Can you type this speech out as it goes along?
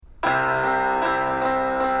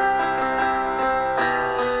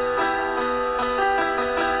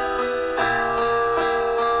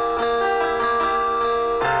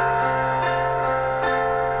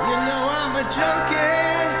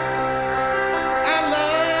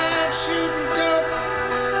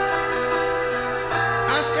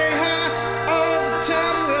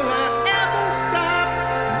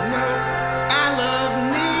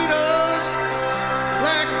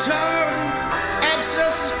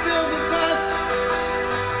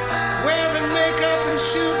up and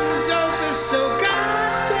shooting dope is so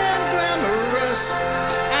goddamn glamorous. I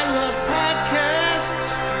love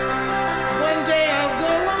podcasts. One day I'll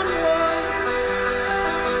go on one.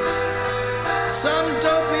 Some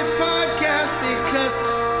dopey podcast because I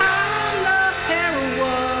love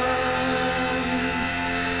heroin.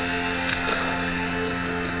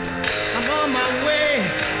 I'm on my way.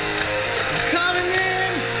 I'm coming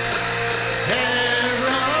in.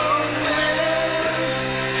 Heroin.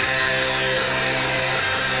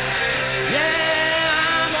 Yeah,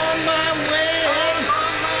 I'm on my way.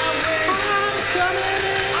 I'm coming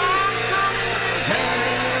in.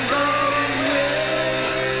 Heroin.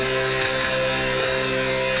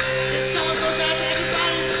 This song goes out to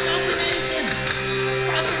everybody in the Dopey Nation.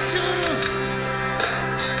 Fucking toodles.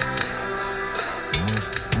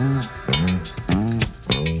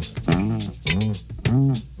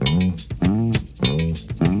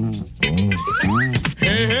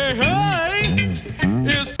 Hey, hey, hey!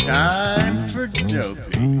 It's Time for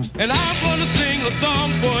Dopey. and I'm gonna sing a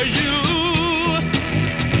song for you.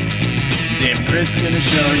 Damn Chris gonna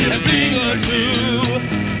show you a And thing thing or or two. two.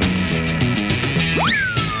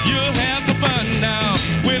 You'll have some fun now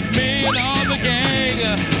with me and all the gang,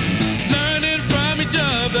 learning from each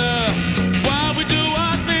other while we do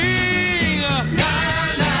our thing.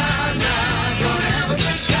 Gonna have a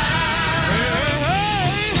good time. Hey,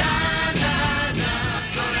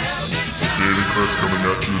 Daily Chris coming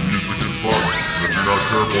at you with music and fun. And if you're not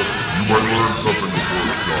careful, you might learn something before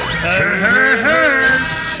it's done. Hey, hey, hey!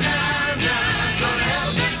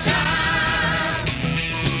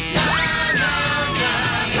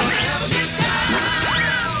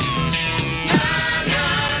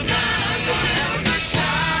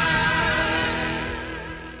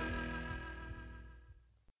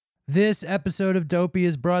 This episode of Dopey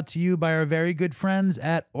is brought to you by our very good friends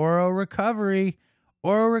at Oro Recovery.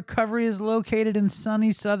 Oro Recovery is located in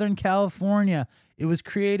sunny Southern California. It was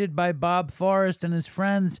created by Bob Forrest and his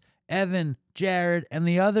friends, Evan, Jared, and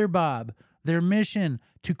the other Bob. Their mission,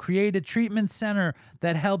 to create a treatment center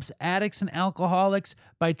that helps addicts and alcoholics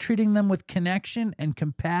by treating them with connection and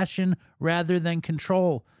compassion rather than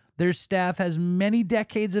control. Their staff has many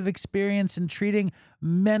decades of experience in treating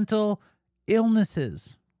mental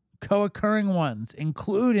illnesses, co-occurring ones,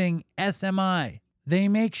 including SMI. They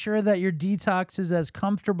make sure that your detox is as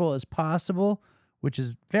comfortable as possible, which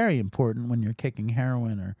is very important when you're kicking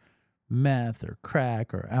heroin or meth or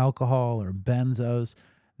crack or alcohol or benzos.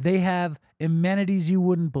 They have amenities you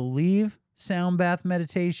wouldn't believe: sound bath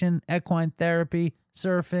meditation, equine therapy,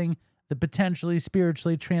 surfing, the potentially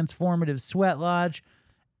spiritually transformative sweat lodge.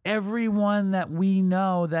 Everyone that we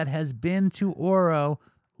know that has been to Oro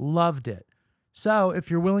loved it. So if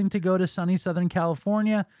you're willing to go to sunny Southern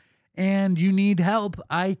California and you need help,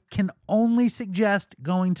 I can only suggest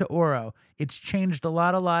going to Oro. It's changed a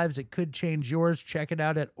lot of lives. It could change yours. Check it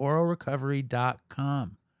out at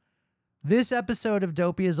ororecovery.com. This episode of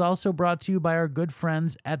Dopey is also brought to you by our good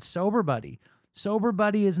friends at Sober Buddy. Sober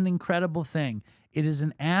Buddy is an incredible thing. It is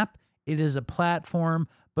an app, it is a platform,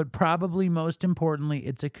 but probably most importantly,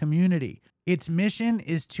 it's a community. Its mission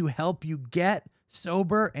is to help you get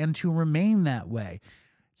sober and to remain that way.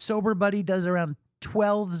 Sober Buddy does around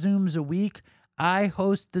 12 Zooms a week. I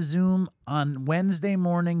host the Zoom on Wednesday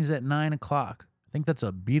mornings at 9 o'clock. I think that's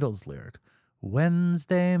a Beatles lyric.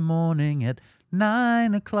 Wednesday morning at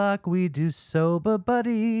 9 o'clock, we do Sober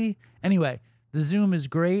Buddy. Anyway, the Zoom is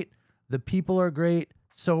great. The people are great.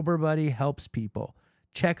 Sober Buddy helps people.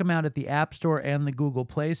 Check them out at the App Store and the Google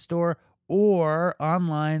Play Store or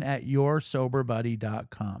online at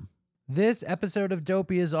yoursoberbuddy.com. This episode of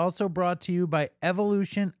Dopey is also brought to you by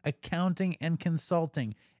Evolution Accounting and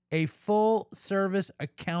Consulting, a full-service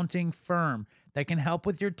accounting firm that can help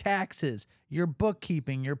with your taxes, your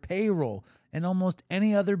bookkeeping, your payroll, and almost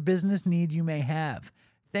any other business need you may have.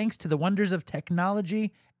 Thanks to the wonders of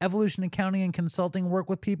technology, Evolution Accounting and Consulting work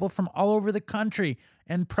with people from all over the country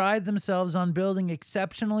and pride themselves on building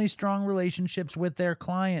exceptionally strong relationships with their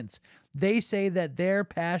clients. They say that their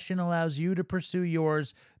passion allows you to pursue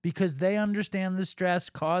yours because they understand the stress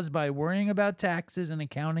caused by worrying about taxes and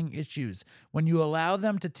accounting issues. When you allow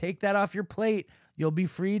them to take that off your plate, you'll be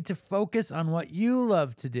freed to focus on what you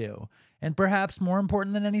love to do. And perhaps more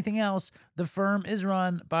important than anything else, the firm is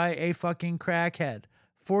run by a fucking crackhead.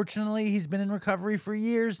 Fortunately, he's been in recovery for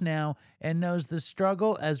years now and knows the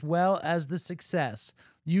struggle as well as the success.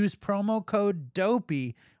 Use promo code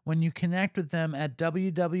DOPEY when you connect with them at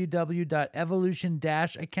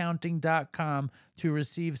www.evolution-accounting.com to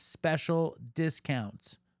receive special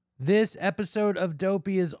discounts. This episode of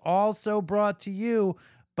Dopey is also brought to you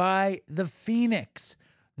by The Phoenix.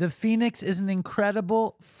 The Phoenix is an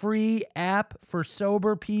incredible free app for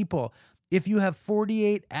sober people. If you have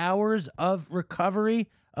 48 hours of recovery,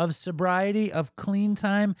 of sobriety, of clean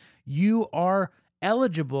time, you are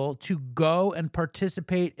eligible to go and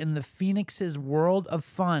participate in the Phoenix's world of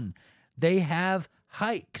fun. They have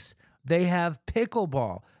hikes. They have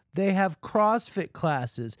pickleball. They have CrossFit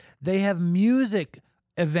classes. They have music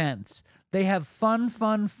events. They have fun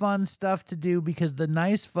stuff to do because the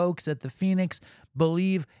nice folks at the Phoenix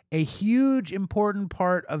believe a huge important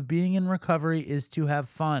part of being in recovery is to have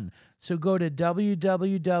fun. So go to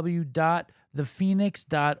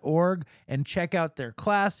www.thephoenix.org and check out their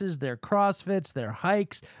classes, their CrossFits, their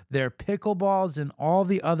hikes, their pickleballs, and all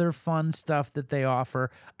the other fun stuff that they offer.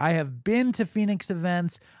 I have been to Phoenix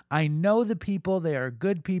events. I know the people. They are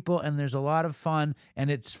good people, and there's a lot of fun, and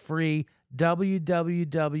it's free.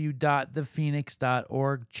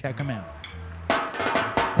 www.thephoenix.org. Check them out.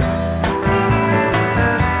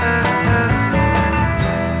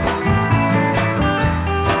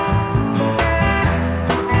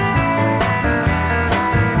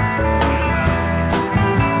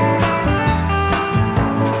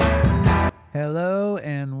 Hello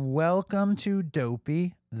and welcome to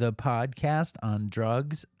Dopey, the podcast on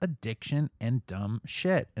drugs, addiction, and dumb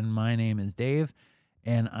shit. And my name is Dave,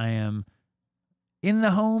 and I am in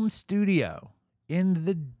the home studio, in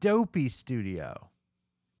the Dopey studio.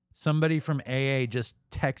 Somebody from AA just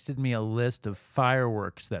texted me a list of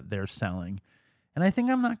fireworks that they're selling, and I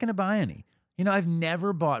think I'm not going to buy any. You know, I've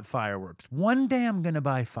never bought fireworks. One day I'm going to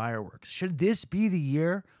buy fireworks. Should this be the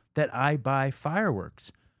year that I buy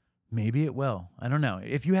fireworks? Maybe it will. I don't know.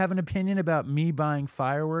 If you have an opinion about me buying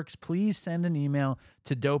fireworks, please send an email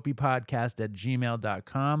to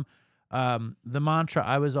dopeypodcast@gmail.com. The mantra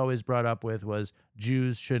I was always brought up with was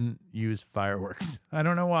Jews shouldn't use fireworks. I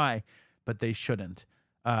don't know why, but they shouldn't.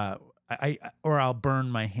 Or I'll burn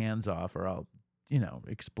my hands off, or I'll,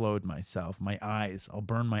 explode myself. My eyes. I'll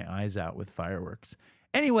burn my eyes out with fireworks.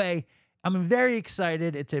 Anyway, I'm very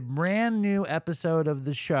excited. It's a brand new episode of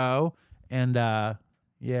the show, and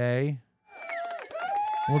yay.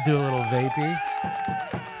 We'll do a little vapey.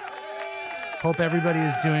 Hope everybody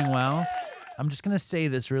is doing well. I'm just going to say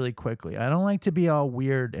this really quickly. I don't like to be all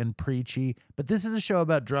weird and preachy, but this is a show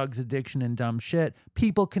about drugs, addiction, and dumb shit.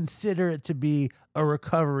 People consider it to be a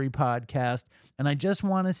recovery podcast, and I just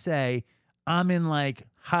want to say I'm in like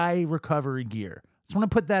high recovery gear. Just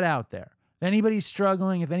want to put that out there. If anybody's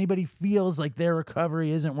struggling, if anybody feels like their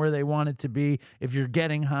recovery isn't where they want it to be, if you're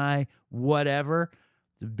getting high, whatever.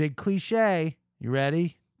 It's a big cliche. You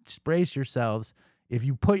ready? Just brace yourselves. If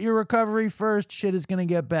you put your recovery first, shit is going to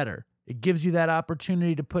get better. It gives you that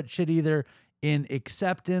opportunity to put shit either in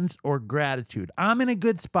acceptance or gratitude. I'm in a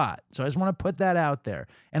good spot, so I just want to put that out there.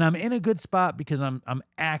 And I'm in a good spot because I'm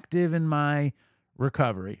active in my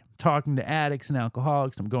recovery. I'm talking to addicts and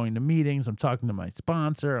alcoholics. I'm going to meetings. I'm talking to my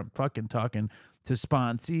sponsor. I'm fucking talking to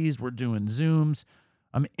sponsees. We're doing Zooms.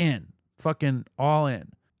 I'm in. Fucking all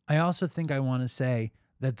in. I also think I want to say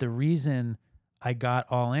that the reason I got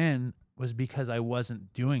all in was because I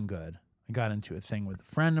wasn't doing good. I got into a thing with a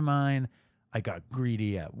friend of mine. I got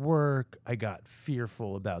greedy at work. I got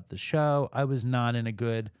fearful about the show. I was not in a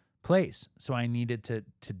good place. So I needed to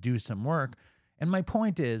do some work. And my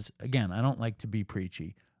point is, again, I don't like to be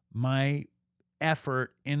preachy. My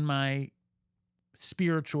effort in my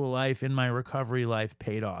spiritual life, in my recovery life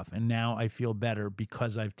paid off. And now I feel better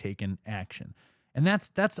because I've taken action. And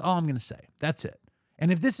that's all I'm going to say. That's it. And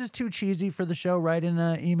if this is too cheesy for the show, write in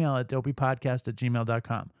an email at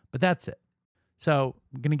dopeypodcast@gmail.com. But that's it. So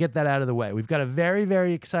I'm going to get that out of the way. We've got a very,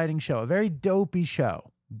 very exciting show, a very dopey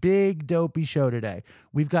show, big dopey show today.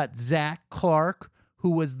 We've got Zac Clark, who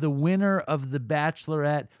was the winner of the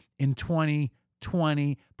Bachelorette in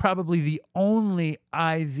 2020, probably the only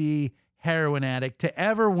IV heroin addict to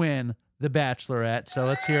ever win the Bachelorette. So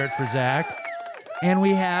let's hear it for Zac. And we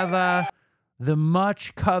have the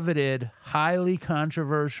much coveted, highly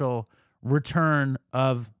controversial return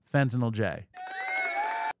of Fentanyl Jay.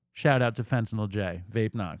 Shout out to Fentanyl Jay,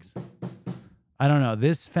 Vape Knox. I don't know.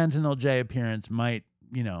 This Fentanyl Jay appearance might,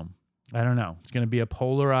 I don't know. It's going to be a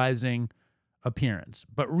polarizing appearance.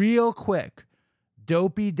 But real quick,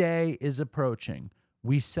 Dopey Day is approaching.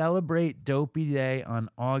 We celebrate Dopey Day on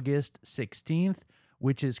August 16th,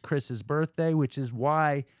 which is Chris's birthday, which is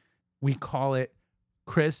why we call it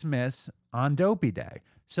Christmas on Dopey Day.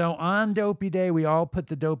 So on Dopey Day, we all put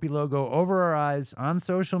the Dopey logo over our eyes on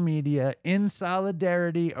social media in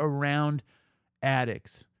solidarity around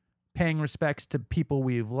addicts, paying respects to people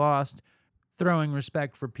we've lost, throwing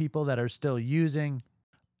respect for people that are still using,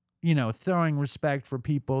 throwing respect for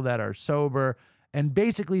people that are sober, and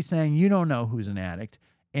basically saying you don't know who's an addict.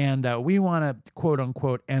 And we want to, quote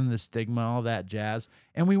unquote, end the stigma, all that jazz.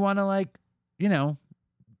 And we want to, like, you know,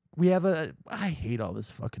 I hate all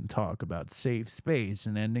this fucking talk about safe space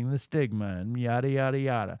and ending the stigma and yada, yada,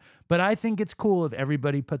 yada. But I think it's cool if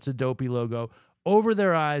everybody puts a Dopey logo over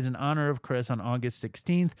their eyes in honor of Chris on August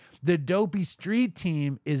 16th. The Dopey Street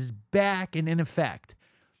Team is back and in effect.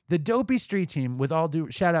 The Dopey Street Team,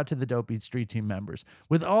 shout out to the Dopey Street Team members.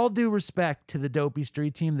 With all due respect to the Dopey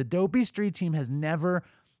Street Team, the Dopey Street Team has never,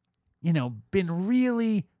 been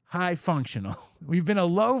really high functional. We've been a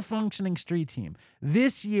low functioning street team.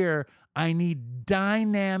 This year, I need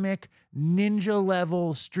dynamic ninja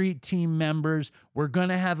level street team members. We're going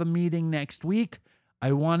to have a meeting next week.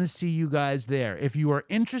 I want to see you guys there. If you are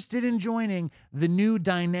interested in joining the new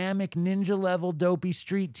dynamic ninja level Dopey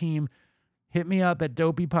Street Team, hit me up at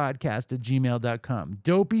dopeypodcast@gmail.com.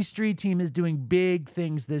 Dopey Street Team is doing big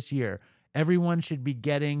things this year. Everyone should be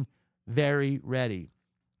getting very ready.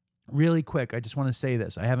 Really quick, I just want to say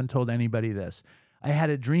this. I haven't told anybody this. I had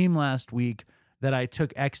a dream last week that I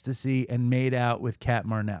took ecstasy and made out with Kat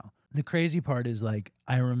Marnell. The crazy part is, like,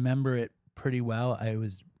 I remember it pretty well. I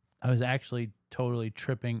was actually totally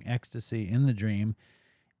tripping ecstasy in the dream,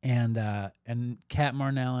 and Kat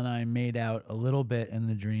Marnell and I made out a little bit in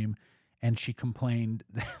the dream, and she complained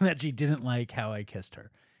that she didn't like how I kissed her,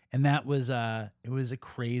 and that was it was a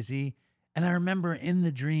crazy. And I remember in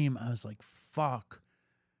the dream I was like, "Fuck,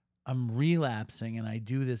 I'm relapsing," and I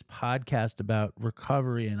do this podcast about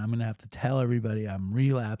recovery, and I'm going to have to tell everybody I'm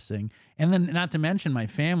relapsing. And then, not to mention my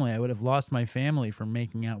family, I would have lost my family from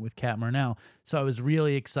making out with Kat Marnell. So I was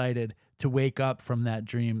really excited to wake up from that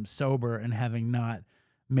dream sober and having not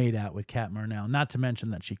made out with Kat Marnell. Not to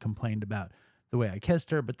mention that she complained about the way I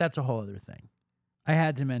kissed her, but that's a whole other thing. I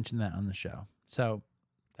had to mention that on the show. So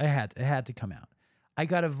it had to come out. I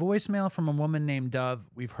got a voicemail from a woman named Dove.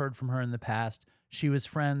 We've heard from her in the past. She was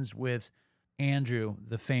friends with Andrew,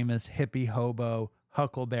 the famous hippie hobo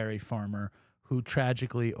huckleberry farmer who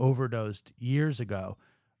tragically overdosed years ago,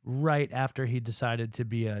 right after he decided to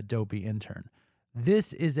be a dopey intern.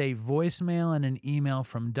 This is a voicemail and an email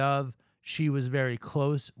from Dove. She was very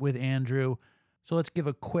close with Andrew. So let's give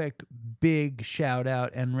a quick, big shout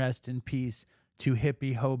out and rest in peace to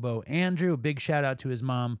hippie hobo Andrew. Big shout out to his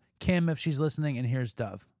mom, Kim, if she's listening. And here's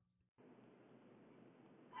Dove.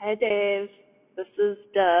 Hi, Dave. This is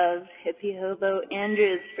Dove, hippie hobo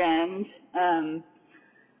Andrew's friend.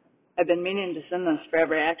 I've been meaning to send this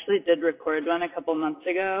forever. I actually did record one a couple months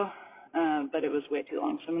ago, but it was way too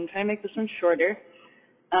long, so I'm going to try and make this one shorter.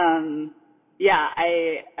 I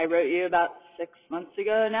wrote you about 6 months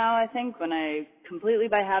ago now, I think, when I completely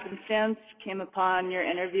by happenstance came upon your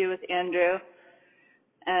interview with Andrew.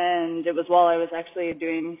 And it was while I was actually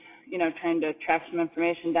doing, trying to track some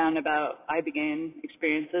information down about Ibogaine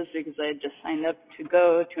experiences, because I had just signed up to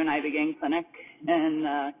go to an Ibogaine clinic in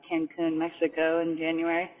Cancun, Mexico in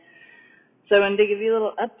January. So I wanted to give you a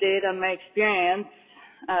little update on my experience,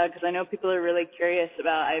 because I know people are really curious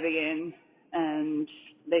about Ibogaine, and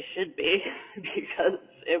they should be, because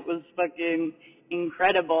it was fucking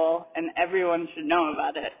incredible and everyone should know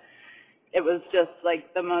about it. It was just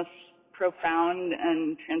like the most profound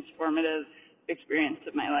and transformative experience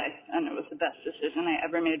of my life, and it was the best decision I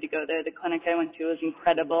ever made to go there. The clinic I went to was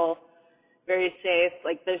incredible, very safe.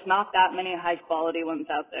 Like, there's not that many high quality ones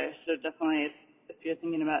out there, so definitely if you're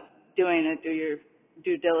thinking about doing it, do your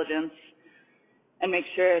due diligence and make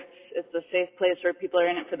sure it's a safe place where people are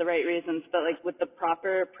in it for the right reasons. But like, with the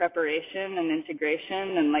proper preparation and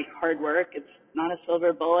integration and like hard work, it's not a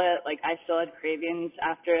silver bullet. Like, I still had cravings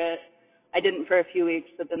after it. I didn't for a few weeks,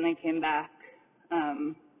 but then they came back.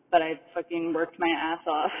 But I fucking worked my ass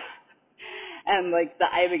off. And like, the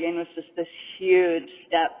Ibogaine was just this huge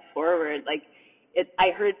step forward. Like,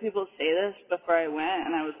 I heard people say this before I went,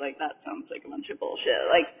 and I was like, that sounds like a bunch of bullshit.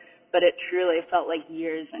 Like, but it truly felt like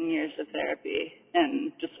years and years of therapy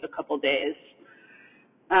in just a couple days.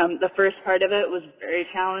 The first part of it was very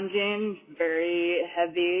challenging, very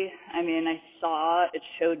heavy. I mean, it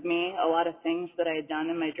showed me a lot of things that I had done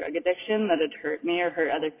in my drug addiction that had hurt me or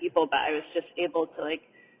hurt other people, but I was just able to like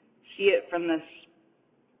see it from this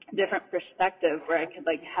different perspective where I could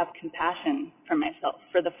like have compassion for myself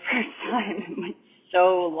for the first time in like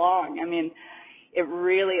so long. I mean, it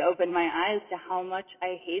really opened my eyes to how much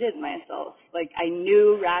I hated myself. Like, I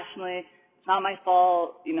knew rationally it's not my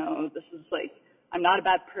fault, this is like, I'm not a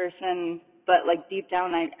bad person, but like deep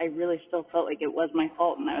down I really still felt like it was my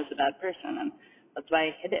fault and I was a bad person, and that's why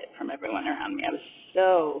I hid it from everyone around me. I was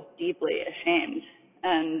so deeply ashamed.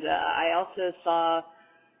 And I also saw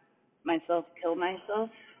myself kill myself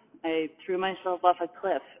I threw myself off a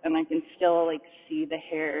cliff, and I can still like see the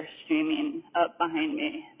hair streaming up behind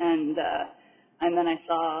me. And then I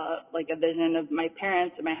saw like a vision of my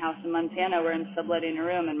parents at my house in Montana where I'm subletting a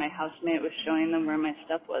room, and my housemate was showing them where my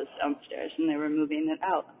stuff was downstairs, and they were moving it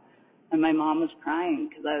out. And my mom was crying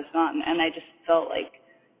because I was gone, and I just felt like,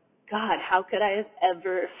 God, how could I have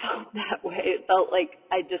ever felt that way? It felt like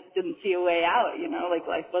I just didn't see a way out, you know, like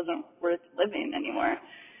life wasn't worth living anymore.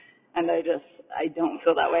 And I don't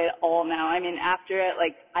feel that way at all now. I mean, after it,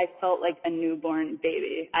 like, I felt like a newborn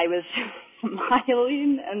baby. I was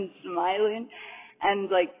smiling and smiling, and,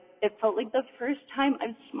 like, it felt like the first time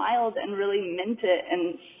I've smiled and really meant it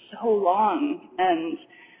in so long. And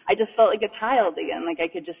I just felt like a child again. Like, I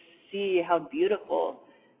could just see how beautiful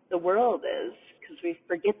the world is, because we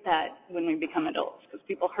forget that when we become adults, because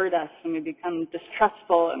people hurt us and we become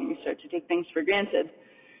distrustful and we start to take things for granted.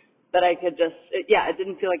 But I could just, it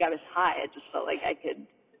didn't feel like I was high. It just felt like I could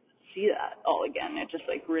see that all again. It just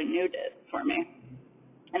like renewed it for me.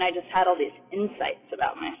 And I just had all these insights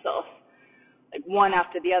about myself, like one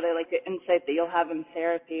after the other, like the insight that you'll have in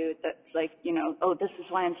therapy that's like, you know, oh, this is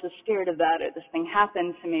why I'm so scared of that, or this thing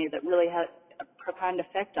happened to me that really had a profound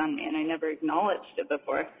effect on me, and I never acknowledged it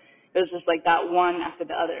before. It was just like that one after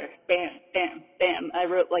the other, bam, bam, bam. I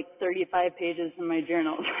wrote like 35 pages in my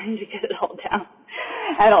journal trying to get it all down.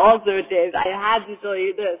 And also, Dave, I had to tell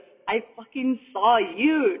you this. I fucking saw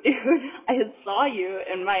you, dude. I saw you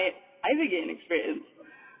in my Ibogaine experience.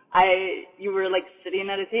 You were like sitting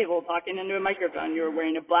at a table talking into a microphone. You were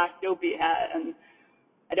wearing a black Dopey hat, and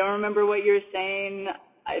I don't remember what you were saying.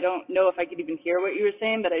 I don't know if I could even hear what you were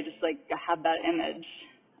saying, but I just like had that image.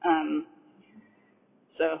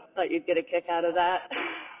 So thought you'd get a kick out of that.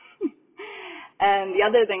 And the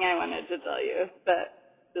other thing I wanted to tell you that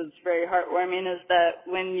is very heartwarming is that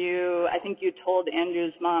when I think you told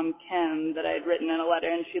Andrew's mom, Kim, that I had written in a letter,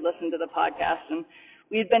 and she listened to the podcast, and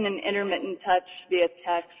we'd been in intermittent touch via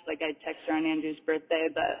text. Like I'd text her on Andrew's birthday,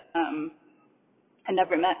 but I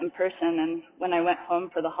never met in person. And when I went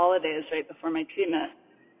home for the holidays right before my treatment,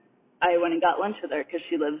 I went and got lunch with her because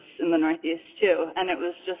she lives in the Northeast too. And it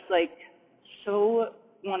was just like so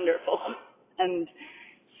wonderful and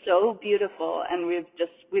so beautiful. And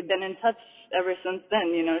we've been in touch ever since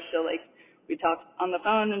then. You know, we talk on the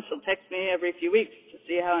phone, and she'll text me every few weeks to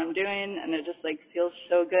see how I'm doing. And it just like feels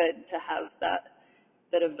so good to have that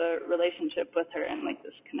bit of a relationship with her and like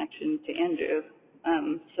this connection to Andrew.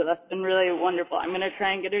 So that's been really wonderful. I'm going to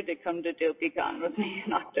try and get her to come to DopeyCon with me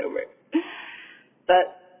in October.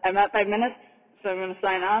 But I'm at 5 minutes, so I'm going to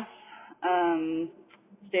sign off.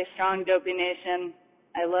 Stay strong, Dopey Nation.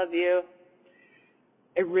 I love you.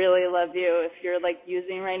 I really love you. If you're like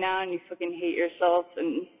using right now and you fucking hate yourself,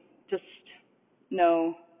 and just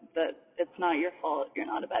know that it's not your fault. You're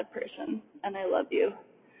not a bad person. And I love you.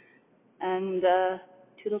 And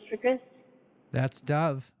toodles for Chris. That's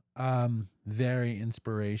Dove. Very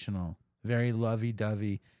inspirational, very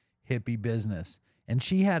lovey-dovey, hippie business. And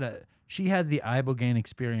she had the Ibogaine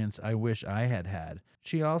experience I wish I had had.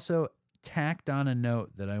 She also tacked on a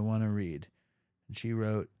note that I want to read. And she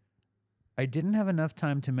wrote, I didn't have enough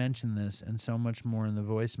time to mention this and so much more in the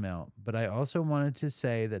voicemail, but I also wanted to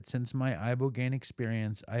say that since my Ibogaine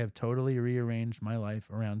experience, I have totally rearranged my life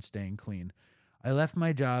around staying clean. I left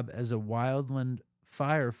my job as a wildland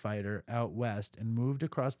firefighter out west and moved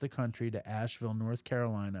across the country to Asheville, North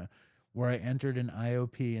Carolina, where I entered an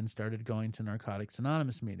IOP and started going to Narcotics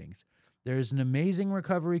Anonymous meetings. There is an amazing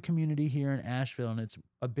recovery community here in Asheville, and it's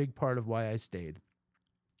a big part of why I stayed.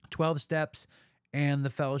 12 steps and the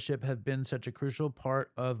fellowship have been such a crucial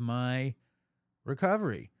part of my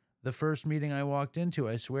recovery. The first meeting I walked into,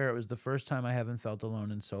 I swear it was the first time I haven't felt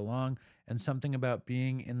alone in so long, and something about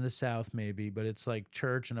being in the South maybe, but it's like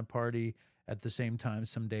church and a party at the same time.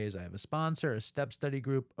 Some days I have a sponsor, a step study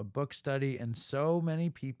group, a book study, and so many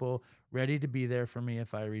people ready to be there for me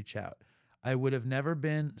if I reach out. I would have never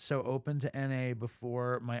been so open to NA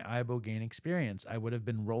before my Ibogaine experience. I would have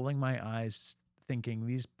been rolling my eyes thinking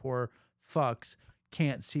these poor fucks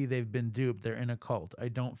can't see they've been duped. They're in a cult. I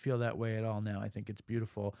don't feel that way at all now. I think it's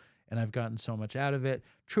beautiful, and I've gotten so much out of it.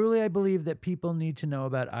 Truly, I believe that people need to know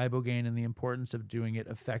about Ibogaine and the importance of doing it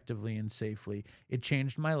effectively and safely. It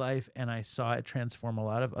changed my life, and I saw it transform a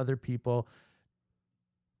lot of other people.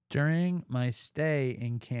 During my stay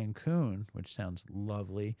in Cancun, which sounds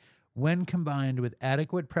lovely, when combined with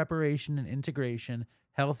adequate preparation and integration,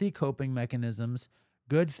 healthy coping mechanisms,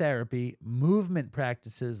 good therapy, movement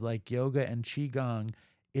practices like yoga and qigong,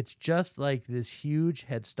 it's just like this huge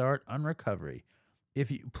head start on recovery.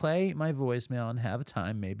 If you play my voicemail and have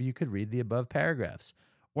time, maybe you could read the above paragraphs.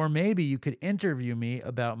 Or maybe you could interview me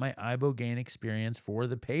about my Ibogaine experience for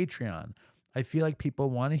the Patreon. I feel like people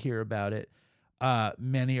want to hear about it.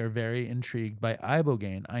 Many are very intrigued by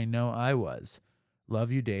Ibogaine. I know I was.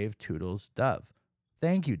 Love you, Dave. Toodles, Dove.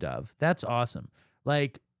 Thank you, Dove. That's awesome.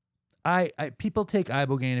 Like, I people take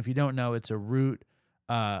Ibogaine. If you don't know, it's a root,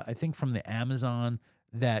 I think from the Amazon,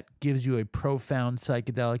 that gives you a profound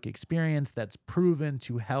psychedelic experience that's proven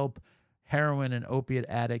to help heroin and opiate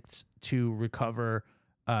addicts to recover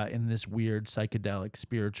in this weird psychedelic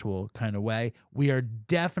spiritual kind of way. We are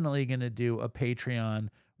definitely going to do a Patreon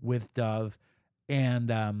with Dove.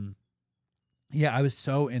 And yeah, I was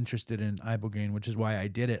so interested in Ibogaine, which is why I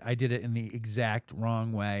did it. I did it in the exact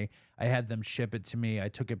wrong way. I had them ship it to me. I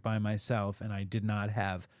took it by myself, and I did not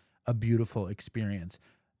have a beautiful experience.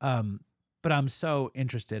 But I'm so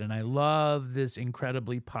interested, and I love this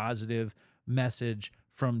incredibly positive message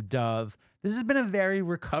from Dove. This has been a very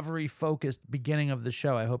recovery-focused beginning of the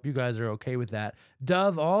show. I hope you guys are okay with that.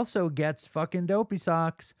 Dove also gets fucking Dopey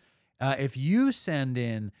socks. If you send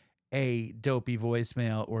in a Dopey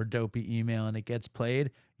voicemail or Dopey email and it gets played,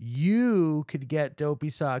 you could get Dopey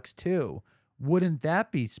socks too. Wouldn't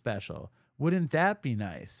that be special? Wouldn't that be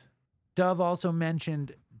nice? Dove also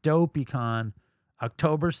mentioned DopeyCon,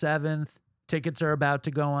 October 7th. Tickets are about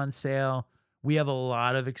to go on sale. We have a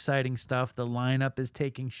lot of exciting stuff. The lineup is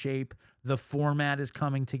taking shape. The format is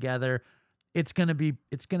coming together. It's gonna be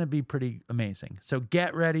pretty amazing. So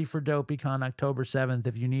get ready for DopeyCon October 7th.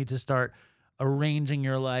 If you need to start arranging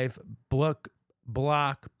your life, book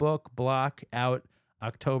block out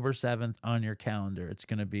October 7th on your calendar. It's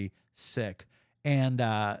gonna be sick. And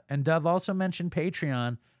Dove also mentioned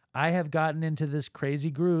Patreon. I have gotten into this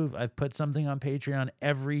crazy groove. I've put something on Patreon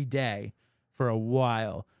every day for a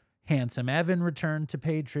while. Handsome Evan returned to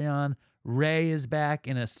Patreon. Ray is back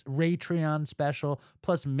in a Raytreon special,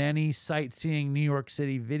 plus many sightseeing New York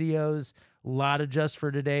City videos. A lot of Just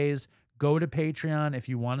for Todays. Go to Patreon if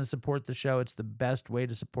you want to support the show. It's the best way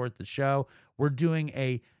to support the show. We're doing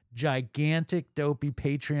a gigantic Dopey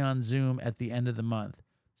Patreon Zoom at the end of the month.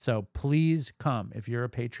 So please come if you're a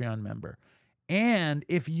Patreon member. And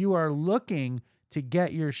if you are looking to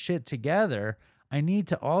get your shit together, I need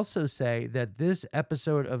to also say that this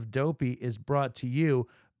episode of Dopey is brought to you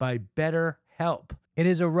by BetterHelp. It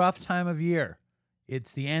is a rough time of year.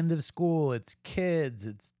 It's the end of school. It's kids.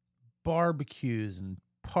 It's barbecues and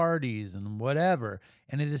parties and whatever.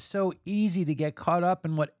 And it is so easy to get caught up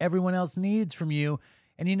in what everyone else needs from you,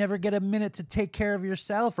 and you never get a minute to take care of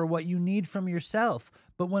yourself or what you need from yourself.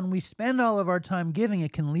 But when we spend all of our time giving,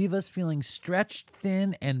 it can leave us feeling stretched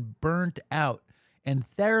thin and burnt out. And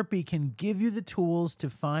therapy can give you the tools to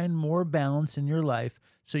find more balance in your life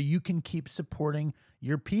so you can keep supporting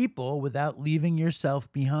your people without leaving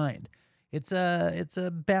yourself behind. It's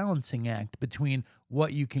a balancing act between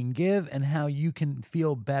what you can give and how you can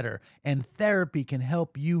feel better. And therapy can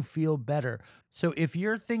help you feel better. So if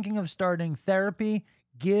you're thinking of starting therapy,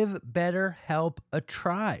 give BetterHelp a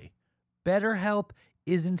try. BetterHelp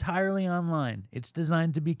is entirely online. It's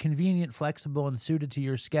designed to be convenient, flexible, and suited to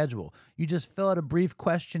your schedule. You just fill out a brief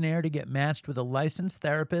questionnaire to get matched with a licensed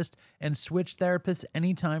therapist and switch therapists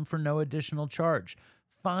anytime for no additional charge.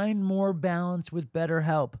 Find more balance with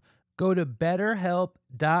BetterHelp. Go to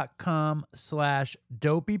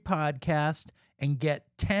betterhelp.com/dopeypodcast and get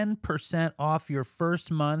 10% off your first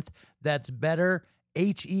month. That's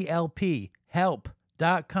BetterHelp,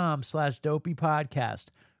 help.com/dopeypodcast.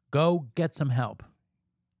 Go get some help.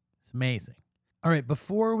 It's amazing. All right,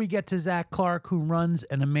 before we get to Zac Clark, who runs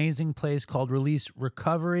an amazing place called Release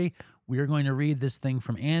Recovery, we are going to read this thing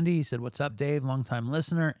from Andy. He said, "What's up, Dave? Longtime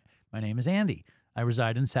listener. My name is Andy. I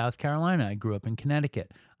reside in South Carolina. I grew up in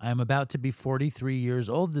Connecticut. I am about to be 43 years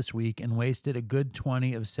old this week and wasted a good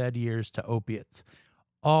 20 of said years to opiates.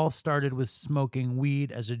 All started with smoking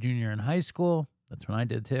weed as a junior in high school." That's what I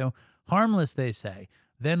did too. "Harmless, they say.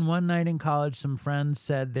 Then one night in college, some friends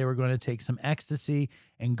said they were going to take some ecstasy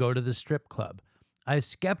and go to the strip club. I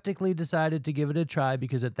skeptically decided to give it a try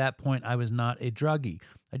because at that point I was not a druggie.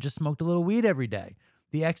 I just smoked a little weed every day.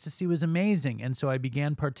 The ecstasy was amazing, and so I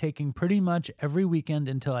began partaking pretty much every weekend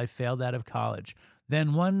until I failed out of college.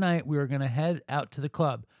 Then one night we were going to head out to the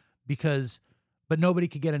club but nobody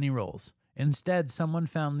could get any rolls. Instead, someone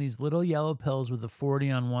found these little yellow pills with a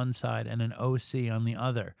 40 on one side and an OC on the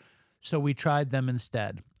other. So we tried them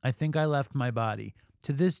instead. I think I left my body.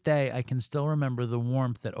 To this day, I can still remember the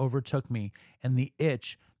warmth that overtook me and the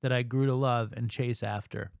itch that I grew to love and chase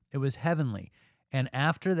after. It was heavenly. And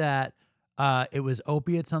after that, it was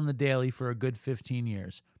opiates on the daily for a good 15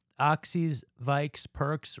 years. Oxys, Vikes,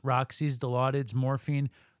 Perks, Roxys, Dilaudid, morphine,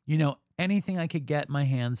 anything I could get my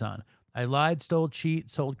hands on. I lied, stole,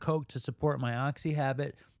 sold coke to support my oxy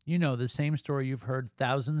habit. You know, the same story you've heard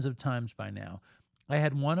thousands of times by now. I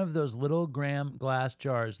had one of those little gram glass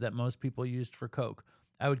jars that most people used for coke.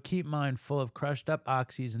 I would keep mine full of crushed up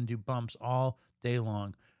oxys and do bumps all day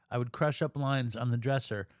long. I would crush up lines on the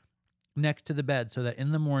dresser next to the bed so that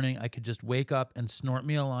in the morning I could just wake up and snort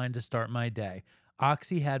me a line to start my day.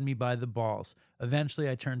 Oxy had me by the balls. Eventually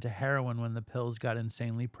I turned to heroin when the pills got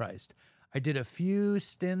insanely priced. I did a few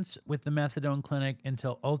stints with the methadone clinic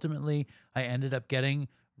until ultimately I ended up getting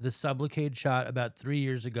the Sublocade shot about 3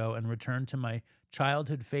 years ago and returned to my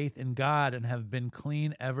childhood faith in God and have been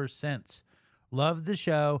clean ever since. Loved the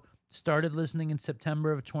show. Started listening in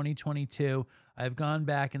September of 2022. I've gone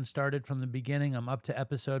back and started from the beginning. I'm up to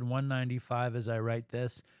episode 195 as I write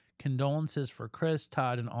this. Condolences for Chris,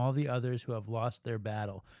 Todd, and all the others who have lost their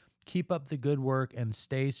battle. Keep up the good work and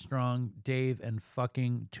stay strong, Dave, and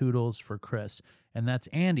fucking toodles for Chris. And that's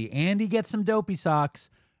Andy. Andy, get some Dopey socks.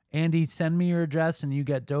 Andy, send me your address and you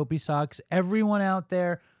get Dopey socks. Everyone out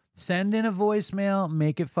there, send in a voicemail,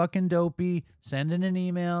 make it fucking Dopey. Send in an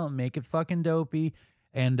email, make it fucking Dopey.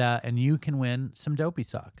 And you can win some Dopey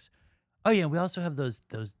socks. Oh yeah, we also have those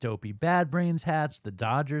Dopey Bad Brains hats, the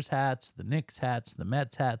Dodgers hats, the Knicks hats, the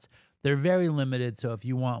Mets hats. They're very limited, so if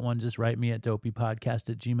you want one, just write me at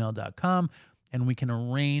dopeypodcast@gmail.com, and we can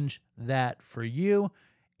arrange that for you.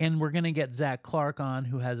 And we're going to get Zac Clark on,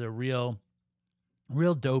 who has a real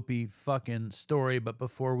dopey fucking story. But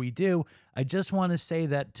before we do, I just want to say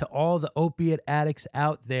that to all the opiate addicts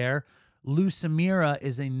out there, Lucemira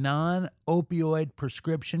is a non-opioid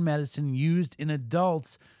prescription medicine used in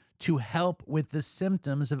adults to help with the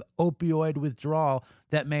symptoms of opioid withdrawal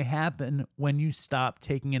that may happen when you stop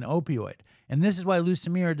taking an opioid. And this is why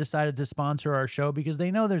Lucemira decided to sponsor our show, because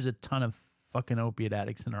they know there's a ton of fucking opiate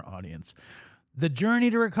addicts in our audience. The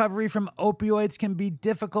journey to recovery from opioids can be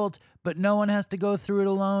difficult, but no one has to go through it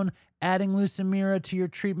alone. Adding Lucemira to your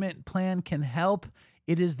treatment plan can help.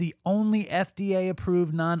 It is the only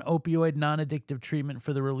FDA-approved non-opioid, non-addictive treatment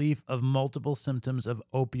for the relief of multiple symptoms of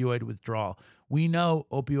opioid withdrawal. We know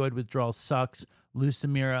opioid withdrawal sucks.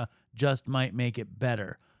 Lucemira just might make it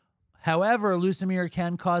better. However, Lucemira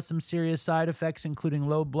can cause some serious side effects, including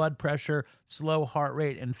low blood pressure, slow heart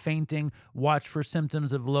rate, and fainting. Watch for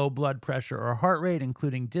symptoms of low blood pressure or heart rate,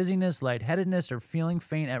 including dizziness, lightheadedness, or feeling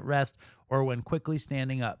faint at rest or when quickly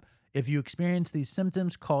standing up. If you experience these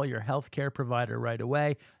symptoms, call your healthcare provider right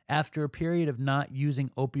away. After a period of not using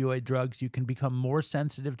opioid drugs, you can become more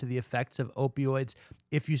sensitive to the effects of opioids.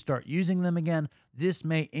 If you start using them again, this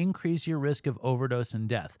may increase your risk of overdose and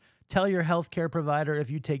death. Tell your healthcare provider if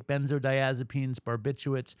you take benzodiazepines,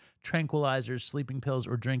 barbiturates, tranquilizers, sleeping pills,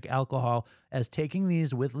 or drink alcohol, as taking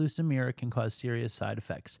these with Lucemira can cause serious side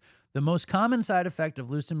effects. The most common side effect of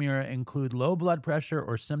Lucemira include low blood pressure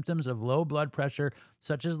or symptoms of low blood pressure,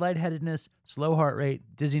 such as lightheadedness, slow heart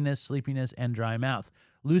rate, dizziness, sleepiness, and dry mouth.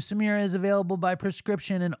 Lucemira is available by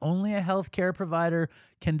prescription, and only a healthcare provider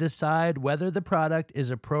can decide whether the product is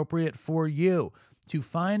appropriate for you. To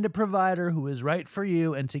find a provider who is right for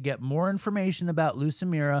you and to get more information about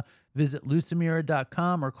Lucemira, visit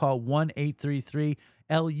lucemira.com or call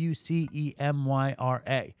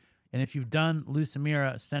 1-833-LUCEMYRA. And if you've done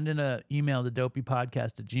Lucemira, send in an email to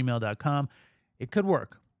dopeypodcast@gmail.com. It could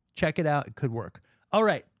work. Check it out. It could work. All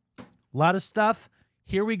right. A lot of stuff.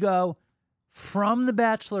 Here we go. From The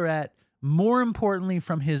Bachelorette, more importantly,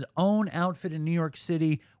 from his own outfit in New York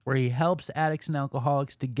City, where he helps addicts and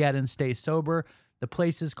alcoholics to get and stay sober. The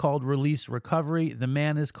place is called Release Recovery. The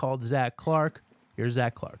man is called Zac Clark. Here's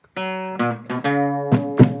Zac Clark.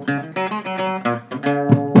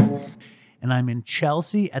 And I'm in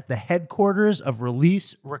Chelsea at the headquarters of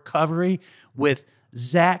Release Recovery with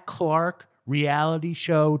Zac Clark, reality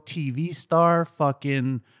show TV star,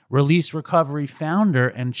 fucking Release Recovery founder,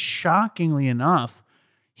 and shockingly enough,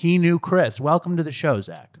 he knew Chris. Welcome to the show,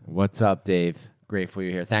 Zac. What's up, Dave? Grateful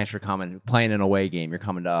you're here. Thanks for coming. Playing an away game. You're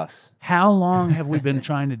coming to us. How long have we been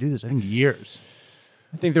trying to do this? I think years.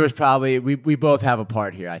 I think there was probably, we both have a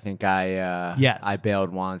part here. I think Yes. I bailed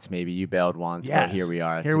once, maybe you bailed once, Yes. but here we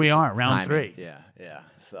are. Here we are, it's round timing. 3. Yeah.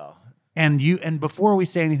 So. And before we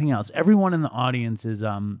say anything else, everyone in the audience is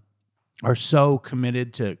are so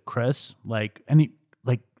committed to Chris.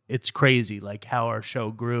 It's crazy, like how our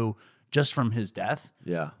show grew just from his death.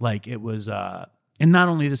 Yeah. Like it was and not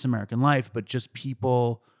only This American Life, but just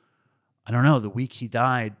people, I don't know, the week he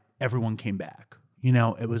died, everyone came back. You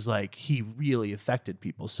know, it was like he really affected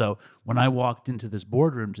people. So when I walked into this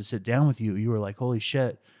boardroom to sit down with you, you were like, holy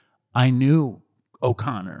shit, I knew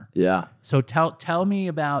O'Connor. Yeah. So tell me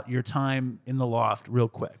about your time in the loft real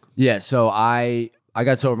quick. Yeah, so I I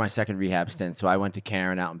got sober my second rehab stint, so I went to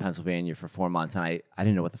Karen out in Pennsylvania for 4 months, and I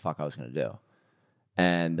didn't know what the fuck I was going to do.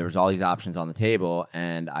 And there was all these options on the table,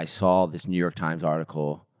 and I saw this New York Times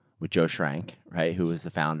article with Joe Schrank, right, who was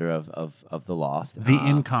the founder of the Loft. The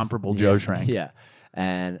incomparable Joe Schrank. Yeah.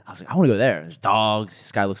 And I was like, I want to go there. There's dogs.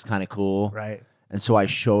 This guy looks kind of cool. Right. And so I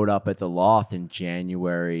showed up at the Loft in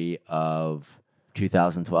January of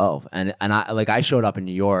 2012. And I showed up in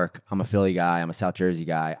New York. I'm a Philly guy. I'm a South Jersey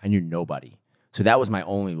guy. I knew nobody. So that was my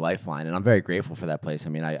only lifeline. And I'm very grateful for that place. I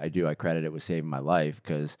mean, I credit it with saving my life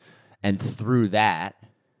and through that,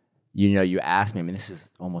 you asked me, I mean, this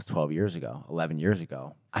is almost 11 years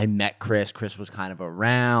ago. I met Chris. Chris was kind of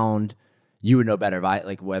around. You would know better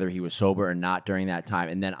whether he was sober or not during that time.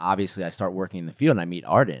 And then obviously I start working in the field and I meet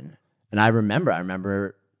Arden. And I remember,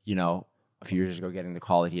 a few years ago getting the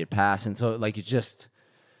call that he had passed. And so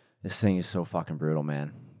this thing is so fucking brutal,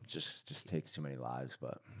 man. Just takes too many lives.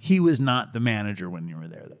 But he was not the manager when you were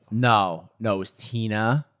there, though. No, it was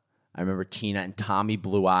Tina. I remember Tina and Tommy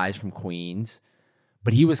Blue Eyes from Queens.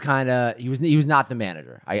 But he was not the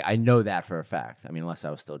manager. I know that for a fact. I mean, unless I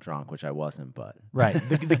was still drunk, which I wasn't, but.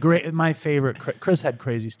 Right. My favorite, Chris had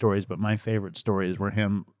crazy stories, but my favorite stories were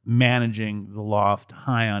him managing the Loft,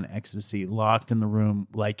 high on ecstasy, locked in the room,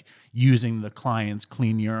 like using the client's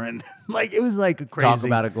clean urine. It was like a crazy. Talk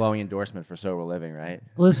about a glowing endorsement for sober living, right?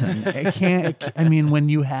 Listen, when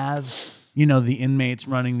you have, the inmates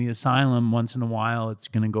running the asylum, once in a while, it's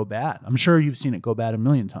going to go bad. I'm sure you've seen it go bad a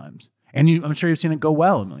million times. And I'm sure you've seen it go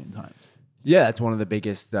well a million times. Yeah, that's one of the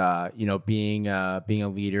biggest, being a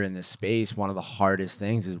leader in this space. One of the hardest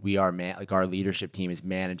things is our leadership team is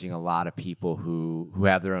managing a lot of people who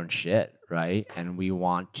have their own shit, right? And we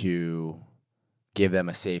want to give them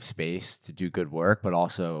a safe space to do good work, but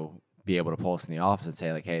also be able to pull us in the office and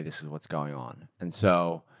say hey, this is what's going on. And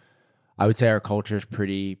so I would say our culture is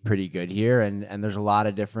pretty good here, and there's a lot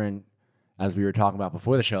of different, as we were talking about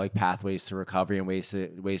before the show, pathways to recovery and ways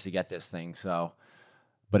to get this thing. So,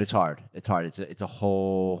 but it's hard. It's a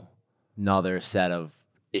whole nother set of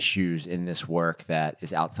issues in this work that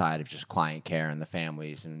is outside of just client care and the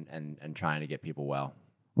families and trying to get people well.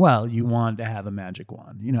 Well, you want to have a magic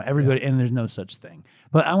wand, everybody, and there's no such thing.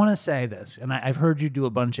 But I want to say this, and I've heard you do a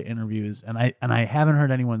bunch of interviews, and I haven't heard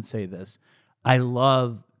anyone say this. I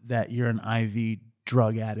love that you're an IV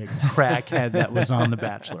drug addict, crackhead that was on The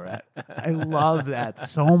Bachelorette. I love that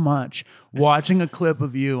so much. Watching a clip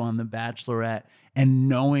of you on The Bachelorette and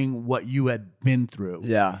knowing what you had been through.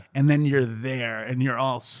 Yeah. And then you're there and you're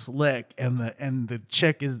all slick and the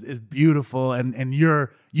chick is beautiful and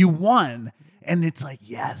you won. And it's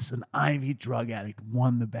yes, an IV drug addict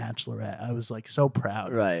won The Bachelorette. I was so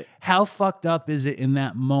proud. Right. How fucked up is it in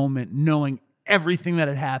that moment knowing everything that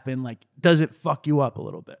had happened? Does it fuck you up a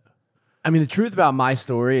little bit? I mean, the truth about my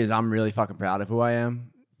story is I'm really fucking proud of who I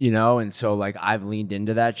am, and so I've leaned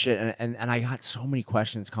into that shit. And I got so many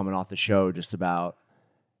questions coming off the show just about,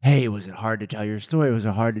 hey, was it hard to tell your story? Was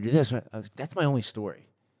it hard to do this? I was that's my only story.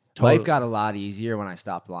 Totally. Life got a lot easier when I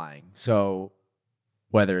stopped lying. So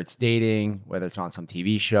whether it's dating, whether it's on some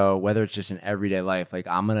TV show, whether it's just in everyday life,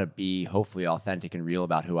 I'm going to be hopefully authentic and real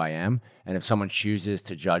about who I am. And if someone chooses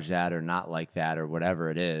to judge that or not like that or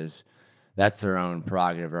whatever it is, that's their own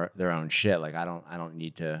prerogative or their own shit. I don't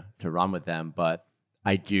need to run with them, but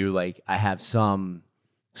I do I have some,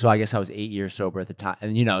 so I guess I was 8 years sober at the time.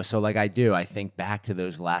 And so I think back to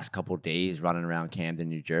those last couple of days running around Camden,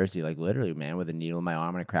 New Jersey, literally, man, with a needle in my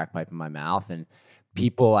arm and a crack pipe in my mouth. And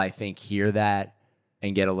people, I think, hear that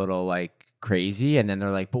and get a little crazy. And then they're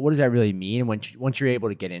like, but what does that really mean? And once you're able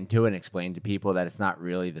to get into it and explain to people that it's not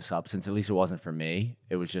really the substance, at least it wasn't for me.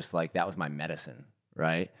 It was just that was my medicine,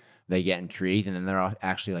 right? They get intrigued, and then they're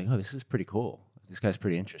actually oh, this is pretty cool. This guy's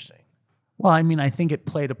pretty interesting. Well, I think it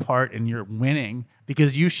played a part in your winning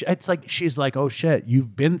because it's she's oh shit,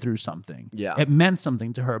 you've been through something. Yeah, it meant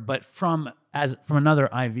something to her. But from another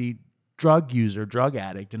IV drug user, drug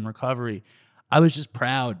addict in recovery, I was just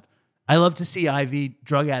proud. I love to see IV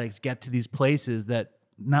drug addicts get to these places that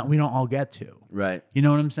we don't all get to. Right. You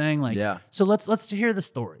know what I'm saying? Yeah. So let's hear the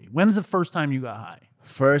story. When's the first time you got high?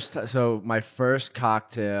 So my first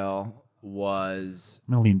cocktail was...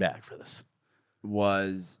 I'm going to lean back for this.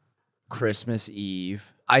 Was Christmas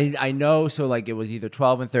Eve. I know, so it was either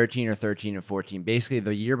 12 and 13 or 13 and 14. Basically,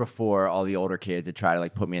 the year before, all the older kids had tried to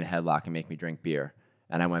put me in a headlock and make me drink beer.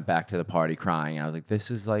 And I went back to the party crying. I was this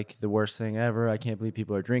is the worst thing ever. I can't believe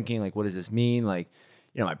people are drinking. What does this mean?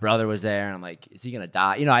 My brother was there, and I'm is he going to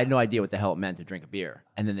die? I had no idea what the hell it meant to drink a beer.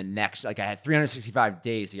 And then the next, I had 365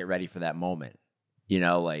 days to get ready for that moment.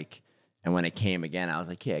 And when it came again, I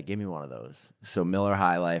was yeah, give me one of those. So Miller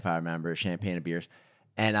High Life, I remember, champagne and beers.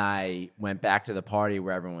 And I went back to the party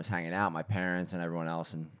where everyone was hanging out, my parents and everyone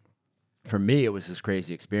else. And for me, it was this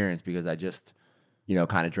crazy experience because I just,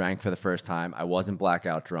 kind of drank for the first time. I wasn't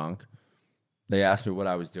blackout drunk. They asked me what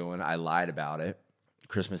I was doing. I lied about it.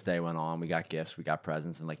 Christmas Day went on. We got gifts. We got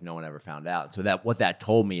presents. And, no one ever found out. So what that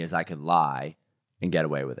told me is I could lie and get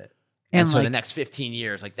away with it. And so the next 15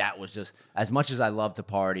 years, that was just, as much as I love to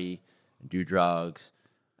party and do drugs,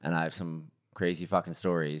 and I have some crazy fucking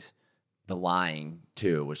stories, the lying,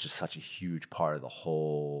 too, was just such a huge part of the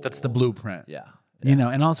whole... That's the blueprint. Yeah.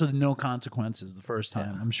 And also the no consequences the first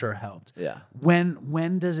time, I'm sure helped. Yeah.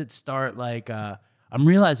 When does it start, I'm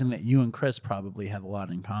realizing that you and Chris probably have a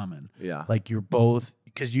lot in common. Yeah. You're both,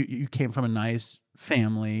 because you came from a nice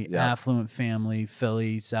family, affluent family,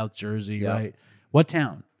 Philly, South Jersey, right? What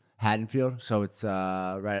town? Haddonfield. So it's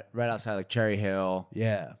right outside Cherry Hill.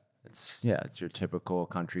 Yeah. It's your typical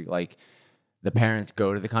country. The parents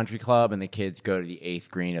go to the country club and the kids go to the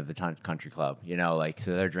 8th green of the country club.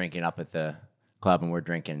 So they're drinking up at the club and we're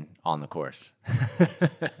drinking on the course.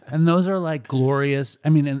 And those are glorious. I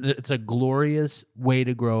mean, it's a glorious way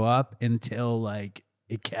to grow up until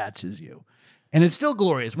it catches you, and it's still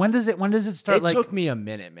glorious. When does it start? It took me a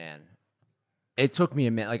minute, man. It took me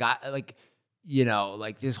a minute.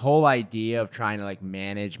 This whole idea of trying to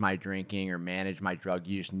manage my drinking or manage my drug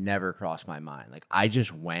use never crossed my mind. I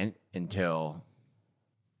just went until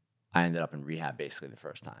I ended up in rehab basically the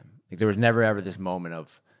first time. There was never ever this moment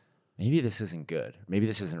of maybe this isn't good. Maybe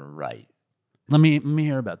this isn't right. Let me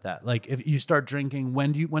hear about that. If you start drinking,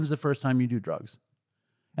 when's the first time you do drugs?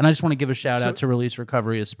 And I just want to give a shout out to Release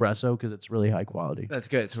Recovery Espresso because it's really high quality. That's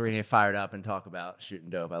good. So we're gonna get fired up and talk about shooting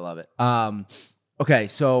dope. I love it. Okay,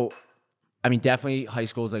 so definitely high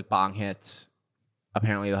school is bong hits.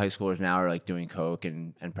 Apparently the high schoolers now are doing coke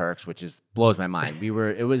and perks, which blows my mind.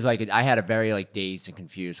 I had a very dazed and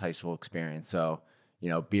confused high school experience. So,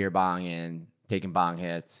 beer bonging, taking bong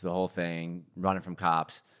hits, the whole thing, running from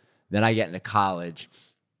cops. Then I get into college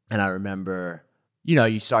and I remember,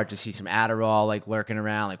 you start to see some Adderall lurking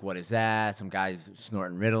around, what is that? Some guys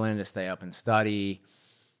snorting Ritalin to stay up and study.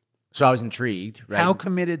 So I was intrigued, right? How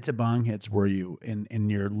committed to bong hits were you in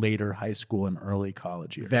your later high school and early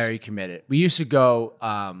college years? Very committed. We used to go.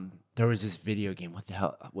 There was this video game. What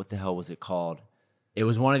the hell was it called? It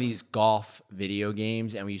was one of these golf video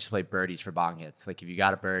games, and we used to play birdies for bong hits. If you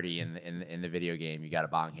got a birdie in the video game, you got a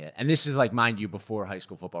bong hit. And this is mind you, before high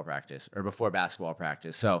school football practice or before basketball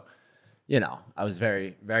practice. So, I was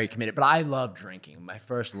very, very committed. But I love drinking. My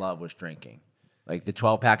first love was drinking. The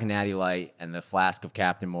 12-pack of Natty Light and the flask of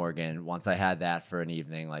Captain Morgan. Once I had that for an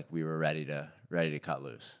evening, we were ready to cut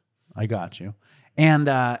loose. I got you.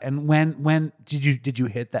 And when did you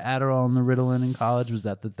hit the Adderall and the Ritalin in college? Was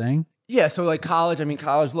that the thing? Yeah. So college.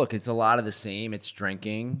 Look, it's a lot of the same. It's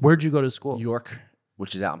drinking. Where'd you go to school? York,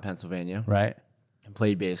 which is out in Pennsylvania. Right. And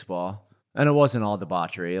played baseball, and it wasn't all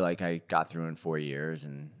debauchery. I got through in 4 years,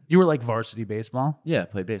 and you were varsity baseball. Yeah,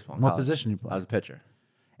 played baseball. What position you played? I was a pitcher.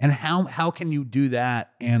 And how can you do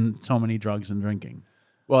that and so many drugs and drinking?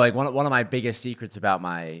 Well, one of my biggest secrets about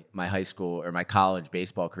my high school or my college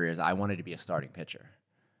baseball career is I wanted to be a starting pitcher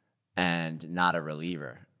and not a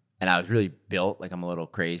reliever. And I was really built, I'm a little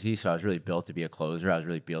crazy, so I was really built to be a closer. I was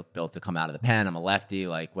really built to come out of the pen. I'm a lefty,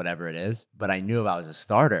 whatever it is. But I knew if I was a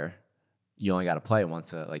starter, you only got to play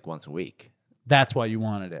once a week. That's why you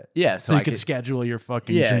wanted it. Yeah, so you could schedule your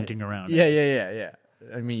fucking drinking around it. Yeah.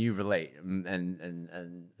 You relate,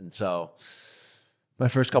 and so my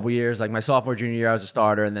first couple years, my sophomore, junior year, I was a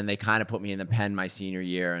starter, and then they kind of put me in the pen my senior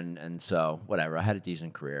year, and so whatever. I had a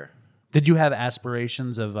decent career. Did you have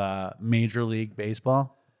aspirations of Major League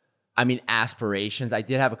Baseball? Aspirations. I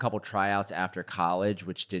did have a couple tryouts after college,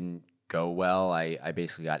 which didn't go well. I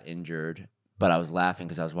basically got injured, but I was laughing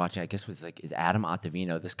because I was watching. I guess it was is Adam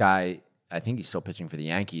Ottavino, this guy. I think he's still pitching for the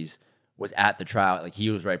Yankees. Was at the tryout,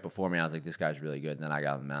 he was right before me. I was this guy's really good. And then I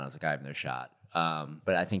got him out. I was I have no shot.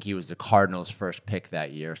 But I think he was the Cardinals' first pick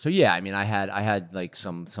that year. So yeah, I had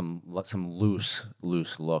some loose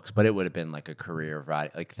looks, but it would have been a career of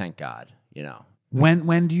riding. Thank God,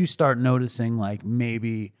 When do you start noticing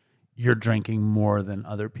maybe you're drinking more than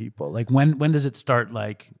other people? When does it start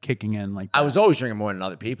kicking in that? I was always drinking more than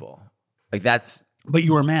other people. But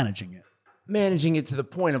you were managing it. Managing it to the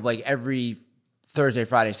point of every Thursday,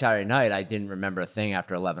 Friday, Saturday night, I didn't remember a thing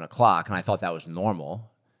after 11 o'clock, and I thought that was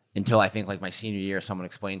normal until I think my senior year, someone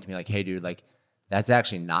explained to me hey, dude, that's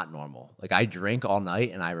actually not normal. I drink all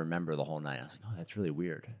night and I remember the whole night. I was oh, that's really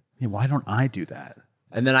weird. Yeah, why don't I do that?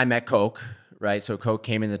 And then I met Coke, right? So coke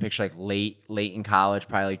came into the picture like late in college,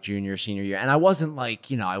 probably like junior, senior year. And I wasn't like,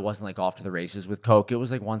 I wasn't like off to the races with coke. It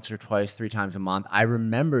was like once or twice, 3 times a month. I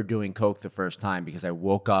remember doing coke the first time because I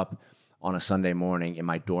woke up on a Sunday morning in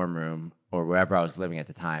my dorm room or wherever I was living at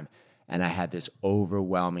the time, and I had this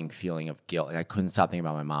overwhelming feeling of guilt. Like I couldn't stop thinking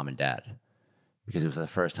about my mom and dad because it was the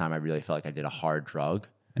first time I really felt like I did a hard drug.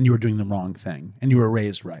 And you were doing the wrong thing, and you were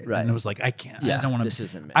raised right. Right. And it was like, I can't. Yeah, I don't want to. this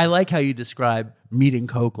isn't me. I like how you describe meeting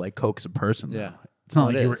coke like coke's a person. Yeah. It's not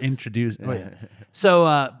Well, like it you were is. introduced. Oh, yeah. So,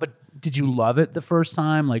 but did you love it the first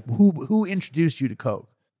time? Like, who introduced you to coke?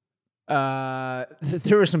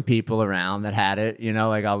 There were some people around that had it,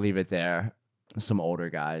 like I'll leave it there. Some older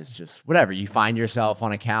guys, just whatever. You find yourself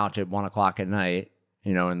on a couch at 1 o'clock at night,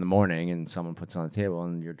 in the morning, and someone puts it on the table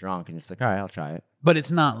and you're drunk and it's like, all right, I'll try it. But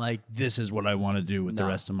it's not like this is what I want to do with the No.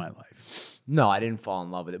 rest of my life. No, I didn't fall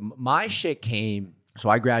in love with it. My shit came, so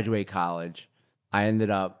I graduated college. I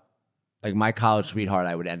ended up, like my college sweetheart,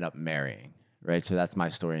 I would end up marrying, right? So that's my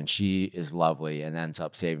story. And she is lovely and ends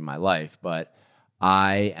up saving my life. But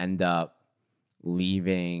I end up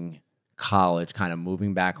leaving college, kind of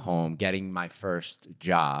moving back home, getting my first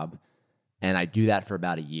job. And I do that for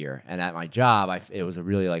about a year. And at my job, it was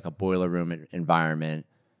really like a boiler room environment.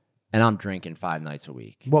 And I'm drinking 5 nights a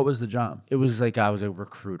week. What was the job? It was like I was a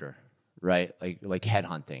recruiter, right? Like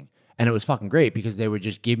headhunting. And it was fucking great because they would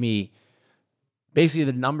just give me basically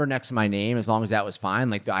the number next to my name, as long as that was fine.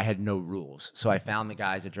 Like I had no rules. So I found the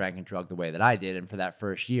guys that drank and drugged the way that I did. And for that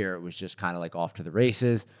first year, it was just kind of like off to the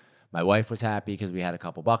races. My wife was happy because we had a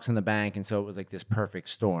couple bucks in the bank. And so it was like this perfect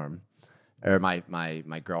storm. Or my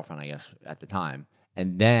girlfriend, I guess, at the time.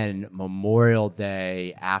 And then Memorial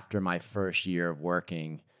Day, after my first year of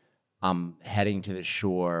working, I'm heading to the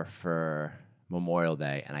shore for Memorial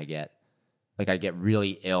Day, and I get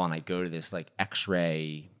really ill, and I go to this like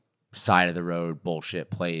X-ray side of the road bullshit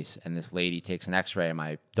place, and this lady takes an X-ray of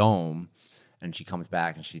my dome, and she comes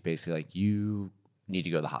back, and she's basically like, you need to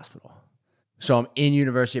go to the hospital. So I'm in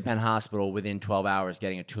University of Penn Hospital within 12 hours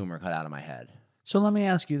getting a tumor cut out of my head. So let me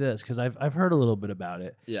ask you this, because I've heard a little bit about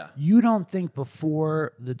it. Yeah. You don't think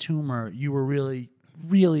before the tumor you were really,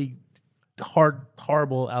 really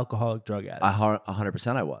horrible alcoholic drug addict?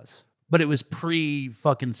 100% I was. But it was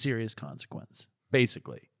pre-fucking serious consequence,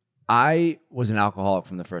 basically. I was an alcoholic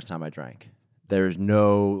from the first time I drank. There's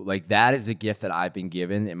no, that is a gift that I've been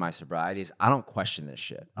given in my sobriety is I don't question this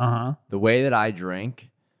shit. Uh-huh. The way that I drink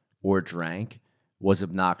or drank was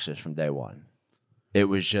obnoxious from day one. It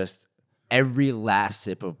was just every last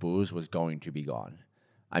sip of booze was going to be gone.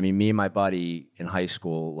 I mean, me and my buddy in high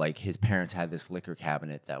school, his parents had this liquor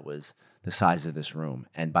cabinet that was the size of this room.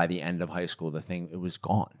 And by the end of high school, it was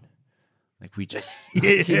gone. We just,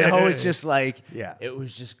 it's just it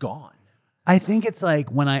was just gone. I think it's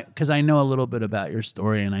because I know a little bit about your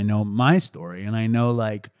story and I know my story and I know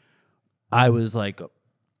I was a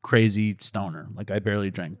crazy stoner. I barely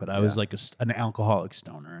drank, but I was an alcoholic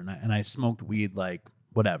stoner and I smoked weed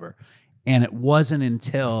whatever. And it wasn't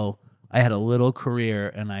until I had a little career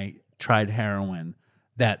and I tried heroin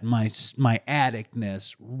that my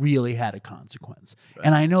addictness really had a consequence. Right.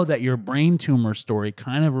 And I know that your brain tumor story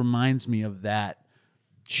kind of reminds me of that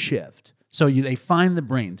shift. So they find the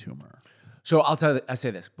brain tumor. So I'll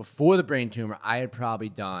say this. Before the brain tumor, I had probably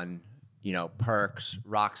done, Perks,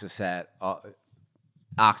 Roxicet,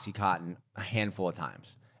 Oxycontin a handful of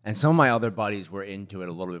times. And some of my other buddies were into it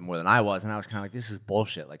a little bit more than I was. And I was kind of like, this is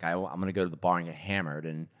bullshit. I'm going to go to the bar and get hammered.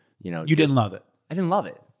 And, You didn't love it. I didn't love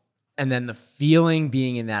it. And then the feeling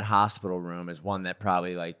being in that hospital room is one that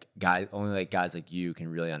probably only guys like you can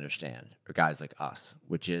really understand, or guys like us,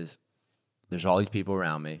 which is there's all these people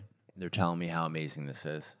around me. They're telling me how amazing this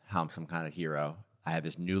is, how I'm some kind of hero. I have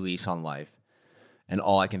this new lease on life. And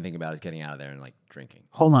all I can think about is getting out of there and drinking.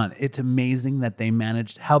 Hold on. It's amazing that they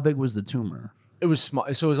managed. How big was the tumor? It was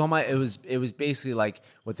small. So it was basically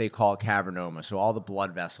what they call cavernoma. So all the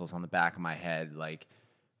blood vessels on the back of my head,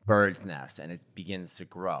 bird's nest, and it begins to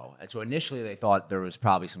grow. And so initially they thought there was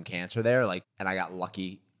probably some cancer there, and I got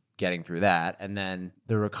lucky getting through that. And then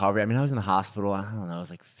the recovery, I was in the hospital, I don't know, it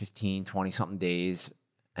was 15, 20 something days,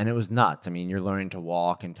 and it was nuts. You're learning to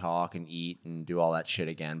walk and talk and eat and do all that shit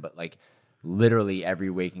again. But literally every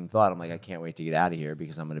waking thought, I'm I can't wait to get out of here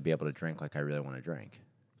because I'm going to be able to drink like I really want to drink.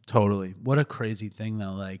 Totally. What a crazy thing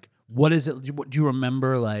though. What is it? Do you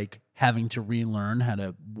remember having to relearn how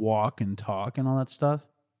to walk and talk and all that stuff?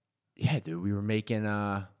 Yeah, dude, we were making,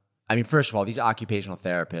 first of all, these occupational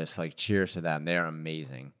therapists, cheers to them. They're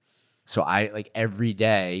amazing. So I, every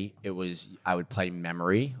day I would play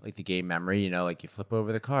memory, the game memory, you flip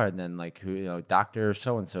over the card and then who, Dr.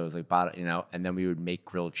 So-and-so is and then we would make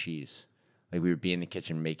grilled cheese. Like we would be in the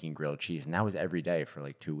kitchen making grilled cheese, and that was every day for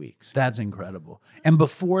like 2 weeks. That's incredible. And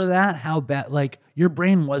before that, how bad? Like your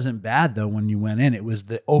brain wasn't bad though when you went in. It was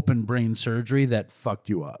the open brain surgery that fucked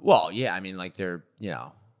you up. Well, yeah, I mean, like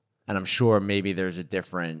and I'm sure maybe there's a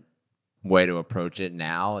different way to approach it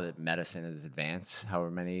now that medicine has advanced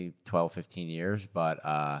however many 12, 15 years. But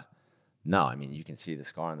no, I mean, you can see the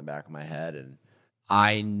scar on the back of my head, and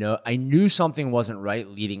I knew something wasn't right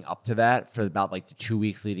leading up to that. For about like the 2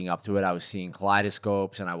 weeks leading up to it, I was seeing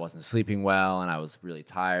kaleidoscopes and I wasn't sleeping well and I was really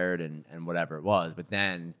tired and whatever it was. But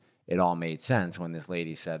then it all made sense when this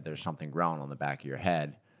lady said there's something growing on the back of your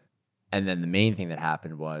head. And then the main thing that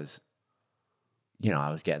happened was,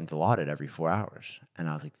 I was getting dilaudid every 4 hours. And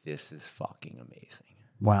I was like, this is fucking amazing.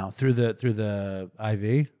 Wow. Through the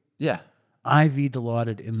IV? Yeah. IV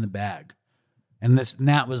dilaudid in the bag. And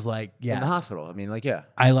that was like, yes. In the hospital. I mean, like, yeah.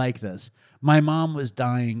 I like this. My mom was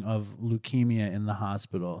dying of leukemia in the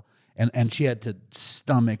hospital, and she had to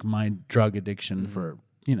stomach my drug addiction for,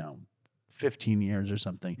 15 years or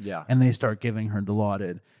something. Yeah. And they start giving her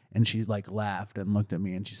Dilaudid, and she like laughed and looked at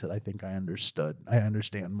me and she said, I think I understood. I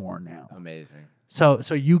understand more now. Amazing. So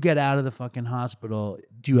you get out of the fucking hospital.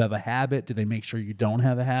 Do you have a habit? Do they make sure you don't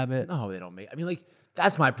have a habit? No, they don't make. I mean, like,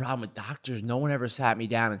 that's my problem with doctors. No one ever sat me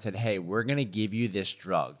down and said, hey, we're going to give you this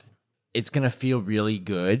drug. It's going to feel really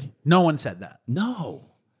good. No one said that. No.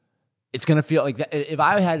 It's going to feel like that. If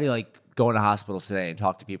I had to like go into hospitals today and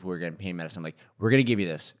talk to people who are getting pain medicine, I'm like, we're going to give you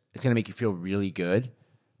this. It's going to make you feel really good,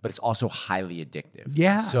 but it's also highly addictive.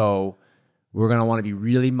 Yeah. So we're going to want to be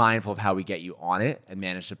really mindful of how we get you on it and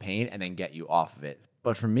manage the pain and then get you off of it.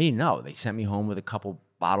 But for me, no. They sent me home with a couple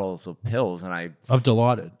bottles of pills and Of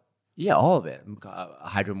Dilaudid. Yeah, all of it.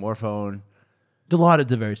 Hydromorphone.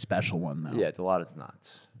 Dilaudid's a very special one, though. Yeah, Dilaudid's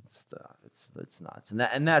nuts. It's nuts,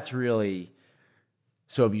 and that's really.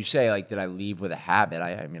 So if you say like, did I leave with a habit?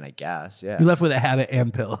 I mean, I guess, yeah. You left with a habit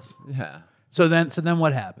and pills. Yeah. So then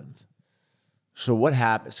what happens? So what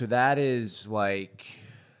happened? So that is like,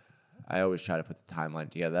 I always try to put the timeline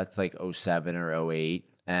together. That's like 07 or 08,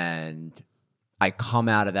 and I come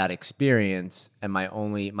out of that experience, and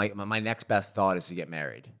my next best thought is to get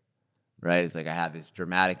married. Right? It's like I had this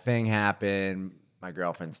dramatic thing happen. My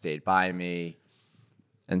girlfriend stayed by me.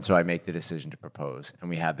 And so I make the decision to propose. And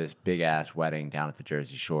we have this big-ass wedding down at the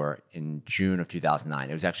Jersey Shore in June of 2009.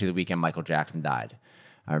 It was actually the weekend Michael Jackson died.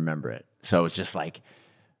 I remember it. So it's just like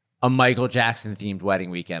a Michael Jackson-themed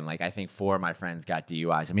wedding weekend. Like I think 4 of my friends got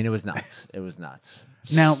DUIs. I mean, it was nuts. It was nuts.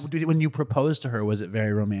 Now, when you proposed to her, was it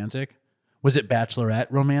very romantic? Was it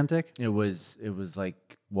Bachelorette romantic? It was like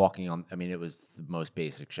walking on, I mean, it was the most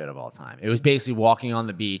basic shit of all time. It was basically walking on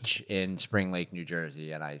the beach in Spring Lake, New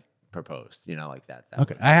Jersey, and I proposed, like that.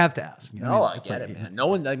 Okay, I have to ask. I get it, man. No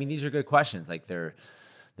one, I mean, these are good questions. Like they're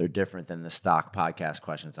different than the stock podcast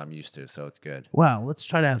questions I'm used to, so it's good. Well, let's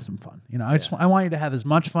try to have some fun. I want you to have as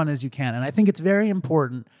much fun as you can, and I think it's very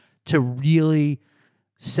important to really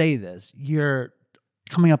say this. You're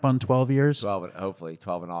coming up on 12 years. 12, hopefully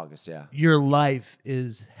 12 in August, yeah. Your life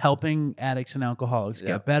is helping addicts and alcoholics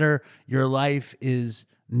get better. Your life is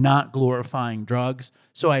not glorifying drugs.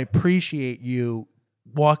 So I appreciate you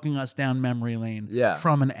walking us down memory lane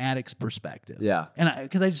from an addict's perspective. Yeah. And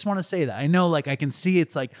because I just want to say that. I know, like, I can see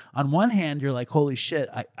it's like, on one hand, you're like, holy shit,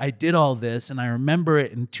 I did all this and I remember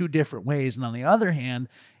it in 2 different ways. And on the other hand,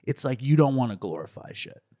 it's like, you don't want to glorify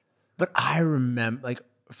shit. But I remember, like,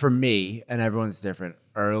 for me, and everyone's different,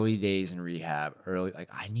 early days in rehab,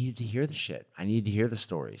 I needed to hear the shit. I needed to hear the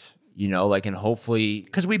stories, and hopefully.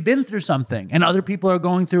 Because we've been through something and other people are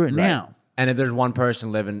going through it now. And if there's one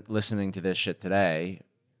person listening to this shit today,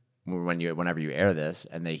 whenever you air this,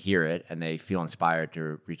 and they hear it and they feel inspired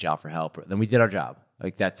to reach out for help, then we did our job.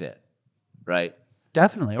 Like, that's it, right?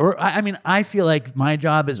 Definitely. Or I feel like my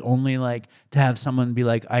job is only like to have someone be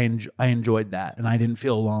like, I enjoyed that and I didn't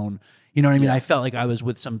feel alone. You know what I mean? Yeah. I felt like I was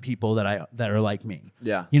with some people that are like me.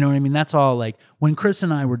 Yeah. You know what I mean? That's all. Like when Chris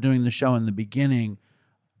and I were doing the show in the beginning,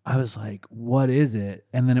 I was like, what is it?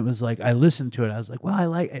 And then it was like, I listened to it. I was like,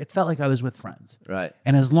 well, it felt like I was with friends. Right.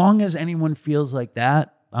 And as long as anyone feels like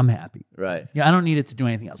that, I'm happy. Right. Yeah, I don't need it to do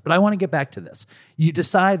anything else. But I want to get back to this. You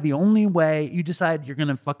decide you're going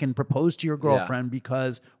to fucking propose to your girlfriend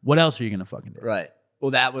because what else are you going to fucking do? Right.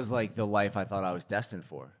 Well, that was like the life I thought I was destined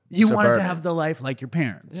for. You wanted to have the life like your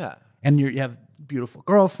parents. Yeah. And you have a beautiful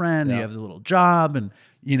girlfriend, you have the little job, and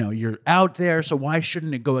you're out there. So why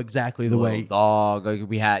shouldn't it go exactly the way? Dog, like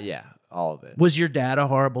we had, all of it. Was your dad a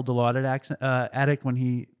horrible Dilaudid addict when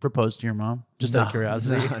he proposed to your mom? Just out of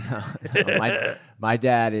curiosity. No. My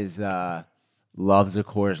dad loves a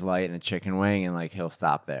Coors Light and a chicken wing, and like he'll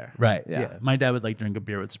stop there. Right. Yeah. My dad would like drink a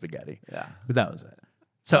beer with spaghetti. Yeah. But that was it.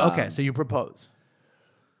 So, okay, so you propose.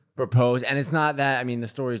 Propose, and it's not that, I mean, the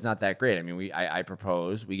story's not that great. I mean, I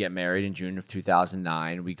propose, we get married in June of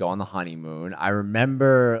 2009, we go on the honeymoon. I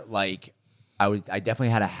remember, like, I definitely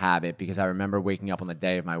had a habit, because I remember waking up on the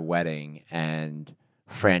day of my wedding and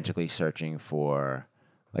frantically searching for,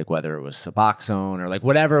 like, whether it was Suboxone or, like,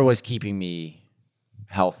 whatever was keeping me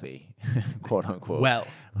healthy, quote unquote, Well,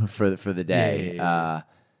 for the day. Yeah.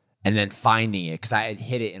 And then finding it, because I had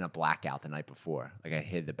hid it in a blackout the night before. Like, I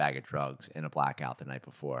hid the bag of drugs in a blackout the night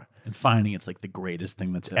before. And finding it's like the greatest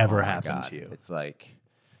thing that's ever Oh my happened God. to you. It's like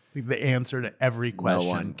The answer to every question.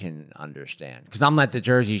 no one can understand. Because I'm at the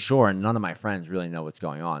Jersey Shore, and none of my friends really know what's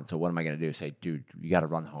going on. So what am I going to do? Say, dude, you got to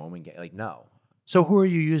run home and get, like, no. So who are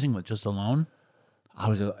you using with? Just alone? I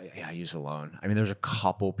used alone. I mean, there's a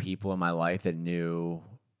couple people in my life that knew.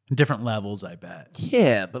 Different levels, I bet.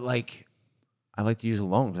 Yeah, but, like, I like to use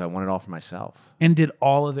alone because I want it all for myself. And did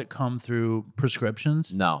all of it come through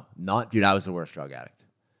prescriptions? No, dude. I was the worst drug addict.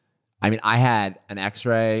 I mean, I had an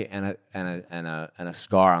X-ray and a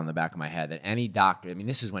scar on the back of my head that any doctor. I mean,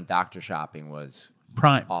 this is when doctor shopping was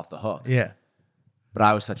Prime. off the hook. Yeah. But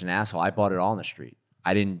I was such an asshole. I bought it all on the street.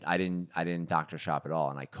 I didn't doctor shop at all,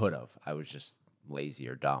 and I could have. I was just lazy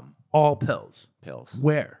or dumb. All pills.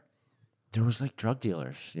 Where? There was, like, drug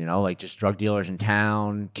dealers, like just drug dealers in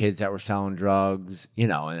town, kids that were selling drugs,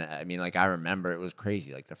 and I mean, like, I remember it was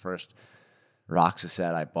crazy. Like, the first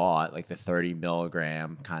Roxaset I bought, like the 30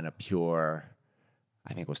 milligram kind of pure,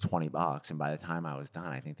 I think it was $20. And by the time I was done,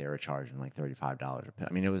 I think they were charging like $35 a pill.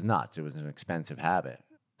 I mean, it was nuts. It was an expensive habit.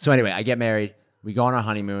 So anyway, I get married, we go on our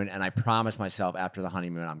honeymoon, and I promise myself after the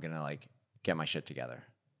honeymoon, I'm going to, like, get my shit together.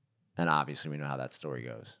 And obviously we know how that story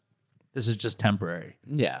goes. This is just temporary.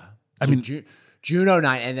 Yeah. I So mean, June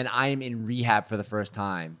 2009, and then I am in rehab for the first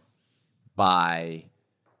time by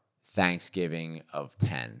Thanksgiving of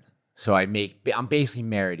 10. So I'm basically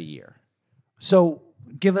married a year. So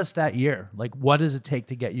give us that year. Like, what does it take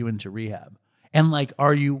to get you into rehab? And, like,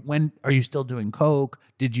 are you still doing coke?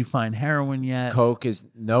 Did you find heroin yet? Coke is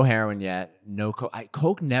no heroin yet. No coke.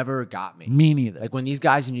 Coke never got me. Me neither. Like, when these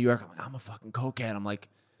guys in New York, I'm like, I'm a fucking cokehead. I'm like,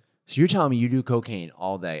 so you're telling me you do cocaine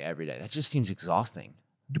all day, every day? That just seems exhausting.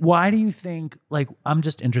 Why do you think, like, I'm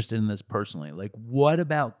just interested in this personally. Like, what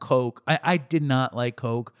about coke? I did not like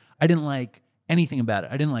coke. I didn't like anything about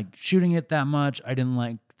it. I didn't like shooting it that much. I didn't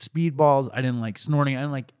like speedballs. I didn't like snorting. I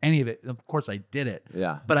didn't like any of it. Of course I did it.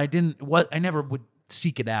 Yeah. But I never would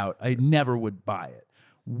seek it out. I never would buy it.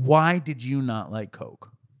 Why did you not like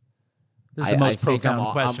coke? This is the most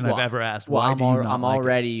profound question I've ever asked. Well, Why do you not I'm like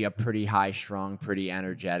already a pretty high-strung, pretty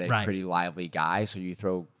energetic, Right. pretty lively guy. So you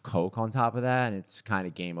throw coke on top of that, and it's kind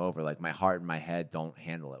of game over. Like, my heart and my head don't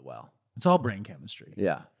handle it well. It's all brain chemistry.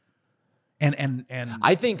 Yeah. And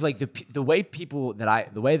I think, like, the way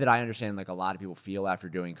that I understand, like, a lot of people feel after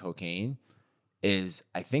doing cocaine is,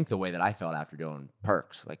 I think, the way that I felt after doing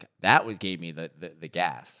perks. Like, that gave me the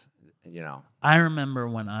gas. I remember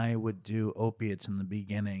when I would do opiates in the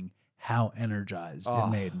beginning, how energized it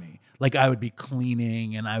made me. Like, I would be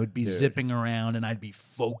cleaning and I would be zipping around and I'd be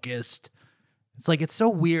focused. It's like, it's so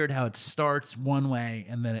weird how it starts one way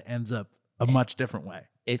and then it ends up a much different way.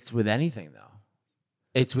 It's with anything, though.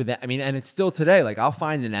 It's with, I mean, and it's still today. Like, I'll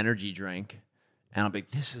find an energy drink and I'll be like,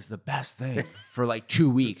 this is the best thing for like 2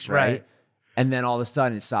 weeks, right? And then all of a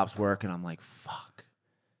sudden it stops working. I'm like, fuck.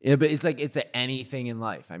 Yeah, but it's like, it's anything in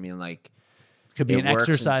life. I mean, like, It could be an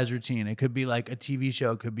exercise routine. It could be like a TV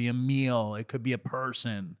show. It could be a meal. It could be a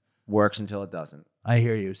person. Works until it doesn't. I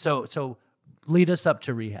hear you. So lead us up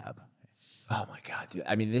to rehab. Oh my God, dude.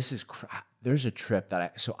 I mean, this is, there's a trip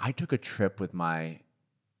that I took a trip with my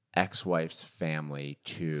ex-wife's family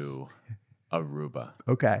to Aruba.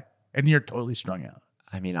 Okay. And you're totally strung out.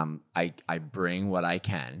 I mean, I bring what I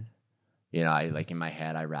can. I, like, in my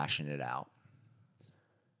head, I ration it out.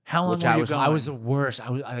 How long were you going? I was the worst.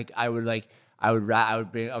 I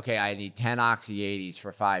would bring, okay, I need 10 Oxy 80s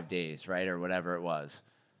for 5 days, right? Or whatever it was.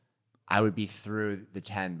 I would be through the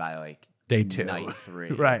 10 by, like, day 2. Night 3.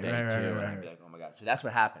 Right. And I'd be like, oh my God. So that's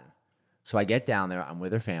what happened. So I get down there, I'm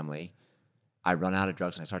with her family. I run out of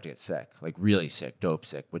drugs and I start to get sick, like really sick, dope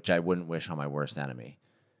sick, which I wouldn't wish on my worst enemy.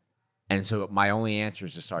 And so my only answer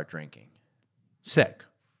is to start drinking. Sick.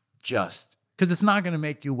 Just. Because it's not going to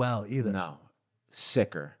make you well either. No.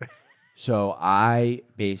 Sicker. So I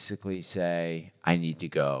basically say, I need to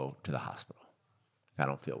go to the hospital. I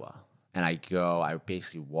don't feel well. And I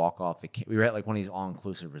basically walk off we were at like one of these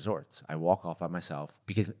all-inclusive resorts. I walk off by myself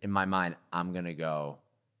because in my mind, I'm going to go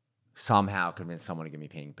somehow convince someone to give me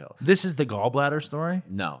pain pills. This is the gallbladder story?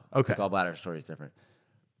 No. Okay. The gallbladder story is different.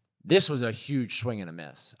 This was a huge swing and a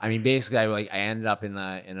miss. I mean, basically, I ended up in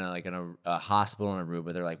a hospital in Aruba.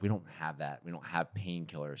 But they're like, we don't have that. We don't have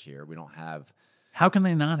painkillers here. We don't have. How can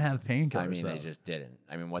they not have painkillers? I mean, they just didn't.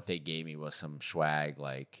 I mean, what they gave me was some swag,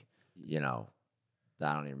 like, I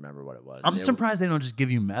don't even remember what it was. I'm surprised they don't just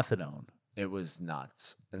give you methadone. It was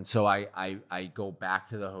nuts. And so I go back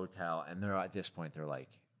to the hotel, and they're at this point, they're like,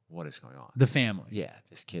 what is going on? The family. Yeah,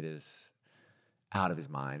 this kid is out of his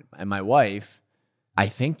mind. And my wife, I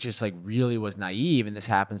think, just like really was naive, and this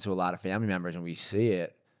happens to a lot of family members, and we see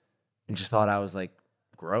it, and just thought I was like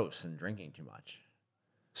gross and drinking too much.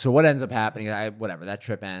 So what ends up happening, that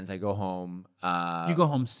trip ends, I go home. You go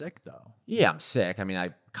home sick, though. Yeah, I'm sick. I mean,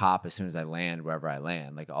 I cop as soon as I land, wherever I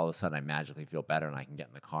land. Like, all of a sudden, I magically feel better, and I can get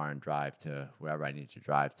in the car and drive to wherever I need to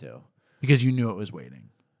drive to. Because you knew it was waiting.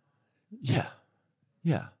 Yeah.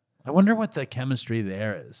 Yeah. I wonder what the chemistry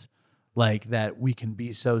there is. Like, that we can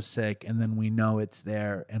be so sick, and then we know it's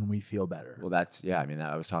there, and we feel better. Well, I mean,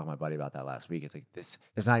 I was talking to my buddy about that last week. It's like this,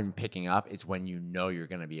 it's not even picking up. It's when you know you're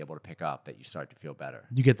going to be able to pick up that you start to feel better.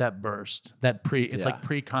 You get that burst, it's like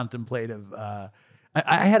pre-contemplative.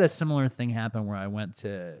 I had a similar thing happen where I went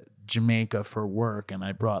to Jamaica for work, and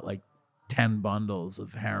I brought like 10 bundles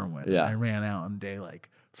of heroin. Yeah. I ran out on day like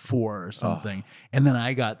 4 or something. And then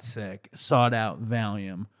I got sick, sought out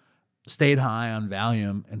Valium, stayed high on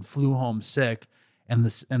Valium, and flew home sick. And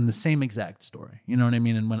the same exact story. You know what I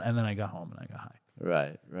mean? And then I got home and I got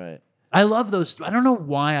high. Right. I love those. I don't know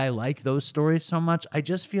why I like those stories so much. I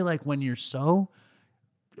just feel like when you're so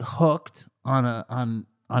hooked on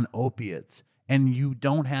opiates and you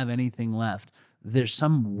don't have anything left, there's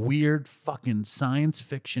some weird fucking science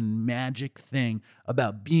fiction magic thing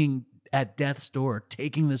about being at death's door,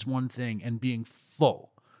 taking this one thing and being full.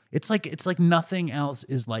 It's like nothing else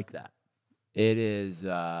is like that. It is.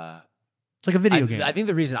 It's like a video game. I think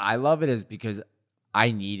the reason I love it is because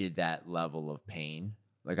I needed that level of pain.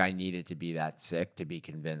 Like, I needed to be that sick to be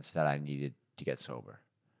convinced that I needed to get sober.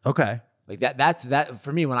 Okay. Like that's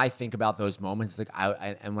for me. When I think about those moments, like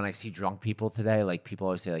and when I see drunk people today, like people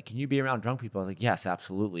always say, like, can you be around drunk people? I was like, yes,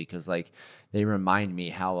 absolutely, because like they remind me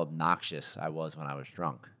how obnoxious I was when I was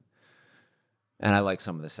drunk, and I like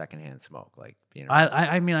some of the secondhand smoke, like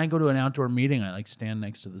I mean, I go to an outdoor meeting, I like stand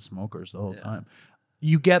next to the smokers the whole time.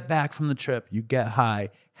 You get back from the trip, you get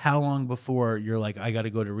high. How long before you're like, I got to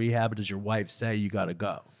go to rehab? Does your wife say you got to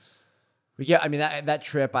go? Yeah, I mean, that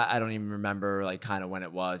trip, I don't even remember like kind of when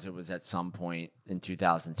it was. It was at some point in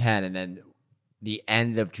 2010, and then the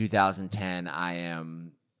end of 2010, I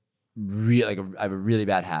am really I have a really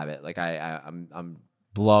bad habit. Like I'm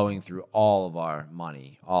blowing through all of our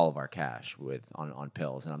money, all of our cash on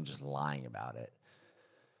pills, and I'm just lying about it.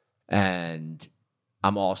 And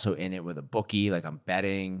I'm also in it with a bookie, like I'm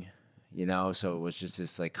betting, So it was just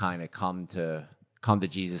this like kind of come to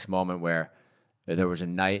Jesus moment where there was a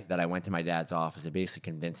night that I went to my dad's office. I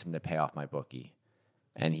basically convinced him to pay off my bookie,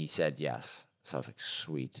 and he said yes. So I was like,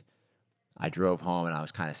 sweet. I drove home, and I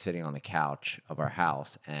was kind of sitting on the couch of our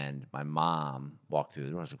house, and my mom walked through the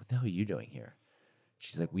door. I was like, what the hell are you doing here?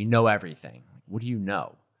 She's like, we know everything. What do you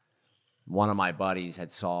know? One of my buddies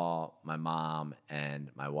had saw my mom and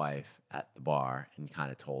my wife at the bar and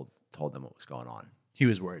kind of told them what was going on. He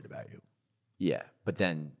was worried about you. Yeah, but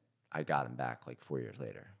then I got him back like 4 years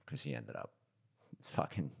later because he ended up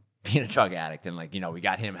fucking being a drug addict, and like, we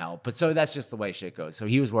got him help. But so that's just the way shit goes. So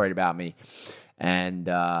he was worried about me. And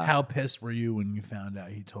how pissed were you when you found out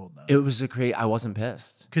he told them? It was I wasn't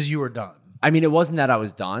pissed. Because you were done. I mean, it wasn't that I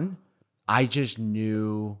was done. I just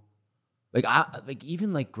knew,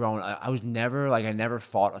 even like growing, I was never like, I never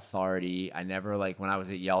fought authority. I never like, when I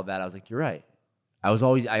was yelled at, I was like, you're right. I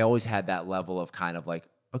always had that level of kind of like,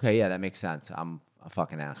 okay, yeah, that makes sense. I'm a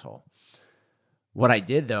fucking asshole. What I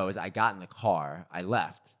did, though, is I got in the car, I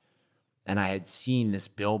left, and I had seen this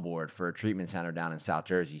billboard for a treatment center down in South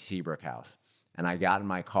Jersey, Seabrook House. And I got in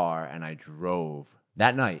my car, and I drove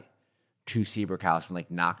that night to Seabrook House and,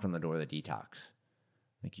 like, knocked on the door of the detox.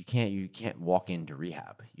 Like, you can't walk into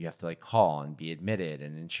rehab. You have to, like, call and be admitted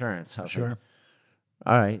and insurance. So sure. Like,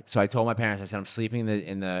 all right. So I told my parents, I said, I'm sleeping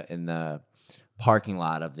in the parking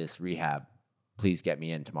lot of this rehab. Please get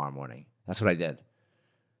me in tomorrow morning. That's what I did.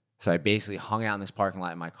 So I basically hung out in this parking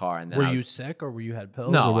lot in my car. And then were you sick, or you had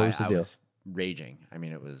pills? No, or what was I was raging. I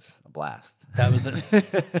mean, it was a blast. That was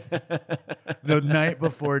the night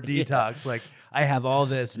before detox. Like, I have all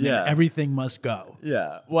this, and everything must go.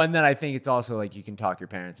 Yeah. Well, and then I think it's also like you can talk your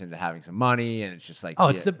parents into having some money, and it's just like,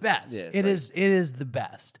 it's the best. Yeah, it is the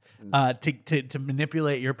best to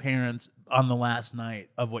manipulate your parents on the last night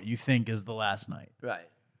of what you think is the last night. Right.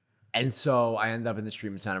 And so I ended up in this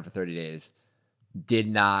treatment center for 30 days. Did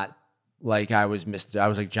not like I was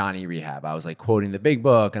like Johnny Rehab. I was like quoting the big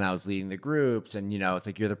book and I was leading the groups, and it's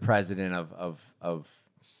like you're the president of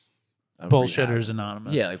Bullshitters rehab.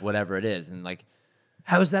 Anonymous. Yeah, like whatever it is. And like,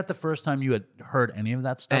 how was that the first time you had heard any of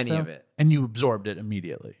that stuff? Any of it. And you absorbed it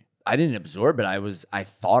immediately. I didn't absorb it. I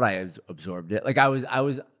thought I absorbed it. Like I was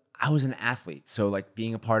an athlete. So like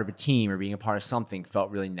being a part of a team or being a part of something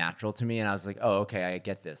felt really natural to me. And I was like, oh, okay, I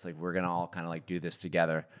get this. Like we're going to all kind of like do this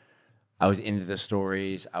together. I was into the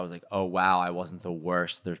stories. I was like, oh, wow, I wasn't the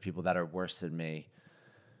worst. There's people that are worse than me.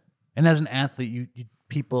 And as an athlete, you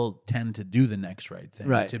people tend to do the next right thing.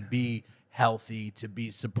 Right. To be healthy, to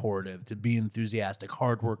be supportive, to be enthusiastic.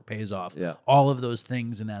 Hard work pays off. Yeah. All of those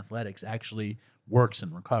things in athletics actually works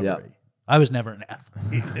in recovery. Yeah. I was never an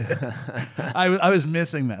athlete. I was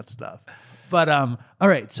missing that stuff. But all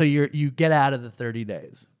right, so you get out of the 30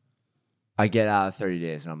 days. I get out of 30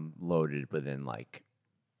 days and I'm loaded within like,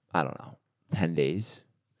 I don't know, 10 days.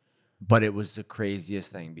 But it was the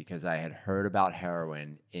craziest thing because I had heard about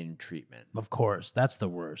heroin in treatment. Of course, that's the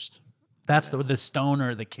worst. That's the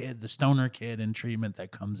stoner kid in treatment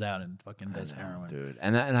that comes out and fucking does heroin. Dude.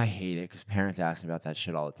 And I hate it because parents ask me about that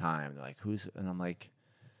shit all the time. They're like, and I'm like,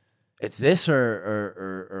 it's this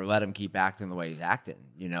or let him keep acting the way he's acting,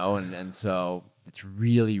 And so it's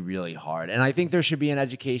really, really hard. And I think there should be an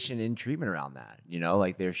education in treatment around that,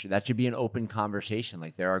 Like that should be an open conversation.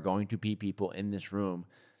 Like there are going to be people in this room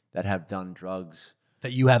that have done drugs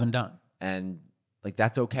that you haven't done. And like,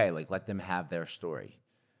 that's okay. Like let them have their story.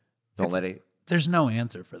 Don't let it. There's no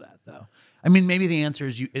answer for that though. I mean, maybe the answer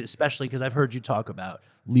is especially because I've heard you talk about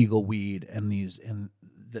legal weed and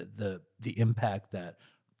the impact that,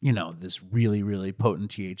 this really, really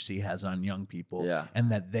potent THC has on young people. Yeah.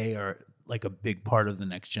 And that they are like a big part of the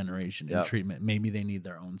next generation in treatment. Maybe they need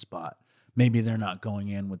their own spot. Maybe they're not going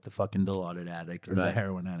in with the fucking Dilaudid addict or the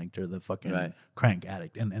heroin addict or the fucking crank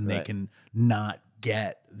addict. And they can not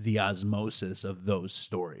get the osmosis of those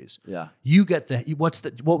stories. Yeah. You get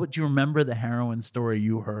what would you remember the heroin story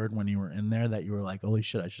you heard when you were in there that you were like, holy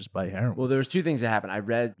shit, I should just buy heroin? Well, there was two things that happened. I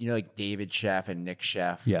read, like David Sheff and Nick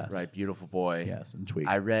Sheff. Yes. Right. Beautiful Boy. Yes. And Tweak.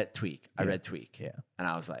 I read Tweak. Yeah. And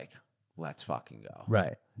I was like, let's fucking go.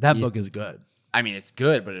 Right. That book is good. I mean, it's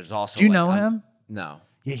good, but it's also. Do you know him? No.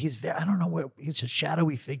 Yeah, I don't know where, he's a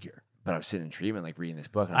shadowy figure. But I was sitting in treatment, like reading this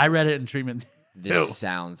book. And I read it in treatment. This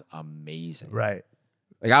sounds amazing. Right.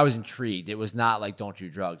 Like I was intrigued. It was not like don't do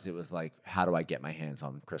drugs. It was like, how do I get my hands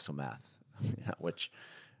on crystal meth? Which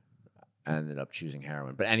I ended up choosing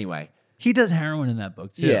heroin. But anyway. He does heroin in that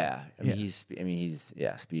book too. Yeah. He's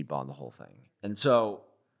speedballing the whole thing. And so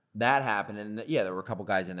that happened. And there were a couple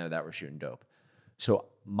guys in there that were shooting dope. So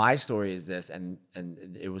my story is this, and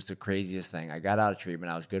it was the craziest thing. I got out of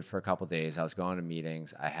treatment. I was good for a couple days. I was going to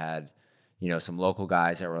meetings. I had, some local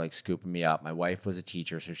guys that were like scooping me up. My wife was a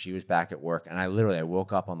teacher, so she was back at work. And I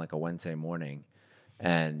woke up on like a Wednesday morning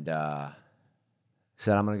and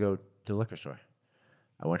said, I'm going to go to the liquor store.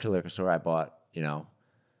 I went to the liquor store. I bought,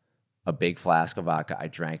 a big flask of vodka. I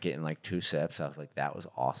drank it in like 2 sips. I was like, that was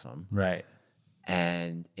awesome. Right.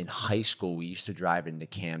 And in high school, we used to drive into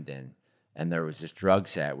Camden. And there was this drug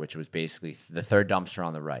set, which was basically the third dumpster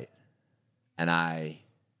on the right. And I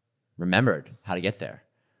remembered how to get there.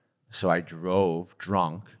 So I drove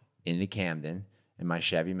drunk into Camden in my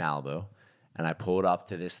Chevy Malibu. And I pulled up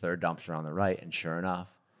to this third dumpster on the right. And sure enough,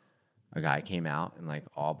 a guy came out in like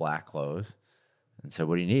all black clothes and said,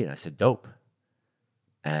 what do you need? And I said, dope.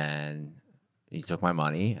 And he took my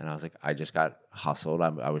money. And I was like, I just got hustled.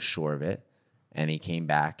 I was sure of it. And he came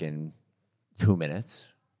back in 2 minutes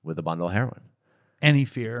with a bundle of heroin. Any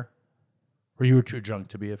fear? Or you were too drunk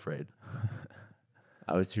to be afraid?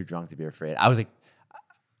 I was too drunk to be afraid. I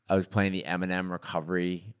was playing the Eminem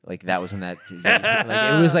Recovery. Like that was when that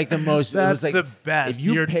like it was like the most That's it was like the best. If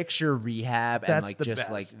you picture rehab and like just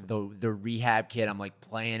best. like the rehab kid, I'm like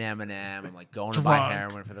playing Eminem, I'm like going to Drunk. buy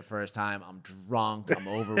heroin for the first time. I'm drunk, I'm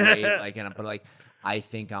overweight, but like I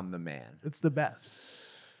think I'm the man. It's the best.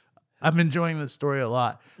 I'm enjoying this story a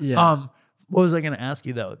lot. Yeah. What was I going to ask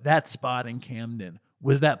you, though? That spot in Camden,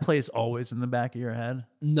 was that place always in the back of your head?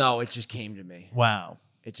 No, it just came to me. Wow.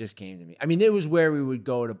 It just came to me. I mean, it was where we would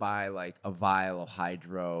go to buy like a vial of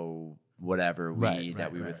hydro, whatever weed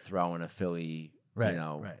that we would throw in a Philly, Right.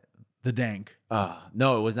 The dank.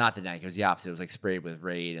 No, it was not the dank. It was the opposite. It was like sprayed with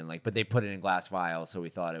Raid and like, but they put it in glass vials, so we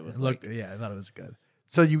thought it was I thought it was good.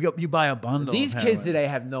 So you buy a bundle. These of kids heroin. today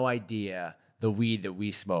have no idea the weed that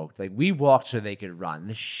we smoked. Like we walked so they could run.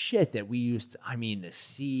 The shit that we used, the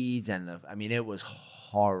seeds and it was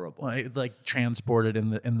horrible. Like transported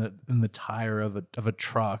in the tire of a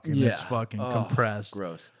truck and it's fucking compressed.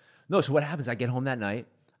 Gross. No, so what happens? I get home that night.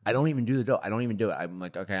 I don't even do the dope. I don't even do it. I'm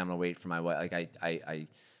like, okay, I'm gonna wait for my wife. Like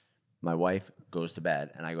my wife goes to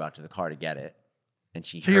bed, and I go out to the car to get it, and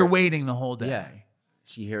So you're waiting the whole day. Yeah.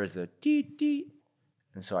 She hears the deet deet,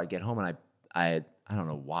 and so I get home, and I don't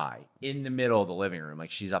know why, in the middle of the living room,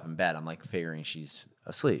 like she's up in bed. I'm like figuring she's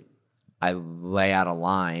asleep. I lay out a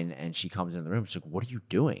line, and she comes in the room. She's like, "What are you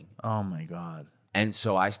doing?" Oh my God. And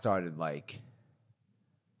so I started like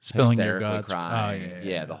Spilling your hysterically guts. crying. Oh,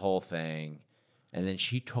 yeah. The whole thing. And then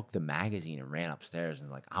she took the magazine and ran upstairs and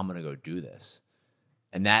was like, I'm gonna go do this.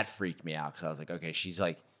 And that freaked me out because I was like, okay, she's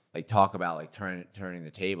like talk about like turning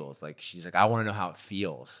the tables. Like she's like, I want to know how it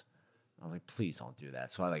feels. I was like, please don't do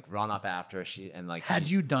that. So I like run up after her. Had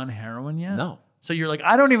you done heroin yet? No. So you're like,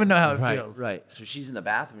 I don't even know how it feels. Right. So she's in the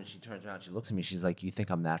bathroom and she turns around. She looks at me. She's like, you think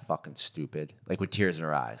I'm that fucking stupid? Like with tears in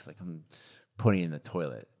her eyes. Like I'm putting in the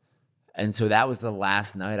toilet. And so that was the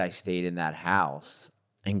last night I stayed in that house.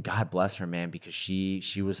 And God bless her, man, because she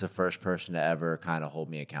was the first person to ever kind of hold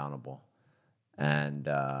me accountable. And,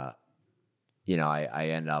 you know, I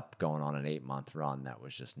ended up going on an 8-month run that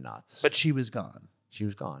was just nuts. But she was gone. She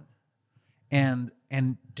was gone. And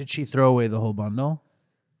did she throw away the whole bundle?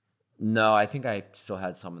 No, I think I still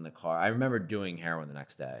had some in the car. I remember doing heroin the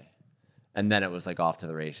next day. And then it was like off to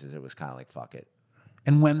the races. It was kind of like, fuck it.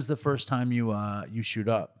 And when's the first time you shoot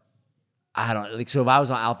up? I don't like. So if I was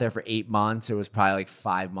out there for 8 months, it was probably like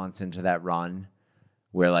 5 months into that run,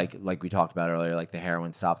 where like we talked about earlier, like the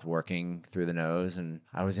heroin stopped working through the nose, and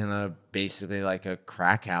I was in basically like a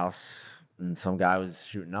crack house, and some guy was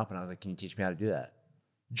shooting up, and I was like, "Can you teach me how to do that?"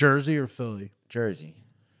 Jersey or Philly? Jersey.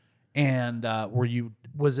 And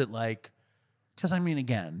was it like? Because I mean,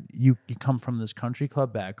 again, you come from this country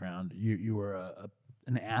club background. You were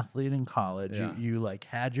an athlete in college. Yeah. You like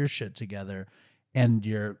had your shit together, and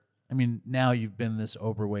I mean, now you've been this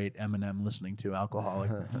overweight Eminem listening to alcoholic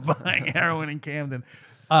buying heroin in Camden.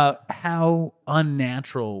 How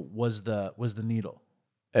unnatural was the needle?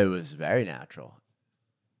 It was very natural.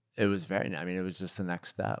 It was I mean, it was just the next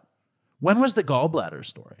step. When was the gallbladder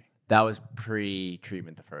story? That was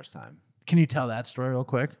pre-treatment the first time. Can you tell that story real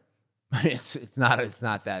quick? I mean, it's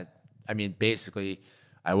not that. I mean, basically,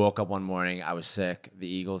 I woke up one morning. I was sick. The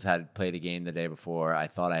Eagles had played a game the day before. I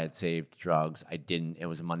thought I had saved drugs. I didn't. It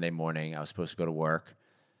was a Monday morning. I was supposed to go to work.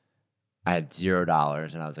 I had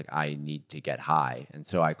 $0, and I was like, I need to get high. And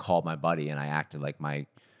so I called my buddy, and I acted like my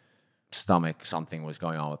stomach, something was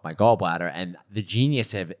going on with my gallbladder. And the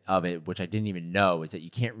genius of it, which I didn't even know, is that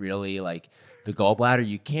you can't really, like, the gallbladder,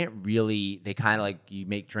 you can't really, they kind of like, you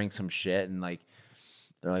drink some shit, and like,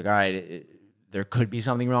 they're like, all right, there could be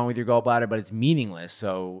something wrong with your gallbladder, but it's meaningless,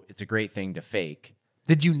 so it's a great thing to fake.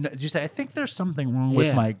 Did you say, I think there's something wrong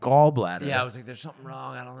with my gallbladder? Yeah, I was like, there's something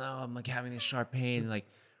wrong. I don't know. I'm like having this sharp pain. Like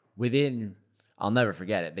I'll never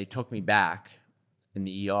forget it. They took me back in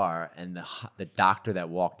the ER, and the doctor that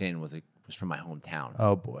walked in was from my hometown.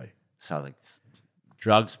 Oh boy. So I was like,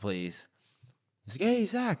 drugs, please. He's like, hey,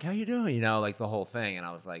 Zach, how you doing? You know, like the whole thing. And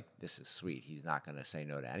I was like, this is sweet. He's not going to say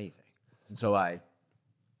no to anything. And so I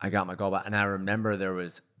got my gallbladder, and I remember there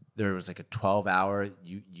was like a 12-hour.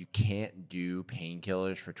 You can't do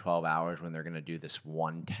painkillers for 12 hours when they're going to do this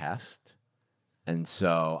one test. And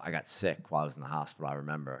so I got sick while I was in the hospital, I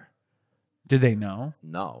remember. Did they know?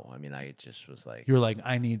 No. I mean, I just was like... You were like,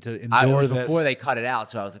 I need to endure it was this. before they cut it out,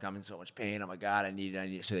 so I was like, I'm in so much pain. Oh, my God, I need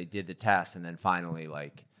it. So they did the test, and then finally,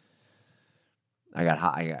 like, I got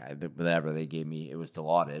high. Whatever they gave me, it was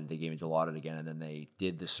Dilaudid. They gave me Dilaudid again, and then they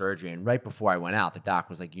did the surgery. And right before I went out, the doc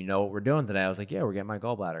was like, you know what we're doing today? I was like, yeah, we're getting my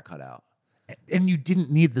gallbladder cut out. And you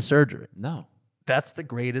didn't need the surgery? No. That's the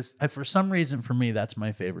greatest. For some reason, for me, that's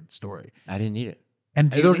my favorite story. I didn't need it.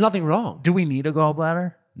 And there was nothing wrong. Do we need a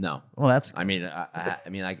gallbladder? No. Well, that's... I mean, I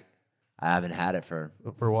haven't had it for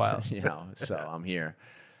a while. You know, so I'm here.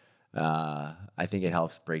 I think it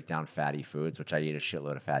helps break down fatty foods, which I eat a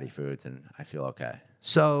shitload of fatty foods, and I feel okay.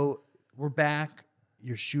 So we're back.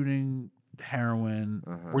 You're shooting heroin.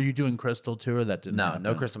 Were you doing crystal too, or that didn't happen?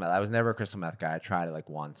 No crystal meth. I was never a crystal meth guy. I tried it like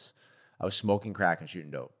once. I was smoking crack and shooting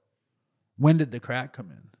dope. When did the crack come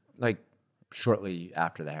in? Like shortly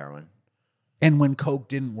after the heroin. And when coke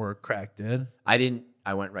didn't work, crack did?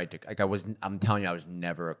 I went right to, like, I'm telling you, I was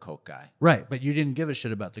never a coke guy. Right, but you didn't give a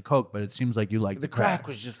shit about the coke, but it seems like you liked the crack. The crack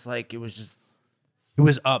was just like, it was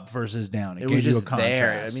up versus down. It was gave you a just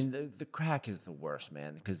there. contrast. I mean, the crack is the worst,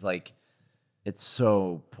 man, because like it's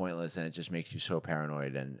so pointless and it just makes you so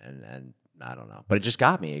paranoid and I don't know. But it just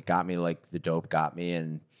got me. It got me, like the dope got me,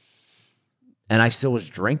 and I still was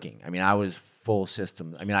drinking. I mean, I was full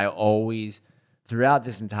system. I mean, throughout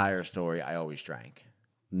this entire story, I always drank,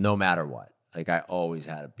 no matter what. Like I always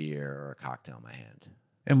had a beer or a cocktail in my hand.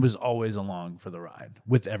 and was always along for the ride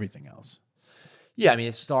with everything else. Yeah, I mean,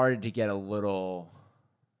 it started to get a little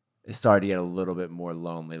bit more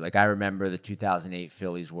lonely. Like, I remember the 2008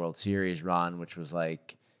 Phillies World Series run, which was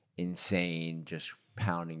like insane, just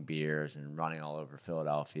pounding beers and running all over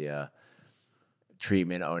Philadelphia.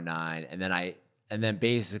 Treatment 09, and then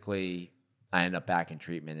basically I ended up back in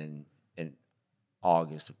treatment in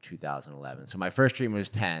August of 2011. So my first treatment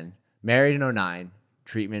was 10, married in 09,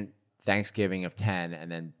 treatment Thanksgiving of 10,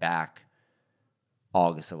 and then back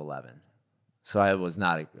August of 11. So I was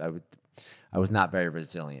not very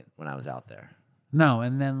resilient when I was out there. No,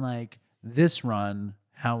 and then like this run,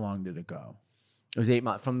 how long did it go? It was 8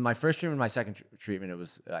 months. From my first treatment to my second treatment, it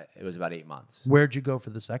was about 8 months. Where'd you go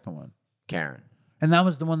for the second one? Karen. And that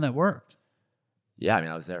was the one that worked. Yeah, I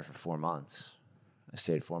mean, I was there for 4 months. I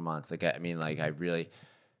stayed 4 months.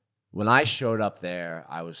 When I showed up there,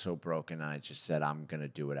 I was so broken. I just said, I'm going to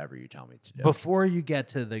do whatever you tell me to do. Before you get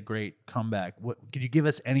to the great comeback, could you give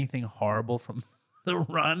us anything horrible from the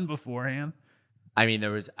run beforehand? I mean,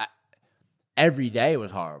 there was every day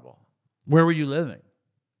was horrible. Where were you living?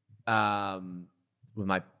 With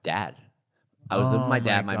my dad. I was living with my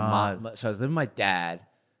dad. My mom. So I was living with my dad.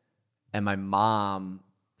 And my mom,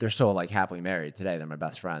 they're still like happily married today. They're my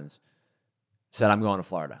best friends. Said, I'm going to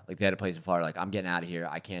Florida. Like, they had a place in Florida. Like, I'm getting out of here.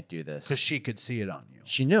 I can't do this. Because she could see it on you.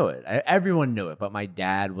 She knew it. Everyone knew it. But my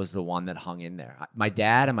dad was the one that hung in there. My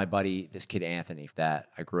dad and my buddy, this kid Anthony, that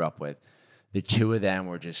I grew up with, the two of them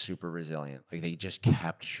were just super resilient. Like, they just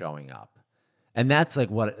kept showing up. And that's like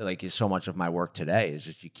what like is so much of my work today is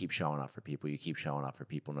just you keep showing up for people. You keep showing up for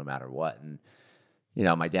people no matter what. And you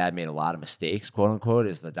know, my dad made a lot of mistakes, quote unquote,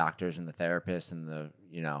 as the doctors and the therapists and the,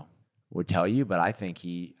 you know, would tell you. But I think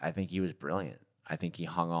he was brilliant. I think he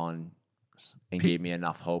hung on and gave me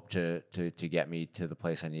enough hope to get me to the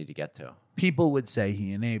place I needed to get to. People would say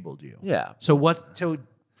he enabled you. Yeah. So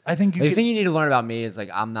I think the thing you need to learn about me is like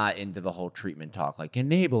I'm not into the whole treatment talk, like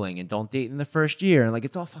enabling and don't date in the first year, and like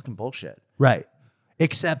it's all fucking bullshit. Right.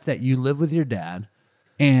 Except that you live with your dad,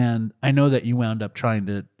 and I know that you wound up trying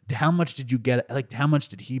to. How much did you get? Like, how much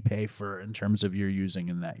did he pay for in terms of your using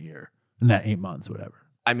in that year, in that 8 months, whatever?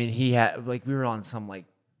 I mean, he had like we were on some like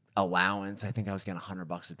allowance. I think I was getting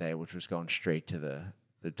 $100 a day, which was going straight to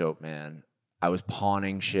the dope man. I was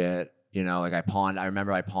pawning shit, you know. Like I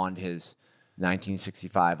remember I pawned his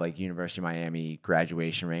 1965 like University of Miami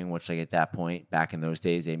graduation ring, which like at that point back in those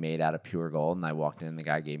days they made out of pure gold. And I walked in, and the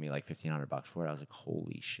guy gave me like $1,500 for it. I was like,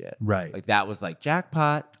 holy shit! Right. Like that was like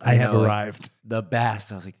jackpot. I have like, arrived. The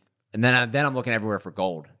best. I was like. And then I'm looking everywhere for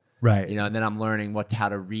gold. Right. You know, and then I'm learning how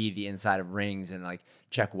to read the inside of rings and like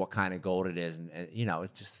check what kind of gold it is. And you know,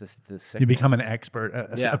 it's just this you become an expert,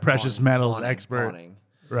 a precious metals expert. Pawning.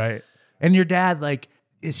 Right. And your dad, like,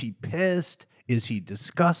 is he pissed? Is he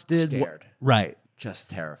disgusted? Scared. Right. Just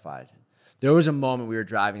terrified. There was a moment we were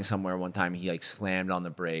driving somewhere one time. He like slammed on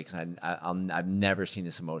the brakes. And I've never seen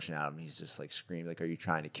this emotion out of him. He's just like screamed, like, "Are you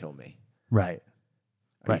trying to kill me? Right.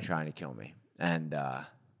 Are you trying to kill me?" And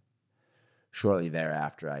shortly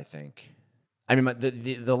thereafter, I think. I mean,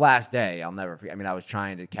 the last day, I'll never forget. I mean, I was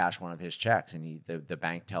trying to cash one of his checks, and the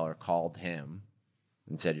bank teller called him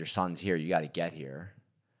and said, "Your son's here. You got to get here."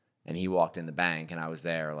 And he walked in the bank, and I was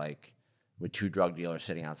there, like, with two drug dealers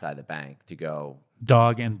sitting outside the bank to go.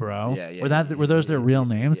 Dog and Bro? Yeah. Were those their real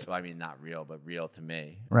names? Yeah, I mean, not real, but real to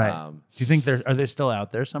me. Right. Do you think are they still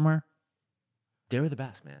out there somewhere? They were the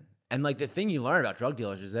best, man. And, like, the thing you learn about drug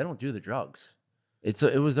dealers is they don't do the drugs.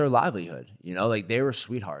 It was their livelihood, you know, like they were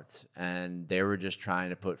sweethearts and they were just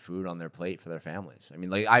trying to put food on their plate for their families. I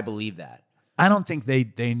mean, like I believe that. I don't think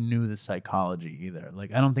they knew the psychology either.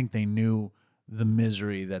 Like, I don't think they knew the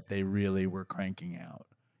misery that they really were cranking out.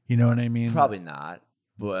 You know what I mean? Probably not,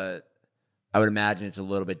 but I would imagine it's a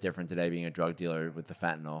little bit different today being a drug dealer with the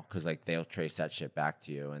fentanyl because like they'll trace that shit back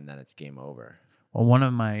to you and then it's game over. Well, one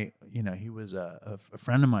of my, you know, he was a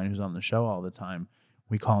friend of mine who's on the show all the time.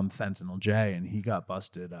 We call him Fentanyl Jay, and he got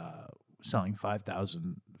busted selling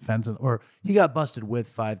 5,000 fentanyl, or he got busted with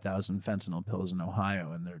 5,000 fentanyl pills in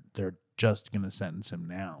Ohio, and they're just gonna sentence him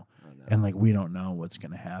now, and like we don't know what's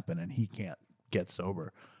gonna happen, and he can't get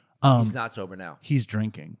sober. He's not sober now. He's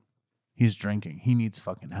drinking. He needs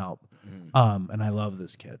fucking help. And I love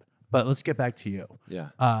this kid. But let's get back to you.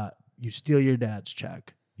 Yeah. You steal your dad's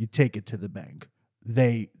check. You take it to the bank.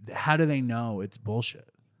 How do they know it's bullshit?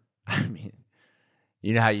 I mean.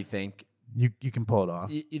 You know how you think? You can pull it off.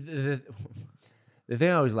 The thing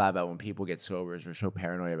I always laugh about when people get sober is they're so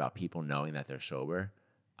paranoid about people knowing that they're sober.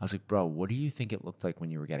 I was like, bro, what do you think it looked like when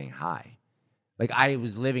you were getting high? Like, I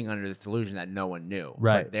was living under this delusion that no one knew.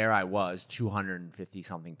 Right. But there I was,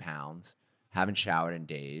 250-something pounds, haven't showered in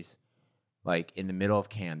days, like in the middle of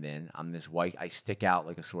Camden. I'm this white, I stick out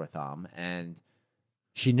like a sore thumb, and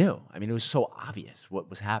she knew. I mean, it was so obvious what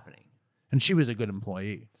was happening. And she was a good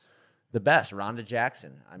employee. The best, Rhonda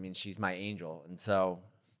Jackson. I mean, she's my angel. And so,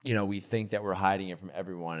 you know, we think that we're hiding it from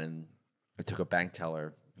everyone. And it took a bank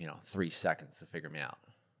teller, 3 seconds to figure me out.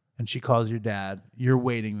 And she calls your dad. You're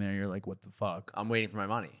waiting there. You're like, what the fuck? I'm waiting for my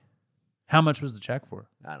money. How much was the check for?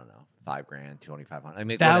 I don't know, $5,000, $2,500. I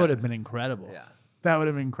mean, that would have been incredible. Yeah. That would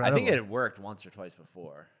have been incredible. I think it had worked once or twice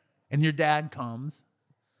before. And your dad comes.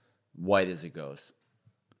 White as a ghost.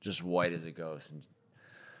 Just white as a ghost. And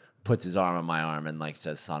puts his arm on my arm and like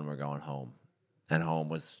says, son, we're going home. And home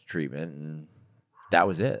was treatment. And that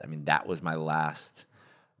was it. I mean, that was my last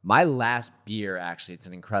beer, actually. It's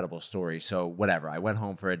an incredible story. So whatever. I went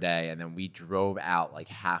home for a day and then we drove out like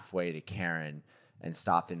halfway to Caron and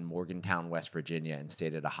stopped in Morgantown, West Virginia and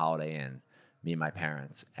stayed at a Holiday Inn, me and my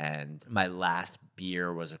parents. And my last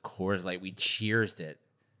beer was a Coors Light. We cheersed it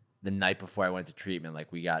the night before I went to treatment.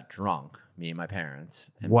 Like we got drunk, me and my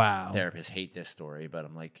parents. And wow. Therapists hate this story, but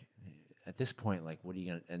I'm like, at this point, like, what are you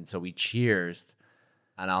going to... And so we cheersed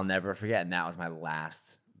and I'll never forget. And that was my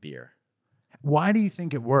last beer. Why do you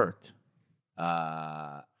think it worked?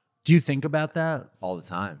 Do you think about that? All the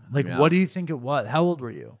time. Like, what do you think it was? How old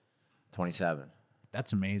were you? 27.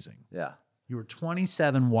 That's amazing. Yeah. You were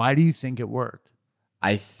 27. Why do you think it worked?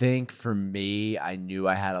 I think for me, I knew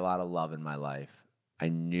I had a lot of love in my life. I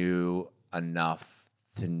knew enough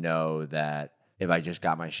to know that if I just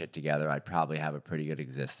got my shit together, I'd probably have a pretty good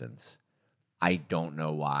existence. I don't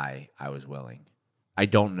know why I was willing. I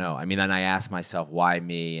don't know. I mean, and I ask myself, why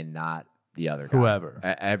me and not the other guy? Whoever.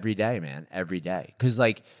 Every day, man. Every day. Because,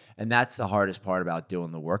 like, and that's the hardest part about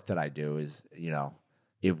doing the work that I do is,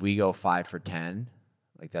 if we go 5 for 10,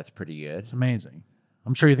 like, that's pretty good. It's amazing.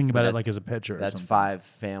 I'm sure you think about it like as a pitcher. That's 5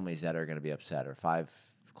 families that are going to be upset or 5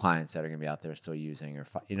 clients that are going to be out there still using or,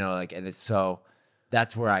 and it's so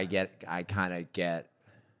that's where I kind of get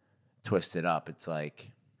twisted up. It's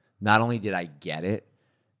like, not only did I get it,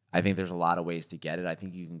 I think there's a lot of ways to get it. I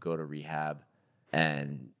think you can go to rehab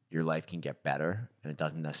and your life can get better, and it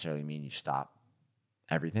doesn't necessarily mean you stop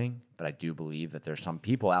everything. But I do believe that there's some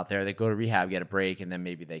people out there that go to rehab, get a break, and then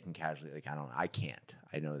maybe they can casually, like, I can't.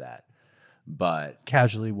 I know that. But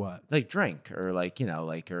casually what? Like drink or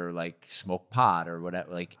or smoke pot or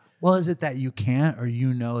whatever. Like, well, is it that you can't,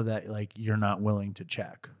 or that like you're not willing to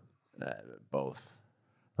check? Both.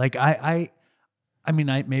 Like I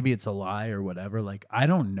mean, maybe it's a lie or whatever. Like, I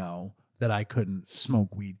don't know that I couldn't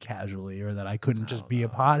smoke weed casually or that I couldn't just be a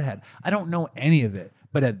pothead. I don't know any of it.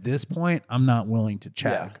 But at this point, I'm not willing to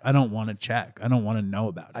check. Yeah. I don't want to check. I don't want to know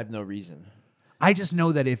about it. I have no reason. I just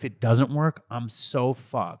know that if it doesn't work, I'm so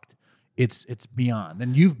fucked. It's beyond.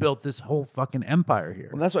 And you've built this whole fucking empire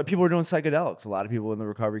here. Well, that's why people are doing psychedelics. A lot of people in the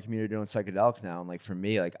recovery community are doing psychedelics now. And like for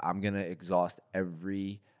me, like I'm going to exhaust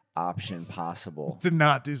every option possible. To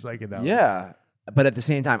not do psychedelics. Yeah. But at the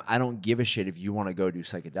same time, I don't give a shit if you want to go do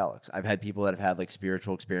psychedelics. I've had people that have had like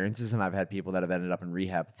spiritual experiences, and I've had people that have ended up in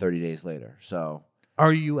rehab 30 days later. So,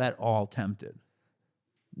 are you at all tempted?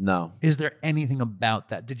 No. Is there anything about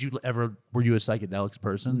that? Were you a psychedelics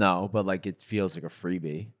person? No, but like it feels like a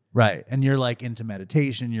freebie. Right. And you're like into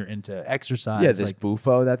meditation, you're into exercise. Yeah, this like,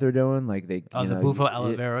 bufo that they're doing, like the bufo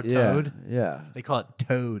aloe vera toad. Yeah. They call it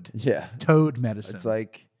toad. Yeah. Toad medicine. It's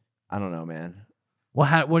like, I don't know, man.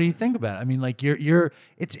 Well, what do you think about it? I mean, like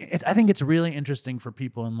I think it's really interesting for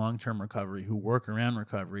people in long-term recovery who work around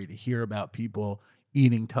recovery to hear about people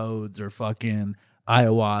eating toads or fucking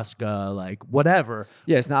ayahuasca, like whatever.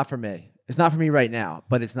 Yeah, it's not for me. It's not for me right now,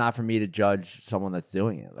 but it's not for me to judge someone that's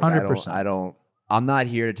doing it. Like, 100%. I'm not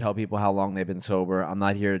here to tell people how long they've been sober. I'm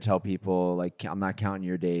not here to tell people, like, I'm not counting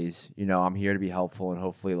your days. I'm here to be helpful and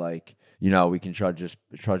hopefully, like, we can trudge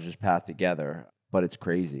this path together. But it's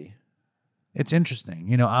crazy. It's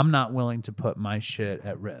interesting. I'm not willing to put my shit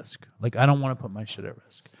at risk. Like, I don't want to put my shit at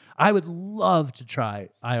risk. I would love to try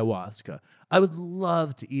ayahuasca. I would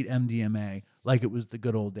love to eat MDMA like it was the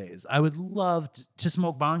good old days. I would love to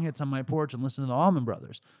smoke bong hits on my porch and listen to the Allman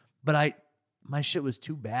Brothers. But my shit was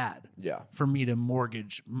too bad for me to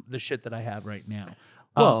mortgage the shit that I have right now.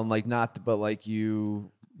 Well,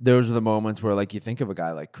 those are the moments where, like, you think of a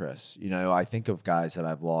guy like Chris. I think of guys that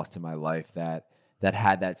I've lost in my life that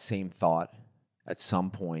had that same thought at some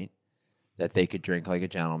point, that they could drink like a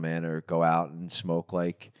gentleman or go out and smoke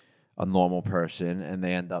like a normal person, and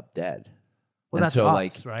they end up dead. Well, that's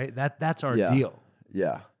us, right? That's our deal.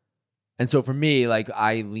 Yeah. And so for me, like,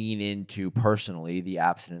 I lean into personally the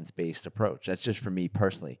abstinence-based approach. That's just for me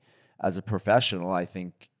personally. As a professional, I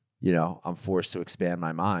think, I'm forced to expand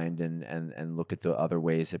my mind and look at the other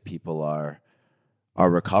ways that people are are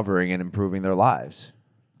recovering and improving their lives.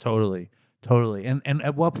 Totally. And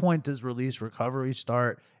at what point does release recovery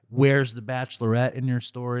start? Where's the Bachelorette in your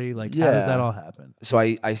story? Like, how does that all happen? So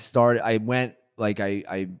I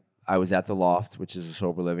was at the Loft, which is a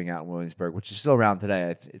sober living out in Williamsburg, which is still around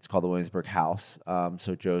today. It's called the Williamsburg House.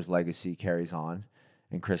 So Joe's legacy carries on,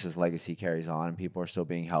 and Chris's legacy carries on, and people are still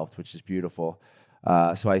being helped, which is beautiful.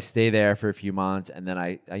 So I stay there for a few months, and then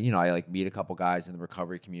I like meet a couple guys in the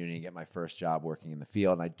recovery community and get my first job working in the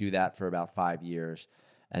field. And I do that for about 5 years.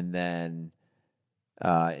 And then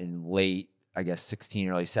in late, I guess 16,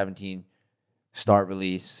 early 17, start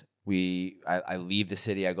release. I leave the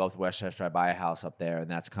city. I go up to Westchester. I buy a house up there,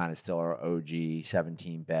 and that's kind of still our OG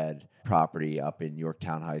 17-bed property up in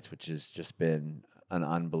Yorktown Heights, which has just been an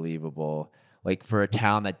unbelievable, like, for a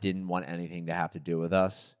town that didn't want anything to have to do with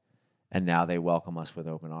us. And now they welcome us with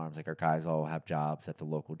open arms. Like, our guys all have jobs at the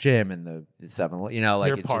local gym and the 7, you know,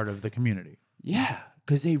 like, They're part of the community. Yeah,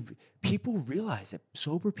 because people realize that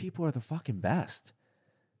sober people are the fucking best.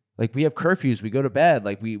 Like, we have curfews, we go to bed.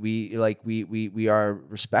 Like, we are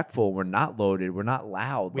respectful. We're not loaded. We're not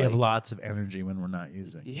loud. We have lots of energy when we're not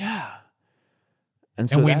using. Yeah,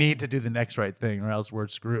 and we need to do the next right thing, or else we're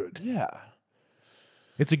screwed. Yeah,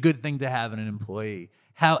 it's a good thing to have in an employee.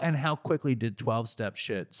 How quickly did 12-step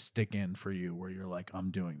shit stick in for you, where you're like,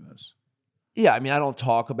 I'm doing this? Yeah, I mean, I don't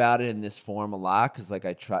talk about it in this form a lot because, like,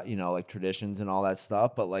 I try, you know, like traditions and all that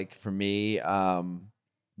stuff. But, like, for me,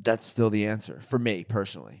 that's still the answer for me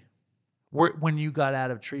personally. When you got out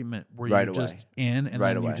of treatment, were you just in and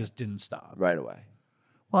then you just didn't stop? Right away.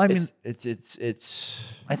 Well, I mean, it's.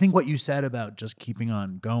 I think what you said about just keeping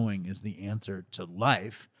on going is the answer to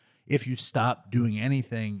life. If you stop doing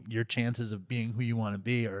anything, your chances of being who you want to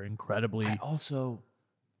be are incredibly. I also,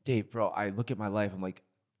 Dave, bro, I look at my life. I'm like,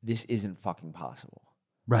 this isn't fucking possible.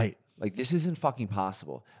 Right. Like, this isn't fucking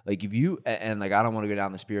possible. Like, if you, and like, I don't want to go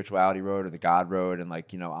down the spirituality road or the God road. And,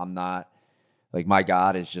 like, you know, I'm not, like, my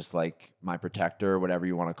God is just like my protector, whatever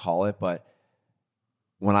you want to call it. But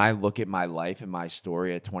when I look at my life and my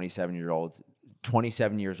story at 27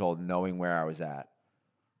 years old, knowing where I was at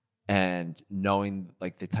and knowing,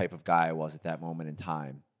 like, the type of guy I was at that moment in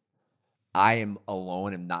time, I am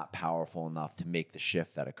alone and not powerful enough to make the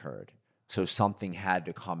shift that occurred. So something had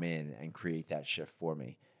to come in and create that shift for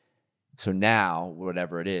me. So now,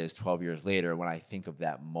 whatever it is, 12 years later, when I think of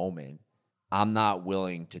that moment, I'm not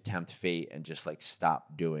willing to tempt fate and just, like,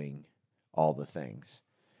 stop doing all the things.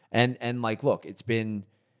 And like, look,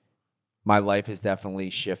 my life has definitely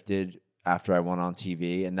shifted after I went on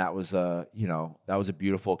TV, and that was a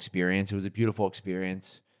beautiful experience. It was a beautiful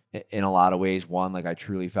experience in a lot of ways. One, like, I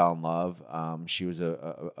truly fell in love. She was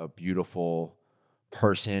a beautiful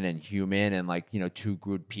person and human, and, like, you know, two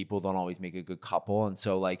good people don't always make a good couple. And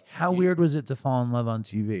so, like, how weird was it to fall in love on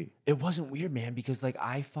TV? It wasn't weird, man, because, like,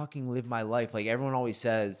 I fucking lived my life. Like, everyone always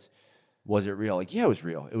says, was it real? Like, yeah, it was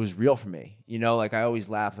real. It was real for me. You know, like, I always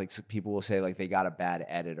laugh. Like, people will say, like, they got a bad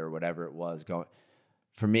edit or whatever it was going.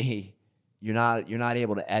 For me, you're not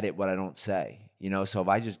able to edit what I don't say. You know, so if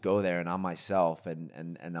I just go there and I'm myself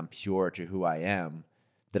and I'm pure to who I am,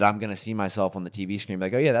 that I'm gonna see myself on the TV screen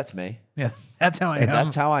like, oh yeah, that's me. Yeah, that's how I am.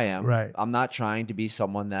 That's how I am. Right. I'm not trying to be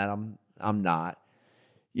someone that I'm not.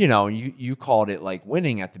 You know, you called it, like,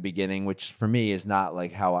 winning at the beginning, which for me is not,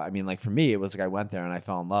 like, how I mean, like, for me it was like I went there and I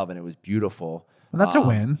fell in love and it was beautiful. Well, that's a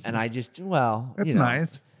win. And I just, well, that's, you know,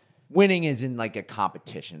 nice. Winning is in, like, a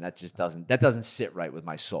competition. That just doesn't sit right with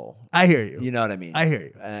my soul. I hear you. You know what I mean? I hear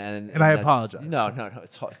you. And I apologize. No,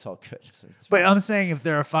 it's all good. It's but I'm saying, if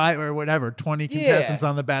there are 5 or whatever, 20 contestants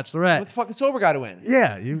on The Bachelorette, what the fuck, a sober guy to win?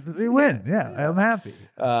 Yeah, you win. Yeah, I'm happy.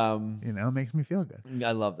 You know, it makes me feel good.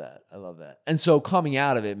 I love that. And so coming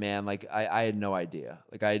out of it, man, like, I had no idea.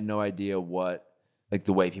 Like, I had no idea what, like,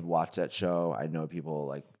 the way people watch that show. I know people,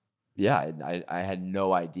 like, yeah, I had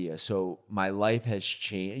no idea. So my life has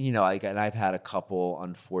changed, you know, like, and I've had a couple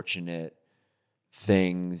unfortunate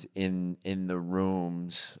things in the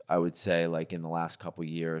rooms, I would say, like, in the last couple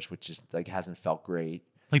years, which just, like, hasn't felt great.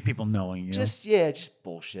 Like, people knowing you. Just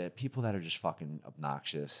bullshit. People that are just fucking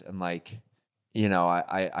obnoxious. And, like, you know,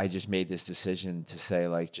 I just made this decision to say,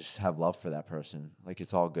 like, just have love for that person. Like,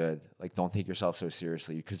 it's all good. Like, don't take yourself so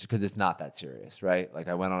seriously, because it's not that serious, right? Like,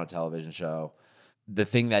 I went on a television show. The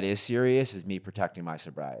thing that is serious is me protecting my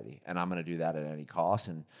sobriety, and I'm going to do that at any cost,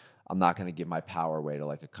 and I'm not going to give my power away to,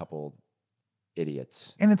 like, a couple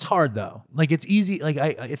idiots. And it's hard, though. Like, it's easy. Like,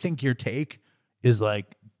 I think your take is,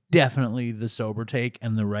 like, definitely the sober take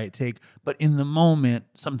and the right take, but in the moment,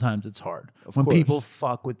 sometimes it's hard. When people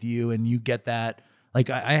fuck with you and you get that. Like,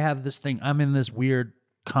 I have this thing. I'm in this weird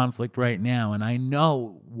conflict right now, and I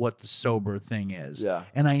know what the sober thing is. Yeah.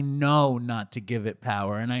 And I know not to give it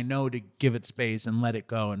power, and I know to give it space and let it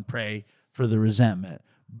go and pray for the resentment.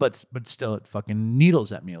 But still, it fucking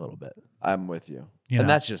needles at me a little bit. I'm with you. You And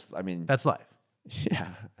know? that's just, I mean, That's life. yeah,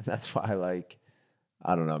 that's why, like,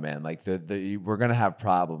 I don't know, man. Like, we're gonna have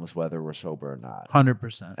problems whether we're sober or not.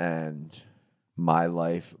 100%. And my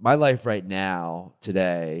life right now,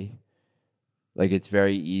 today, like, it's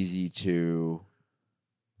very easy to,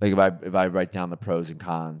 like, if I write down the pros and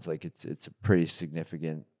cons, like, it's a pretty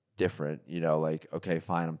significant different, you know, like, okay,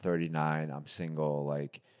 fine, I'm 39, I'm single,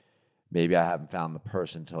 like, maybe I haven't found the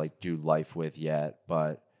person to, like, do life with yet,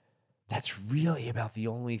 but that's really about the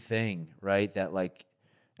only thing, right? That, like,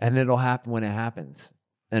 and it'll happen when it happens,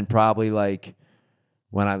 and probably, like,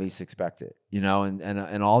 when I least expect it, you know,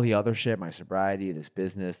 and all the other shit, my sobriety, this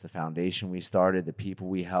business, the foundation we started, the people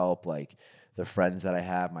we help, like, the friends that I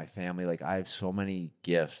have, my family, like, I have so many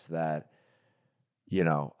gifts that, you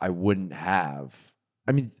know, I wouldn't have.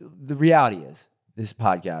 I mean, the reality is this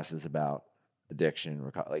podcast is about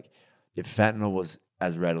addiction. Like, if fentanyl was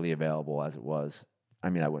as readily available as it was, I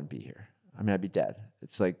mean, I wouldn't be here. I mean, I'd be dead.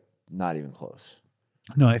 It's, like, not even close.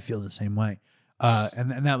 No, I feel the same way.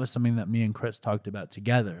 And that was something that me and Chris talked about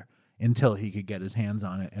together until he could get his hands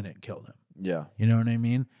on it, and it killed him. Yeah. You know what I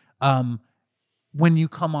mean? When you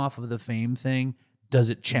come off of the fame thing, does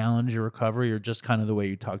it challenge your recovery, or just kind of the way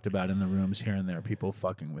you talked about in the rooms here and there, people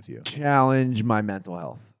fucking with you? Challenge my mental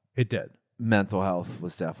health. It did. Mental health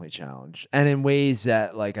was definitely challenged, and in ways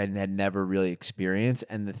that, like, I had never really experienced.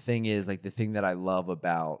 And the thing is, like, the thing that I love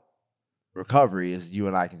about recovery is you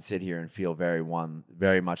and I can sit here and feel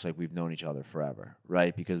very much like we've known each other forever,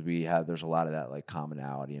 right? Because there's a lot of that, like,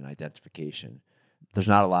 commonality and identification. There's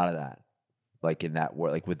not a lot of that, like, in that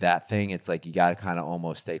world. Like, with that thing, it's like you got to kind of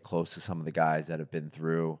almost stay close to some of the guys that have been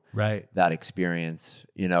through that experience,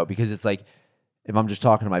 you know, because it's like, if I'm just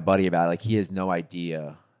talking to my buddy about it, like, he has no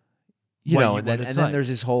idea, you know, and then there's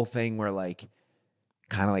this whole thing where, like,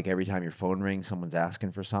 kind of like every time your phone rings, someone's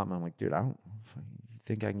asking for something. I'm like, dude, you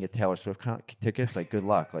think I can get Taylor Swift tickets? Like, good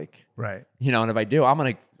luck. Like, right. You know, and if I do, I'm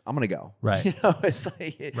gonna go. Right. You know, it's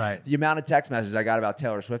like, right. The amount of text messages I got about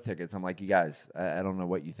Taylor Swift tickets, I'm like, you guys, I don't know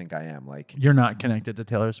what you think I am. Like, you're not connected to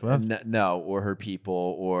Taylor Swift? No, or her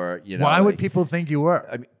people, or, you know. Why would like, people think you were?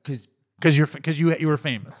 I mean, because you were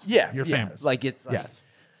famous. Yeah, you're famous. Like, it's like, yes.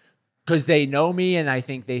 Because they know me, and I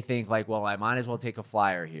think they think, like, well, I might as well take a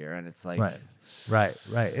flyer here, and it's like, right.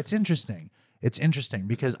 It's interesting. It's interesting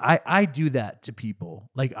because I do that to people.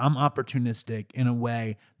 Like, I'm opportunistic in a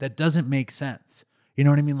way that doesn't make sense. You know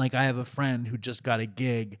what I mean? Like, I have a friend who just got a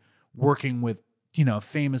gig working with, you know, a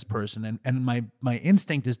famous person, and my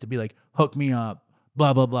instinct is to be like, hook me up,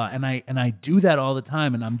 blah blah blah, and I do that all the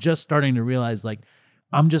time, and I'm just starting to realize, like,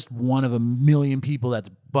 I'm just one of a million people that's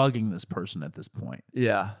bugging this person at this point.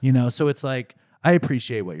 Yeah. You know, so it's like, I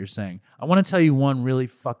appreciate what you're saying. I want to tell you one really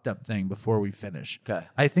fucked up thing before we finish. Okay.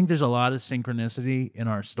 I think there's a lot of synchronicity in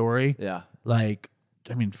our story. Yeah. Like,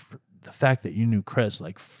 I mean, the fact that you knew Chris,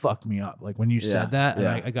 like, fucked me up. Like, when you said that, and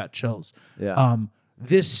I got chills. Yeah.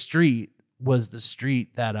 This street was the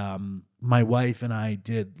street that my wife and I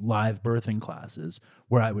did live birthing classes,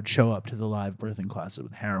 where I would show up to the live birthing classes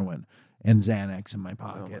with heroin and Xanax in my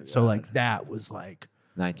pocket. So, like, that was like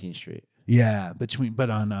 19th Street. Yeah, between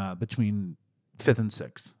 5th and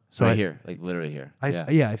 6th. So right here, like, literally here.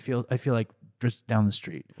 I feel like just down the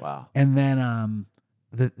street. Wow. And then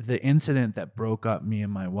the incident that broke up me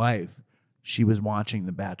and my wife, she was watching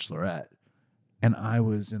The Bachelorette, and I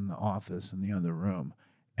was in the office in the other room,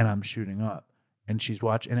 and I'm shooting up, and she's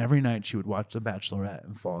watching. And every night she would watch The Bachelorette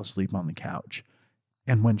and fall asleep on the couch.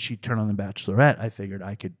 And when she turned on The Bachelorette, I figured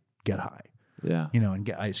I could get high. Yeah. You know, and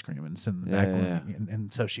get ice cream and sit in the back room.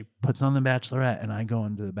 And so she puts on The Bachelorette, and I go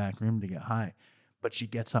into the back room to get high. But she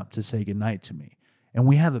gets up to say goodnight to me. And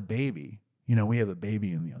we have a baby. You know, we have a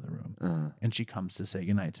baby in the other room. Uh-huh. And she comes to say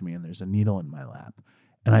goodnight to me, and there's a needle in my lap.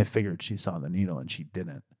 And I figured she saw the needle, and she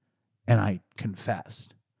didn't. And I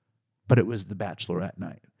confessed. But it was The Bachelorette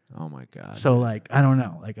night. Oh, my God. So, like, I don't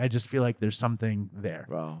know. Like, I just feel like there's something there.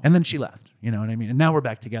 Bro. And then she left. You know what I mean? And now we're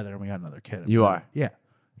back together, and we got another kid. You are? Yeah.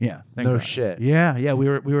 Yeah. Thank No God. shit. Yeah. We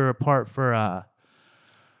were apart for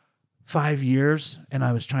 5 years, and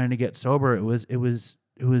I was trying to get sober. It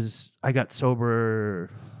was. I got sober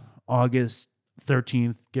August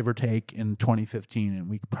 13th, give or take, in 2015, and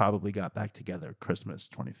we probably got back together Christmas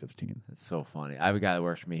 2015. It's so funny. I have a guy that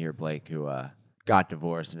works for me here, Blake, who got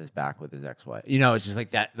divorced and is back with his ex-wife. You know, it's just like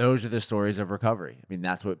that. Those are the stories of recovery. I mean,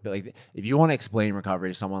 that's what, like, if you want to explain recovery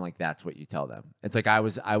to someone, like, that's what you tell them. It's like I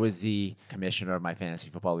was the commissioner of my fantasy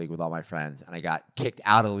football league with all my friends, and I got kicked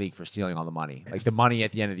out of the league for stealing all the money. Like, the money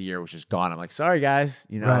at the end of the year was just gone. I'm like, sorry guys,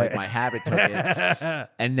 you know, like my habit took it,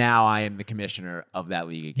 and now I am the commissioner of that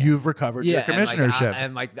league again. You've recovered your commissionership,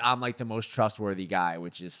 and I'm like the most trustworthy guy,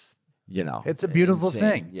 which is, you know, it's a beautiful insane.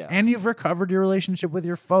 thing. Yeah, and you've recovered your relationship with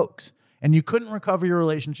your folks. And you couldn't recover your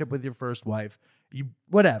relationship with your first wife.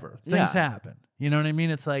 Whatever. Things happen. You know what I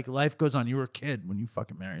mean? It's like life goes on. You were a kid when you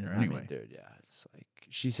fucking married her anyway. I mean, dude, yeah. It's like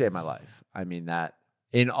she saved my life. I mean, that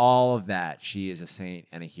in all of that, she is a saint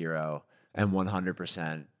and a hero. And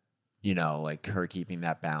 100%, you know, like her keeping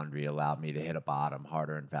that boundary allowed me to hit a bottom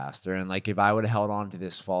harder and faster. And like if I would have held on to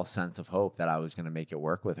this false sense of hope that I was going to make it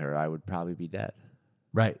work with her, I would probably be dead.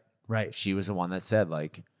 Right. She was the one that said,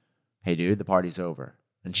 like, hey, dude, the party's over.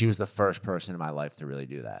 And she was the first person in my life to really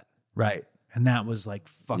do that. Right. And that was like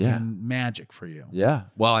fucking magic for you. Yeah.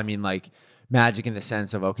 Well, I mean, like magic in the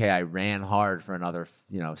sense of, okay, I ran hard for another,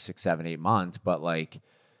 6, 7, 8 months, but like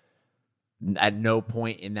at no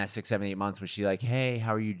point in that 6, 7, 8 months was she like, hey,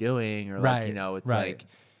 how are you doing? Or like, it's like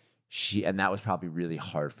and that was probably really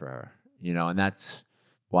hard for her, and that's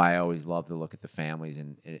why I always love to look at the families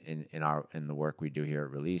in the work we do here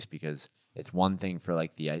at Release, because it's one thing for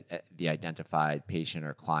like the identified patient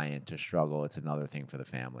or client to struggle. It's another thing for the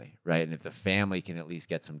family, right? And if the family can at least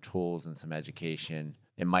get some tools and some education,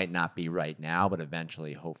 it might not be right now, but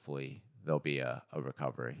eventually, hopefully, there'll be a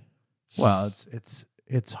recovery. Well,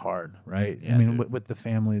 it's hard, right? Yeah, I mean, with the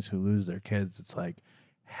families who lose their kids, it's like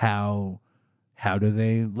how do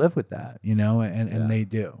they live with that, and they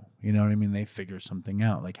do. You know what I mean? They figure something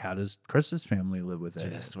out. Like, how does Chris's family live with it?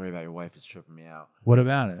 Dude, that story about your wife is tripping me out. What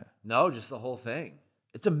about it? No, just the whole thing.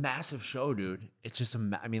 It's a massive show, dude. It's just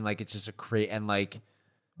it's just a and like.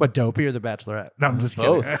 What, Dopey or The Bachelorette? No, I'm just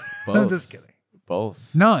both, kidding. Both. I'm just kidding.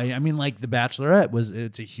 Both. No, I mean, like The Bachelorette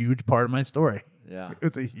it's a huge part of my story. Yeah.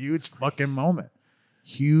 It's a huge fucking moment.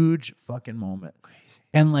 Huge fucking moment. Crazy.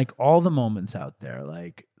 And like all the moments out there,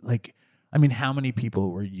 like, I mean, how many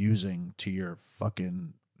people were using to your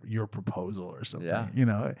proposal or something,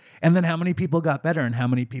 and then how many people got better and how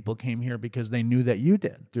many people came here because they knew that you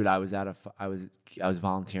did. Dude, I was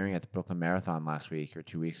volunteering at the Brooklyn Marathon last week or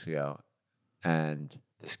 2 weeks ago, and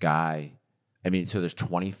this guy, so there's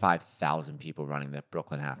 25,000 people running the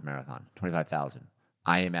Brooklyn Half Marathon, 25,000.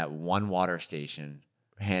 I am at one water station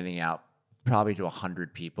handing out probably to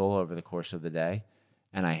 100 people over the course of the day,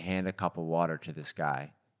 and I hand a cup of water to this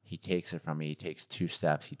guy. He takes it from me. He takes 2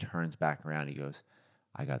 steps. He turns back around. He goes,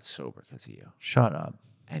 I got sober because of you. Shut up.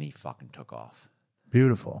 And he fucking took off.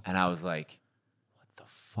 Beautiful. And I was like, what the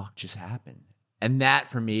fuck just happened? And that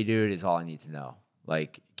for me, dude, is all I need to know.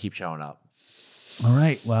 Like, keep showing up. All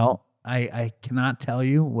right. Well, I cannot tell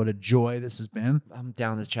you what a joy this has been. I'm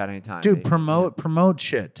down to chat anytime. Dude, promote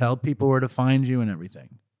shit. Tell people where to find you and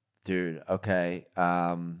everything. Dude, okay.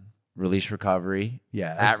 Release Recovery.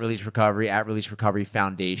 Yes. At Release Recovery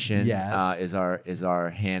Foundation. Yes. Is our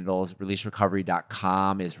handles.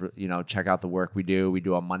 ReleaseRecovery.com is, check out the work we do. We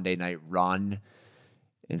do a Monday night run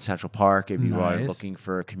in Central Park. If you are looking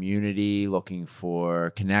for a community, looking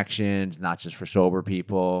for connections, not just for sober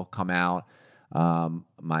people, come out.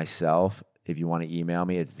 Myself, if you want to email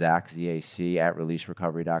me, it's Zac, ZAC, at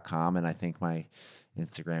ReleaseRecovery.com. And I think my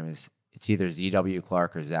Instagram it's either ZW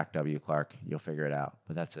Clark or Zac W. Clark. You'll figure it out.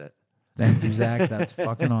 But that's it. Thank you, Zac. That's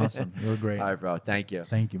fucking awesome. You're great. All right, bro. Thank you.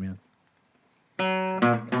 Thank you, man.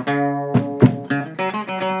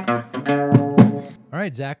 All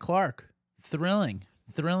right, Zac Clark. Thrilling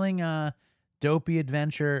dopey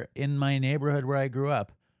adventure in my neighborhood where I grew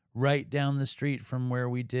up, right down the street from where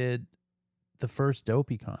we did the first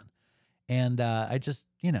DopeyCon. And I just,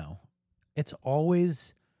 it's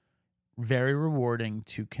always very rewarding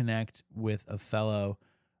to connect with a fellow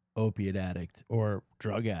opiate addict or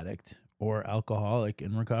drug addict or alcoholic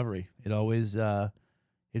in recovery. It always,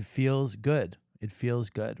 it feels good. It feels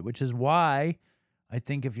good, which is why I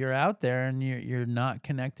think if you're out there and you're not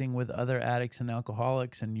connecting with other addicts and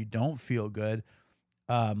alcoholics and you don't feel good,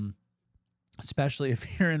 especially if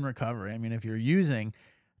you're in recovery. I mean, if you're using,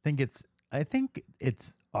 I think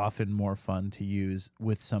it's often more fun to use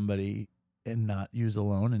with somebody and not use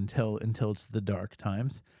alone until it's the dark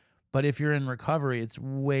times. But if you're in recovery, it's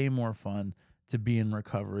way more fun to be in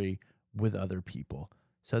recovery with other people.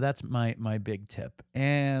 So that's my big tip.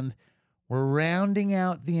 And we're rounding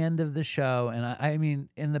out the end of the show. And I mean,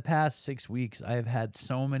 in the past 6 weeks, I've had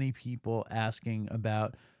so many people asking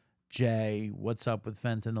about Jay, what's up with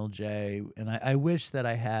Fentanyl Jay? And I wish that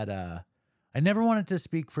I had I never wanted to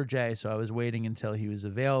speak for Jay, so I was waiting until he was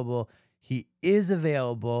available. He is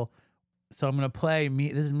available, so I'm going to play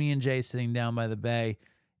me. This is me and Jay sitting down by the bay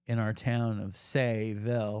in our town of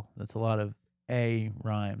Sayville. That's a lot of A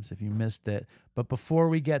rhymes if you missed it. But before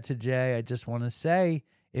we get to Jay, I just want to say,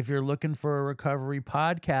 if you're looking for a recovery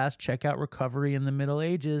podcast, check out Recovery in the Middle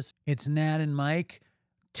Ages. It's Nat and Mike,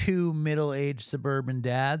 two middle-aged suburban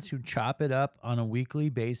dads who chop it up on a weekly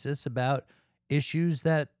basis about issues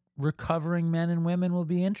that recovering men and women will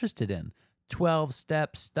be interested in.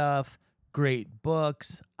 12-step stuff, great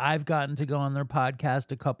books. I've gotten to go on their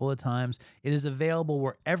podcast a couple of times. It is available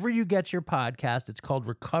wherever you get your podcast. It's called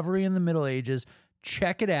Recovery in the Middle Ages.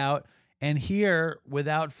 Check it out. And here,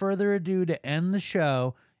 without further ado, to end the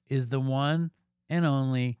show, is the one and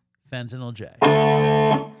only Fentanyl Jay.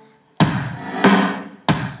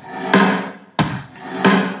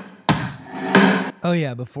 Oh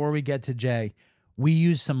yeah, before we get to Jay, we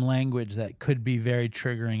use some language that could be very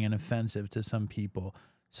triggering and offensive to some people.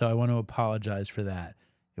 So I want to apologize for that.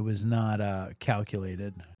 It was not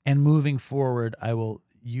calculated. And moving forward, I will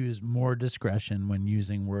use more discretion when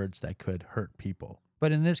using words that could hurt people.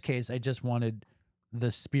 But in this case, I just wanted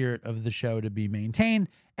the spirit of the show to be maintained.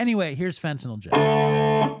 Anyway, here's Fentanyl Jay.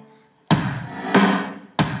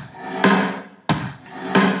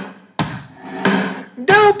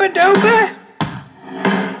 Dopey.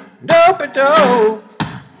 Dope-a-dope.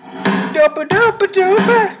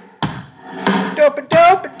 Dope-a-dope-a-dope.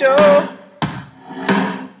 Dope-a-dope-a-dope.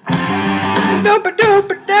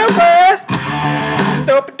 Dope-a-dope-a-dope.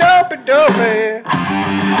 Dope-a-dope-a-dope.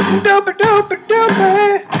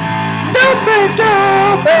 Dope-a-dope-a-dope.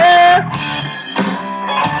 Dope-a-dope.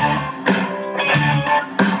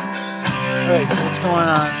 All right, so what's going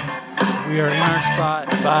on? We are in our spot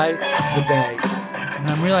by the bay. And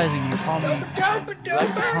I'm realizing you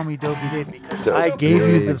like to call me Dopey Dave because I gave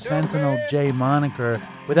you the Fentanyl Jay moniker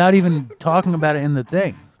without even talking about it in the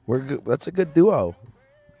thing. We're good. That's a good duo.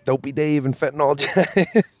 Dopey Dave and Fentanyl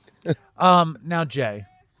Jay. Now, Jay,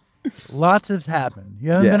 lots has happened.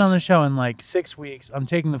 You haven't been on the show in like 6 weeks. I'm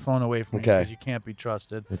taking the phone away from you because you can't be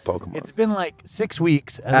trusted. Pokemon. It's been like 6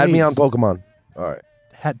 weeks. Add me on Pokemon. All right.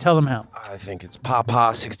 Tell them how. I think it's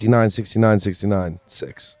Papa 69.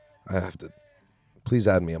 6. I have to. Please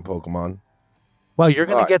add me on Pokemon. Well, you're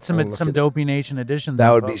going to get some Dopey Nation editions.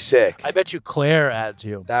 That would be sick. I bet you Claire adds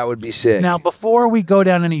you. That would be sick. Now, before we go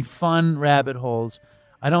down any fun rabbit holes,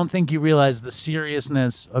 I don't think you realize the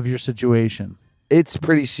seriousness of your situation. It's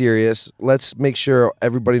pretty serious. Let's make sure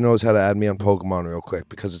everybody knows how to add me on Pokemon real quick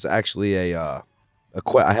because it's actually I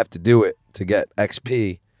have to do it to get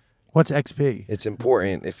XP. What's XP? It's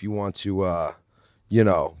important if you want to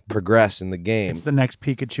progress in the game. It's the next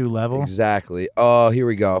Pikachu level? Exactly. Oh, here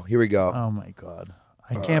we go. Oh, my God.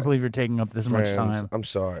 I can't believe you're taking up this much time. I'm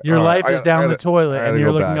sorry. Your life is down the toilet, and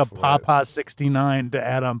you're looking up Papa 69 to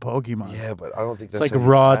add on Pokemon. Yeah, but I don't think that's like a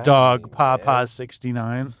raw dog, Papa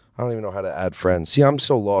 69. I don't even know how to add friends. See, I'm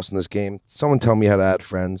so lost in this game. Someone tell me how to add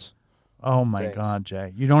friends. Oh, my God,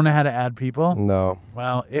 Jay. You don't know how to add people? No.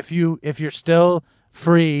 Well, if you're still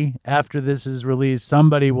free after this is released,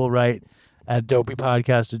 somebody will write at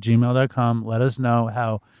dopeypodcast@gmail.com. Let us know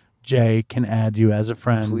how Jay can add you as a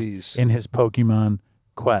friend in his Pokemon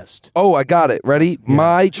quest. Oh, I got it. Ready? Yeah.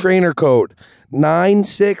 My trainer code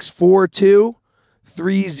 9642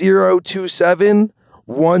 3027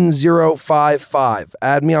 1055.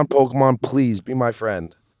 Add me on Pokemon, please. Be my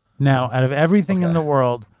friend. Now, out of everything in the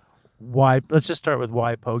world, why? Let's just start with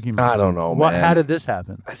why Pokemon. I don't know, man. How did this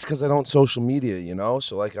happen? It's because I don't social media,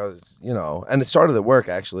 So like I was, and it started at work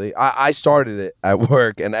actually. I started it at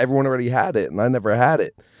work, and everyone already had it, and I never had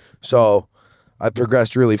it. So I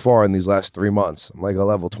progressed really far in these last 3 months. I'm like a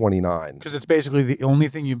level 29. Because it's basically the only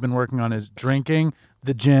thing you've been working on is drinking,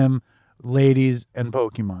 the gym, ladies, and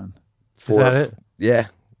Pokemon. Is that it? Yeah,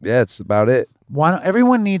 it's about it.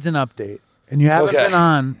 Everyone needs an update, and you haven't been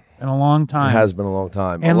on in a long time. It has been a long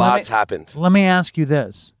time. And a lot's happened. Let me ask you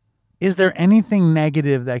this. Is there anything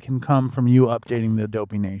negative that can come from you updating the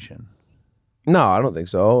Dopey Nation? No, I don't think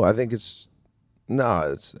so. I think it's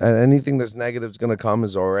anything that's negative is going to come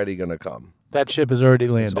is already going to come. That ship has already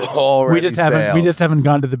landed. It's already sailed. We just haven't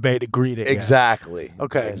gone to the bay to greet it. Exactly. Yet.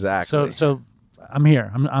 Okay. Exactly. So I'm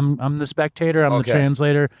here. I'm the spectator. I'm the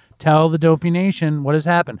translator. Tell the Dopey Nation what has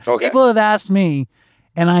happened. Okay. People have asked me,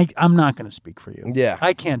 and I'm not going to speak for you. Yeah.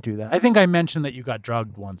 I can't do that. I think I mentioned that you got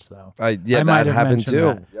drugged once, though. I might have happened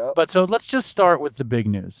too. Yep. But so let's just start with the big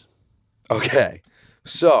news. Okay.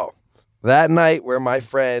 So that night where my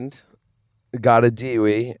friend got a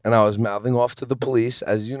DUI and I was mouthing off to the police,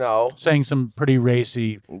 as you know. Saying some pretty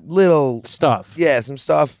racy little stuff. Yeah, some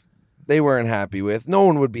stuff they weren't happy with. No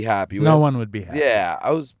one would be happy with. No one would be happy. Yeah,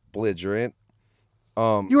 I was belligerent.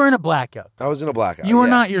 You were in a blackout. I was in a blackout. You were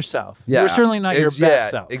not yourself. Yeah. You were certainly not your best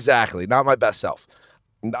self. Exactly. Not my best self.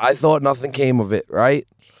 I thought nothing came of it, right?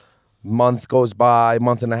 Month goes by,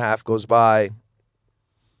 month and a half goes by.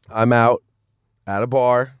 I'm out at a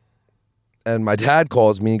bar, and my dad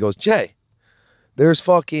calls me and goes, Jay, there's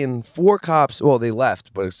fucking 4 cops. Well, they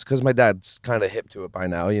left, but it's because my dad's kind of hip to it by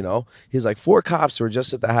now, you know? He's like, 4 cops were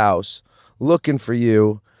just at the house looking for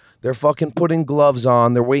you. They're fucking putting gloves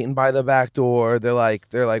on. They're waiting by the back door. They're like,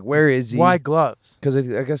 where is he? Why gloves? Because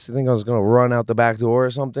I guess they think I was going to run out the back door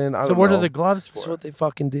or something. I So don't what know. are the gloves for? That's what they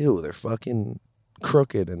fucking do. They're fucking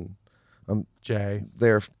crooked and Jay.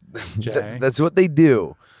 they're Jay. that's what they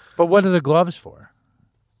do. But what are the gloves for?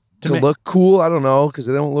 To look cool? I don't know, because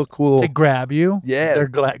they don't look cool. To grab you? Yeah. They're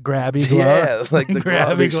grabby gloves. Yeah, like the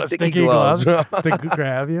grabby gloves, sticky gloves to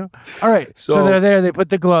grab you. All right. So So- they're there. They put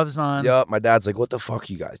the gloves on. Yup, my dad's like, what the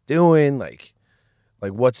fuck you guys doing? Like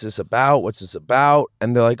what's this about? What's this about?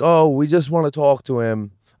 And they're like, oh, we just want to talk to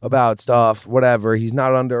him about stuff, whatever. He's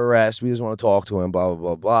not under arrest. We just want to talk to him, blah, blah,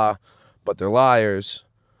 blah, blah. But they're liars.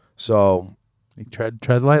 So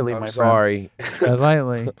Tread lightly, I'm my sorry. friend. Tread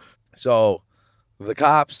lightly. So the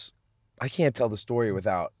cops, I can't tell the story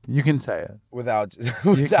without You can say it. without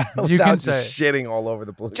you can just say shitting all over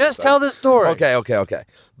the place. Just tell the story. Okay.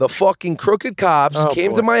 The fucking crooked cops Oh,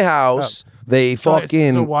 came boy. to my house. They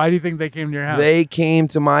fucking So why do you think they came to your house? they came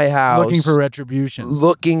to my house Looking for retribution.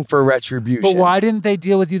 But why didn't they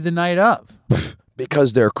deal with you the night of?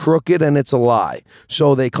 Because they're crooked and it's a lie.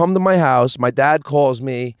 So they come to my house. My dad calls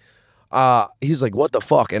me. He's like, what the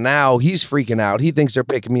fuck? And now he's freaking out. He thinks they're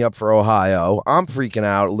picking me up for Ohio. I'm freaking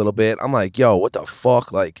out a little bit. I'm like, yo, what the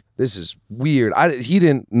fuck? Like, this is weird. He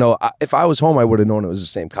didn't know. If I was home, I would have known it was the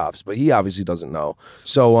same cops, but he obviously doesn't know.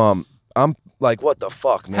 So I'm like, what the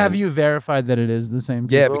fuck, man? Have you verified that it is the same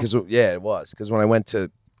people? Yeah, because it was. Because when I went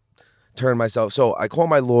to turn myself, so I call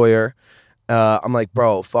my lawyer. I'm like,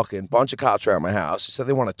 bro, fucking bunch of cops are at my house. They said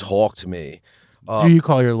they want to talk to me. Do you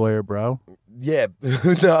call your lawyer, bro? Yeah,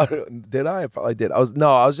 no, did I? I probably did. I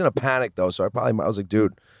was in a panic though, so I was like,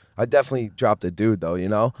 dude, I definitely dropped a dude though, you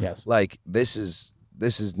know? Yes. Like this is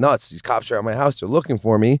nuts. These cops are at my house. They're looking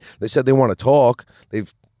for me. They said they want to talk.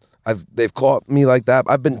 They've caught me like that.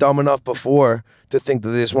 I've been dumb enough before to think that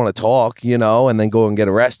they just want to talk, you know, and then go and get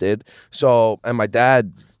arrested. So, and my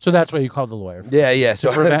dad. So that's why you called the lawyer. Yeah. So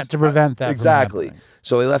To prevent that. exactly. From happening.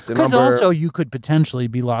 So they left a Because number. also you could potentially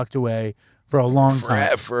be locked away for a long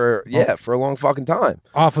time for a long fucking time.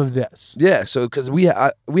 off of this. Yeah. So because we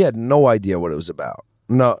had no idea what it was about.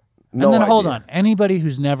 No. And then hold idea. on. Anybody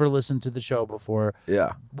who's never listened to the show before,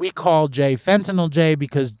 Yeah. we call Jay Fentanyl Jay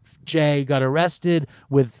because Jay got arrested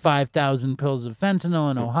with 5,000 pills of fentanyl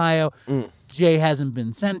in Ohio. Jay hasn't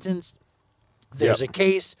been sentenced. There's a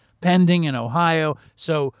case pending in Ohio.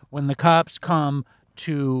 So when the cops come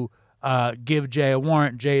to give Jay a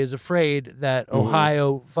warrant, Jay is afraid that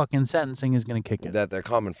Ohio fucking sentencing is going to kick in. That they're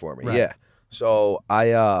coming for me. Right. Yeah. So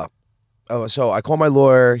I call my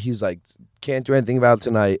lawyer. He's like, can't do anything about it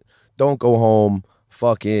tonight. Don't go home.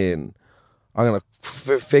 Fucking, I'm gonna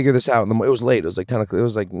figure this out. It was late. It was like 10 o'clock. It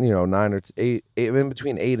was like 9 or 8, in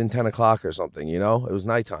between 8 and 10 o'clock or something. You know, it was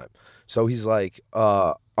nighttime. So he's like,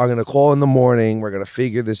 I'm gonna call in the morning. We're gonna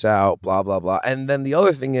figure this out. Blah blah blah. And then the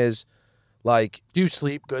other thing is, like, Do you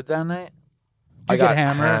sleep good that night? I Did you got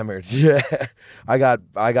get hammered? Yeah,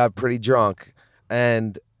 I got pretty drunk,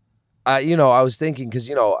 and I was thinking because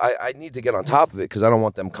I need to get on top of it because I don't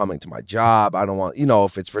want them coming to my job. I don't want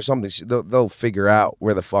if it's for something they'll figure out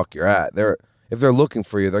where the fuck you're at. If they're looking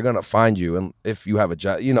for you, they're gonna find you, and if you have a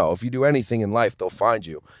job, if you do anything in life, they'll find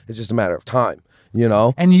you. It's just a matter of time.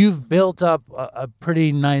 And you've built up a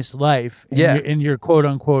pretty nice life in your quote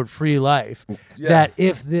unquote free life. Yeah. That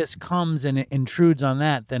if this comes and it intrudes on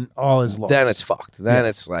that, then all is lost. Then it's fucked. Then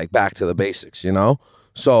it's like back to the basics.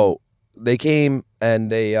 So they came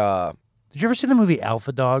and they. Did you ever see the movie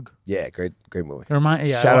Alpha Dog? Yeah, great movie.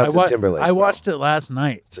 Shout out to Timberlake, I bro. watched it last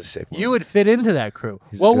night. It's a sick movie. You would fit into that crew.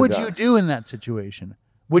 He's a What good would guy. you do in that situation?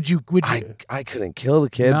 Would you? I couldn't kill the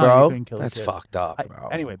kid, No, bro. you couldn't kill the That's kid. fucked up, bro.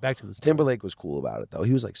 Anyway, back to this. Timberlake was cool about it though.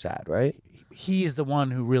 He was like sad, right? He's the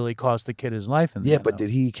one who really cost the kid his life. In the Yeah, end, but though.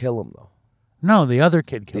 did he kill him though? No, the other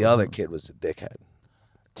kid killed The other him. kid was a dickhead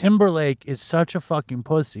Timberlake is such a fucking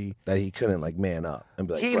pussy. that he couldn't like man up and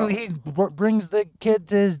be like, bro. He brings the kid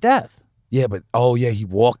to his death. Yeah, but he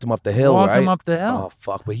walked him up the hill, Walked right? him up the hill. Oh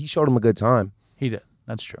fuck! But he showed him a good time. He did.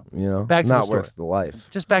 That's true. not Back to the story. worth the life.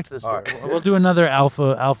 Just back to the story. All right. We'll do another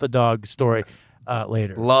alpha dog story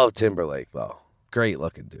later. Love Timberlake though. Great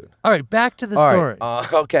looking dude. All right, back to the All story.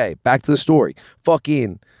 right. Okay, back to the story.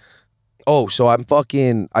 Fucking, Oh, so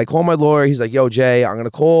I call my lawyer. He's like, yo, Jay, I'm going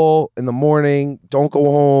to call in the morning. Don't go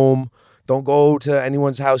home. Don't go to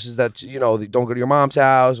anyone's houses that, don't go to your mom's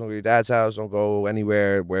house. Don't go to your dad's house. Don't go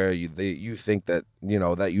anywhere where you think that,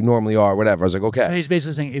 that you normally are, whatever. I was like, okay. So he's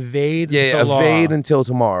basically saying evade Yeah, the law. evade until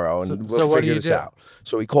tomorrow, and we'll what do figure you this do? out.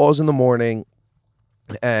 So he calls in the morning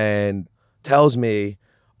and tells me,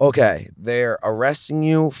 okay, they're arresting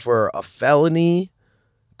you for a felony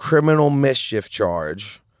criminal mischief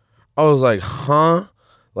charge. I was like, huh?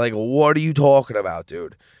 Like, what are you talking about,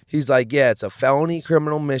 dude? He's like, yeah, it's a felony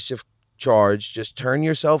criminal mischief charge. Just turn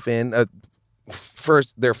yourself in.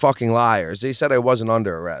 First, they're fucking liars. They said I wasn't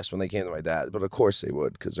under arrest when they came to my dad, but of course they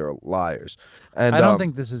would because they're liars. And I don't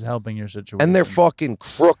think this is helping your situation. and they're fucking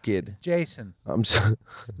crooked. Jason. I'm so,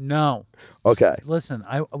 No. okay. Listen,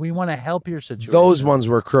 we want to help your situation. Those ones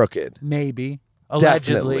were crooked. Maybe.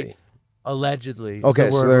 Allegedly. Definitely. Allegedly. Okay,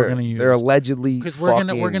 the so word we're gonna use. they're allegedly because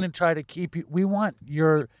fucking... we're gonna try to keep you. We want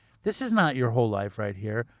your. This is not your whole life right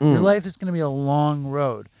here. Your life is gonna be a long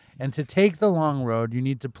road, and to take the long road, you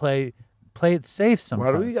need to play it safe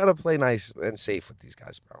sometimes. Why do we gotta play nice and safe with these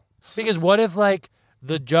guys, bro? Because what if like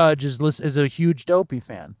the judge is a huge Dopey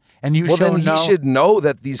fan, and you Well, show then he should know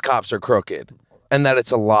that these cops are crooked and that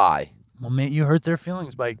it's a lie. Well, man, you hurt their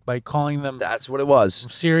feelings by calling them. That's what it was.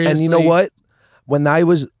 Seriously. And you know what? When I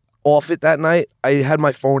was off it that night, I had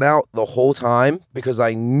my phone out the whole time because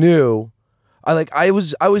I knew I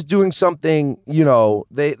was doing something,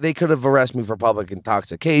 they could have arrested me for public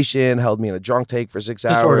intoxication, held me in a drunk take for 6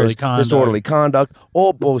 hours, disorderly conduct,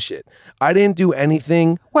 all bullshit. I didn't do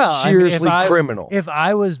anything seriously criminal. If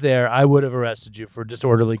I was there, I would have arrested you for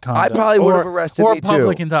disorderly conduct. I probably would have arrested me too. Or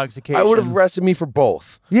public intoxication. I would have arrested me for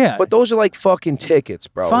both. Yeah. But those are like fucking tickets,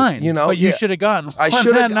 bro. Fine. But you Yeah. should have gotten I one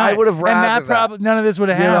should have. that night. I would have rather And that probably none of this would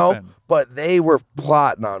have happened. But they were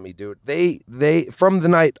plotting on me, dude. They from the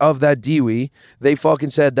night of that DWI, they fucking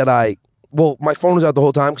said that my phone was out the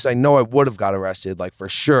whole time because I know I would have got arrested, like for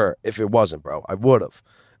sure, if it wasn't, bro. I would have.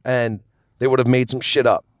 And they would have made some shit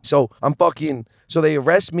up. So they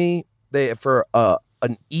arrest me for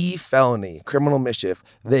an E felony, criminal mischief.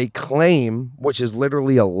 They claim, which is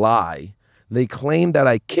literally a lie, they claim that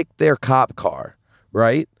I kicked their cop car,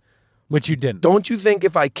 right? Which you didn't. Don't you think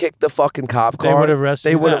if I kicked the fucking cop car, They would have arrested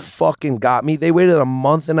they you would then. have fucking got me? They waited a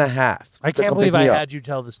month and a half. I to can't come believe pick I me up. had you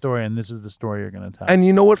tell the story, and this is the story you're going to tell. And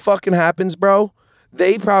you know what fucking happens, bro?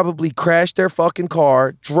 They probably crashed their fucking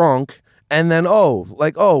car drunk, and then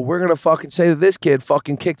we're gonna fucking say that this kid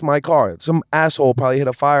fucking kicked my car. Some asshole probably hit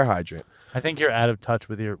a fire hydrant. I think you're out of touch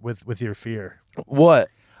with your fear. What?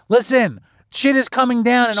 Listen. Shit is coming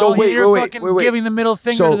down, and you're fucking giving the middle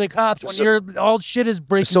finger to the cops when all shit is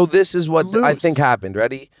breaking. So this is what loose. I think happened.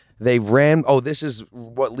 Ready? They ran. Oh, this is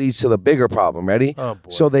what leads to the bigger problem. Ready? Oh, boy.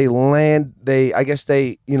 So I guess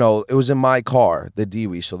it was in my car, the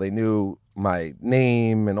DWI, so they knew my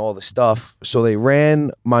name and all the stuff. So they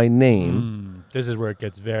ran my name. This is where it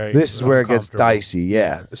gets very. This is where it gets uncomfortable. dicey.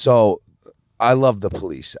 Yeah. Yes. So I love the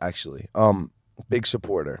police, actually. Big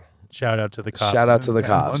supporter. Shout out to the cops. Shout out to the in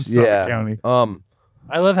cops. Suffolk Yeah. County. I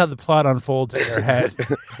I love how the plot unfolds in your head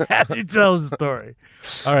as you tell the story.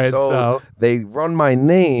 All right, so they run my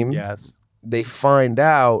name. yes, They find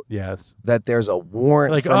out yes. that there's a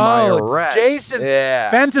warrant Like, for my it's arrest. Jason.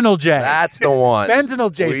 Yeah. Fentanyl Jay. That's the one.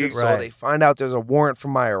 Fentanyl Jason. So Right. they find out there's a warrant for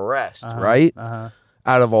my arrest, right?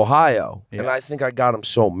 Out of Ohio. Yeah. And I think I got them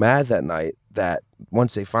so mad that night that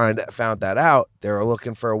once they found that out, they were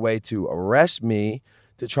looking for a way to arrest me,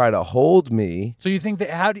 to try to hold me. So you think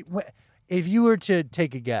that if you were to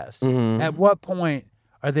take a guess, Mm-hmm. at what point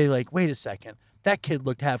are they like, wait a second, that kid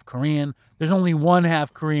looked half Korean. There's only one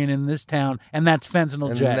half Korean in this town, and that's Fentanyl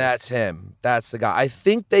And Jay. that's him. That's the guy. I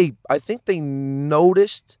think they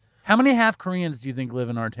noticed. How many half Koreans do you think live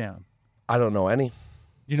in our town? I don't know any.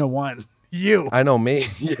 You know one. You. I know me.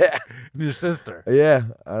 Yeah. Your sister. Yeah.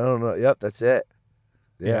 I don't know. Yep, that's it.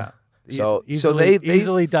 Yeah. So Easily, they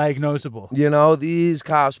easily diagnosable. these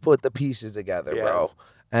cops put the pieces together, bro. Yes.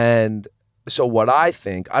 And so what I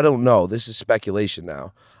think, I don't know, this is speculation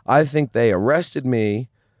now. I think they arrested me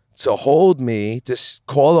to hold me, to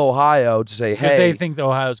call Ohio to say, Because hey. they think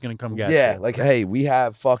Ohio's going to come get you. Yeah, like, hey, we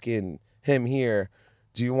have fucking him here.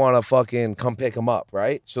 Do you want to fucking come pick him up,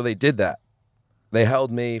 right? So they did that. They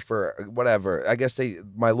held me for whatever. I guess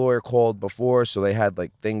my lawyer called before, so they had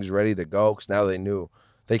like things ready to go because now they knew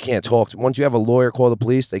they can't talk. Once you have a lawyer call the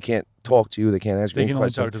police, they can't talk to you. They can't ask you They any can only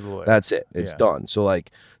questions. talk to the lawyer. That's it. It's Yeah. done. So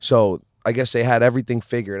I guess they had everything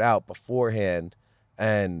figured out beforehand.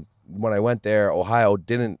 And when I went there, Ohio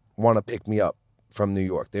didn't want to pick me up from New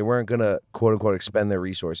York. They weren't gonna quote unquote expend their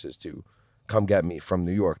resources to come get me from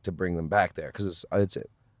New York to bring them back there because it's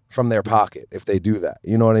from their pocket if they do that.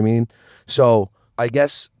 You know what I mean? So I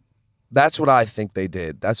guess that's what I think they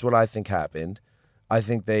did. That's what I think happened. I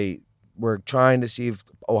think they were trying to see if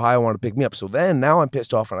Ohio wanted to pick me up. So then now I'm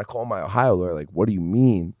pissed off and I call my Ohio lawyer like, what do you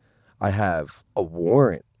mean I have a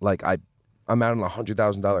warrant? Like I'm out on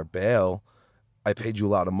 $100,000 bail. I paid you a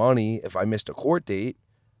lot of money. If I missed a court date,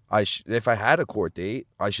 if I had a court date,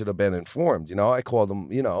 I should have been informed. You know, I called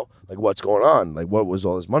them, you know, like, what's going on? Like, what was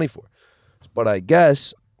all this money for? But I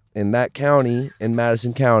guess in that county, in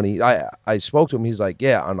Madison County, I spoke to him. He's like,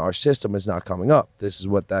 yeah, on our system, it's not coming up. This is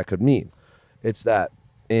what that could mean. It's that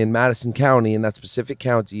in Madison County, in that specific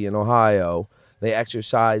county in Ohio, they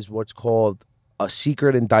exercised what's called a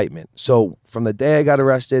secret indictment. So from the day I got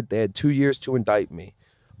arrested, they had 2 years to indict me.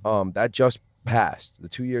 That just passed. The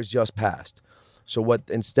 2 years just passed. So what?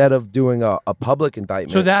 Instead of doing a public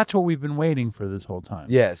indictment, So that's what we've been waiting for this whole time.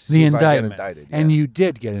 yes, The see if I get indictment. indicted, And yeah. you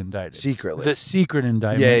did get indicted. Secretly. The secret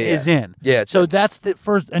indictment Yeah, yeah. is in. Yeah, it's So in. that's the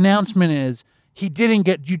first announcement is you didn't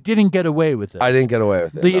get away with it. I didn't get away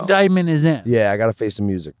with it. The no. indictment is in. Yeah, I got to face some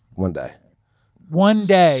music one day. One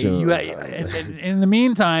day, Soon. in the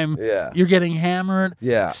meantime, Yeah. you're getting hammered,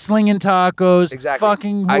 Yeah. slinging tacos, Exactly.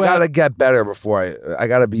 fucking I whoever. gotta get better before I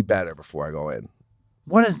gotta be better before I go in.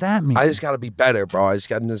 What does that mean? I just gotta be better, bro. I'm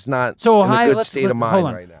just not So in Ohio- a good let's- state of hold on.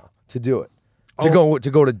 mind right now to do it. To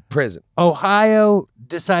go to prison. Ohio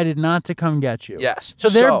decided not to come get you. Yes. So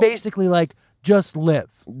they're So- basically like, just live.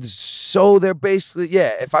 So they're basically,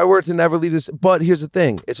 yeah, if I were to never leave this, but here's the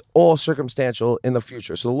thing, it's all circumstantial in the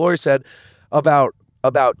future. So the lawyer said about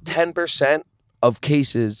 10% of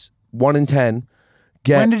cases, 1 in 10,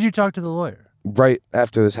 get When did you talk to the lawyer? right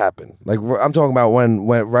after this happened. Like I'm talking about when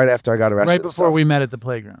right after I got arrested. Right and before stuff. we met at the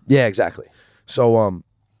playground. Yeah, exactly. So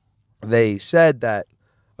they said that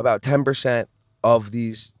about 10% of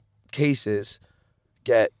these cases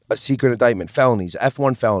get a secret indictment, felonies,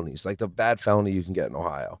 F1 felonies, like the bad felony you can get in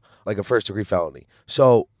Ohio, like a first-degree felony.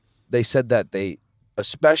 So they said that they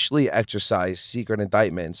especially exercise secret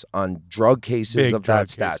indictments on drug cases Big of drug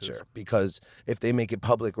that cases. stature, because if they make it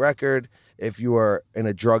public record, if you are in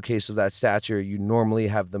a drug case of that stature, you normally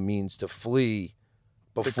have the means to flee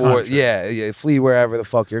before, country. yeah, flee wherever the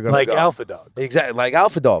fuck you're gonna Like go. Alpha Dog. Exactly, like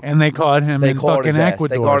Alpha Dog. And they caught him They in caught fucking his ass.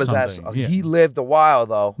 Ecuador. They caught or his ass. something. Yeah. He lived a while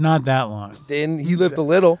though. Not that long. Didn't he? Lived a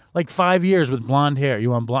little. Like 5 years with blonde hair. You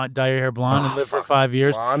want dye your hair blonde and live for 5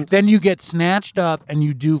 years? blonde. Then you get snatched up and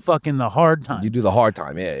you do fucking the hard time. You do the hard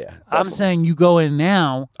time, yeah. I'm definitely. saying you go in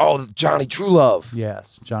now. Oh, Johnny True Love.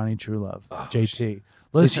 Yes, Johnny True Love, JT. Is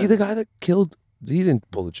Listen, he the guy that killed? He didn't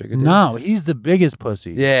pull the trigger. Did No, he's the biggest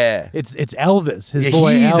pussy. He? Yeah. It's Elvis, his Yeah,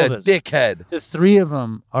 boy he's Elvis. a dickhead. The three of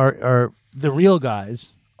them are the real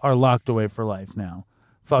guys are locked away for life now.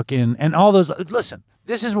 Fucking and all those. Listen,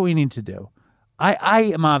 this is what we need to do. I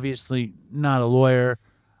am obviously not a lawyer.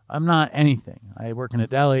 I'm not anything. I work in a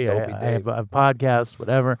deli. I have podcasts,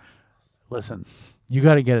 whatever. Listen, you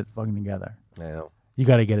got to get it fucking together. I know. You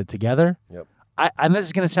got to get it together. Yep. And this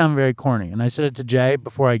is going to sound very corny. And I said it to Jay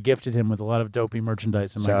before I gifted him with a lot of Dopey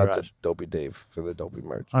merchandise in my Shout out garage. to Dopey Dave for the Dopey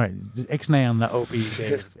merch. All right, ixnay on the Opie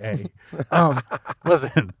Dave.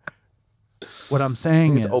 Listen, what I'm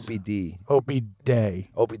saying It's is OPD. Opie Day.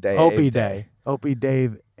 Opie Day. Opie Ave Day. Opie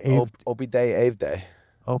Dave. Ave, Opie Day. Ave Day.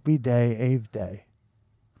 Opie Day. Ave Day.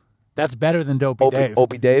 That's better than Dopey Dave.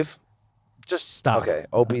 Opie Dave. Just stop. Okay.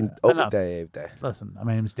 Opie enough. Day. Ave Day. Listen,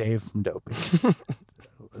 my name's Dave from Dopey.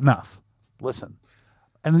 Enough. Listen.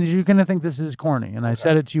 And you're going to think this is corny. And I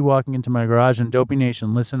said it to you walking into my garage. And Dopey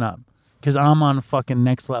Nation, listen up. Because I'm on fucking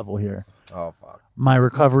next level here. Oh fuck. My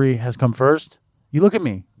recovery has come first. You look at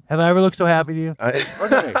me. Have I ever looked so happy to you?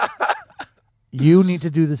 Look at me. You need to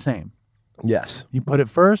do the same. Yes. You put it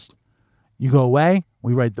first. You go away.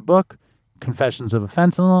 We write the book, Confessions of a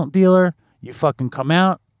Fentanyl Dealer. You fucking come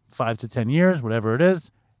out, 5 to 10 years, whatever it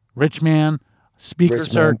is. Rich man, speaker Rich man,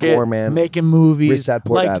 circuit, poor man. making movies. Rich dad,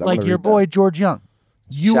 poor dad. I'm like gonna your read boy George Young.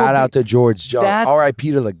 You Shout will out be- to George Young. That's-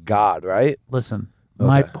 R.I.P. to the God, right? Listen,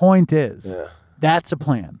 my point is, that's a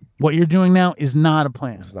plan. What you're doing now is not a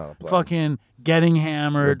plan. It's not a plan. Fucking getting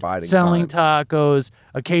hammered, We're biding selling time. tacos,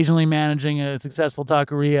 occasionally managing a successful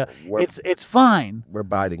taqueria. We're- It's fine. We're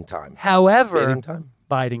biding time. However, Biding time?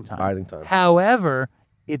 Biding time. Biding time. However,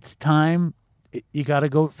 it's time. You got to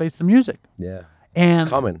go face the music. Yeah. And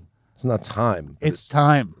It's coming. It's not time. but It's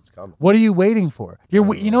time. It's coming. What are you waiting for? You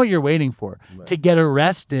know what you're waiting for? To get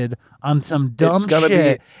arrested on some dumb gonna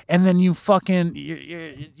shit, be- and then you fucking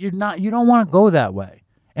you're not. You don't want to go that way,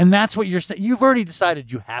 and that's what you're saying. You've already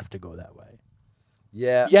decided you have to go that way.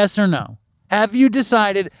 Yeah. Yes or no? Have you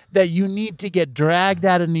decided that you need to get dragged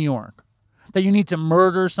out of New York? that you need to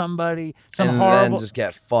murder somebody, some and horrible. then just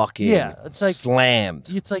get fucking it's like slammed.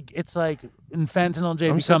 It's like in Fentanyl Jay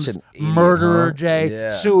I'm becomes such an idiot, murderer huh? Jay,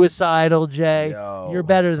 Yeah. suicidal Jay. Yo, You're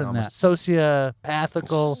better than I'm that.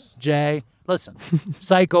 Sociopathical Jay. Listen,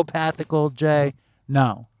 psychopathical Jay.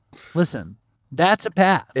 No, listen. That's a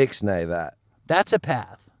path. Ixnay that. That's a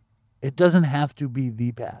path. It doesn't have to be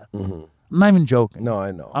the path. I'm not even joking. No,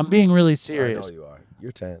 I know. I'm being really serious. I know you are.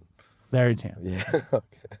 You're 10. Very tan. Yeah.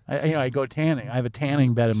 I go tanning. I have a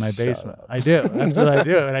tanning bed in my basement. I do. That's what I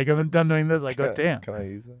do. And I haven't done doing this. I go tan. Can I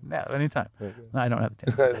use it? No, anytime. Okay. No, I don't have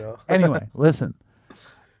a tan. I know. Anyway, listen.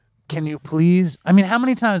 Can you please? I mean, how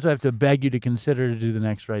many times do I have to beg you to consider to do the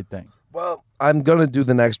next right thing? Well, I'm gonna do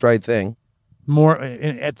the next right thing. More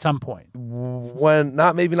at some point. When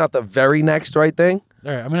maybe not the very next right thing.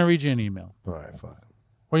 All right, I'm gonna read you an email. All right, fuck.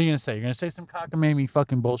 What are you gonna say? You're gonna say some cockamamie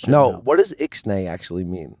fucking bullshit? No, now. what does ixnay actually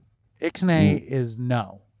mean? Ixnay is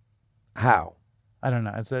no. How? I don't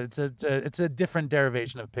know. It's a different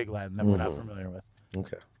derivation of Pig Latin that we're not familiar with.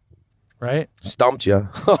 Okay. Right? Stumped you.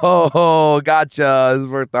 Oh, gotcha. This is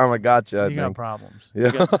the first time I gotcha. You got problems. Yeah.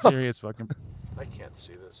 You got serious fucking. I can't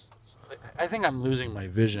see this. I think I'm losing my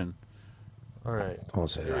vision. All right. Don't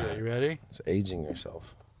say Here we go. that. You ready? It's aging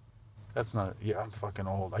yourself. That's not. Yeah, I'm fucking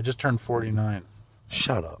old. I just turned 49.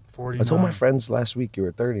 Shut up. 49. I told my friends last week you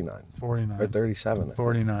were 39. 49. Or 37. I think.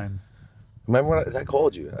 49. Remember when I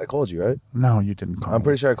called you? I called you, right? No, you didn't call I'm me.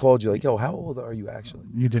 pretty sure I called you like, yo, how old are you actually?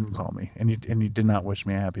 You didn't call me, and you did not wish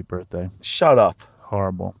me a happy birthday. Shut up.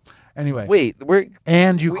 Horrible. Anyway. Wait,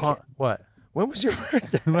 And you we called what? when was your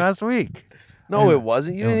birthday? Last week. No, it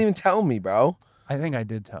wasn't. You didn't even tell me, bro. I think I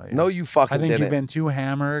did tell you. No, you fucking I think didn't. you've been too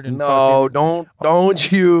hammered and No, fucking,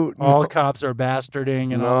 don't you. all no. cops are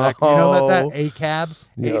bastarding and all that. You know about that? No. ACAB,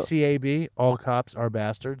 Yeah. ACAB, all cops are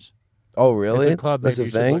bastards. Oh, really? It's a club That's that a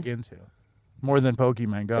you should thing? look into. More than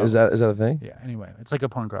Pokemon Go. Is that a thing? Yeah, anyway, it's like a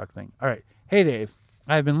punk rock thing. All right. Hey, Dave.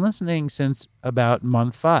 I've been listening since about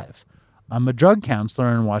month 5. I'm a drug counselor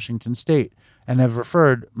in Washington State and have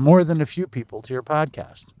referred more than a few people to your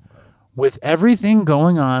podcast. With everything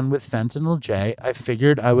going on with Fentanyl Jay, I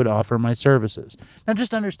figured I would offer my services. Now,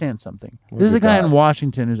 just understand something. There's a guy in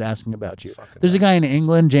Washington who's asking about you. There's a guy in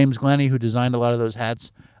England, James Glennie, who designed a lot of those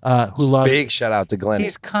hats, who loves... Big shout out to Glenn.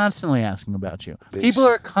 He's constantly asking about you. Big People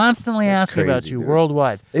are constantly That's asking about crazy, you dude.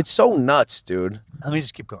 worldwide. It's so nuts, dude. Let me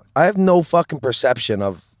just keep going. I have no fucking perception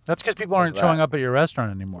of, That's because people aren't that. showing up at your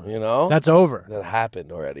restaurant anymore. you know? That's over. That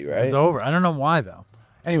happened already, right? It's over. I don't know why, though.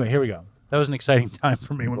 Anyway, here we go. That was an exciting time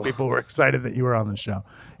for me when people were excited that you were on the show.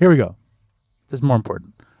 Here we go. This is more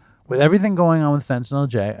important. With everything going on with Fentanyl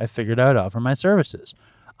Jay, I figured I would offer my services.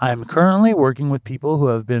 I am currently working with people who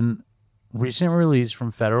have been recently released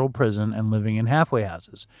from federal prison and living in halfway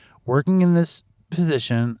houses. Working in this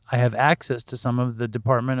position, I have access to some of the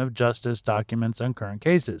Department of Justice documents on current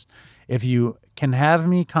cases. If you can have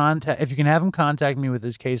him contact me with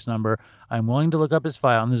his case number, I'm willing to look up his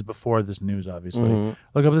file, and this is before this news, obviously.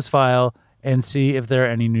 Look up his file and see if there are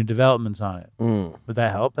any new developments on it. Would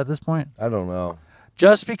that help at this point? I don't know.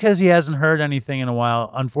 Just because he hasn't heard anything in a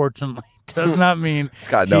while, unfortunately, does not mean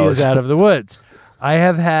God he knows. is out of the woods. I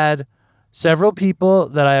have had several people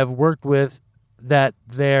that I have worked with that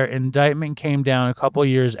their indictment came down a couple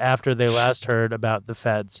years after they last heard about the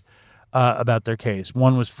feds, about their case.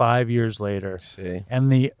 One was 5 years later. See.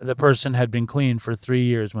 And the person had been clean for 3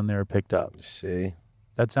 years when they were picked up. See.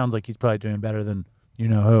 That sounds like he's probably doing better than you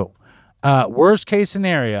know who. Worst case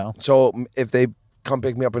scenario. So if they come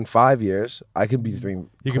pick me up in 5 years, I could be You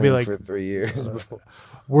could be clean like- for 3 years.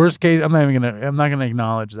 Worst case, I'm not gonna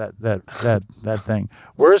acknowledge that thing.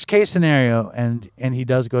 Worst case scenario, and he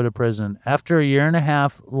does go to prison after a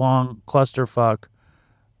 1.5 year long clusterfuck.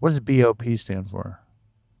 What does BOP stand for?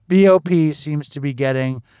 BOP seems to be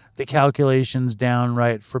getting the calculations down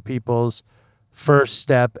right for people's First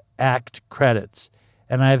Step Act credits,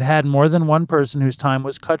 and I've had more than one person whose time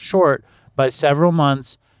was cut short by several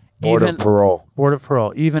months. Board of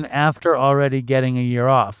Parole. Even after already getting a year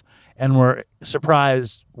off, and were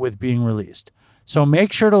surprised with being released. So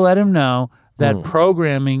make sure to let him know that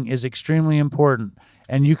programming is extremely important,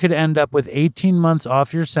 and you could end up with 18 months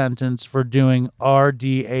off your sentence for doing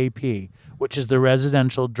RDAP, which is the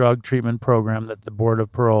Residential Drug Treatment Program that the Board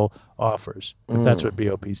of Parole offers, if that's what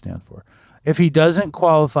BOP stands for. If he doesn't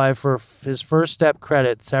qualify for his First Step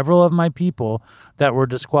credit, several of my people that were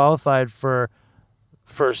disqualified for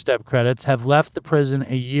First Step credits have left the prison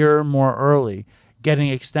a year more early, getting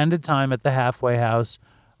extended time at the halfway house,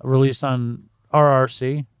 released on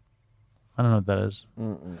RRC. I don't know what that is.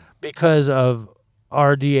 Because of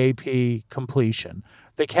RDAP completion.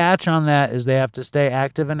 The catch on that is they have to stay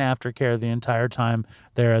active in aftercare the entire time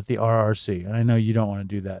they're at the RRC. And I know you don't want to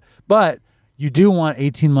do that. But you do want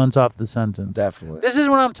 18 months off the sentence. Definitely. This is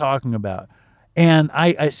what I'm talking about. And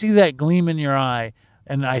I see that gleam in your eye,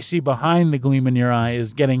 and I see behind the gleam in your eye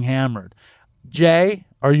is getting hammered. Jay,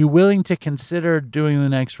 are you willing to consider doing the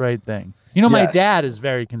next right thing? You know, my Yes. dad is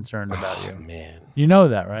very concerned about you. Man. You know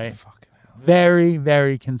that, right? Fucking hell. Very,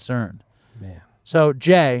 very concerned. Man. So,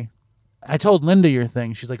 Jay, I told Linda your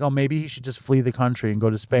thing. She's like, oh, maybe he should just flee the country and go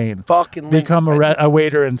to Spain. Fucking Become a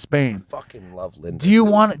waiter in Spain. Fucking love Linda. Do you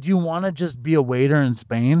want to just be a waiter in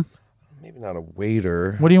Spain? Maybe not a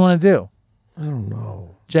waiter. What do you want to do? I don't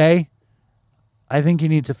know. Jay, I think you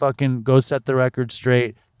need to fucking go set the record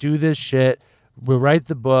straight. Do this shit. We'll write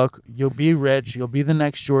the book. You'll be rich. You'll be the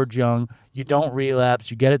next George Young. You don't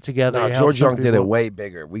relapse. You get it together. No, you help George some Young did it people. way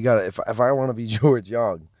bigger. We got to if I want to be George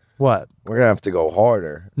Young, What? we're gonna have to go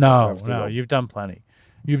harder. No. You've done plenty.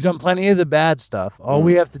 You've done plenty of the bad stuff. All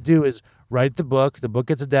we have to do is write the book. The book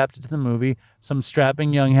gets adapted to the movie. Some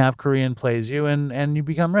strapping young half Korean plays you, and you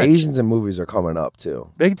become rich. Asians in movies are coming up too.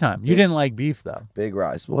 Big time. You didn't like Beef though. Big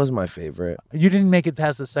Rise was my favorite. You didn't make it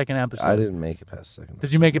past the second episode. I didn't make it past second.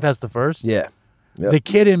 Did you make it past the first? Yeah. Yep. The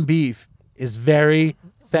kid in Beef is very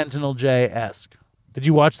Fentanyl Jay-esque. Did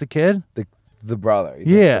you watch the kid? The brother.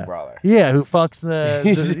 Yeah. The brother. Yeah, who fucks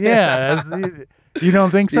you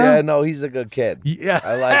don't think so? Yeah, no, he's a good kid. Yeah.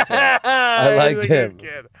 I liked him. I liked him.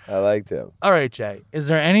 I liked him. All right, Jay. Is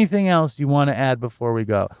there anything else you want to add before we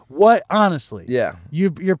go? What, honestly? Yeah.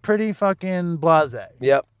 You're pretty fucking blasé.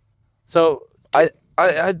 Yep. So I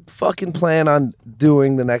fucking plan on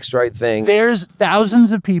doing the next right thing. there's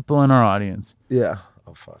thousands of people in our audience. Yeah.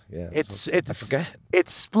 Oh fuck. Yeah. It's I forget.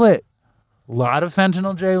 It's split. A lot of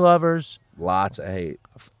Fentanyl Jay lovers. Lots of hate.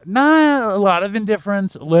 Not a lot of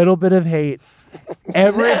indifference, a little bit of hate.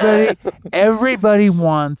 Everybody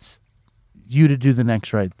wants you to do the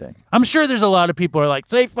next right thing. I'm sure there's a lot of people who are like,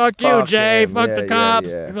 say fuck you, Fuck Jay, him. fuck Yeah, the yeah,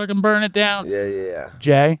 cops, yeah. fucking burn it down. Yeah.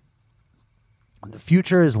 Jay, the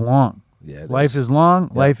future is long. Yeah. Life is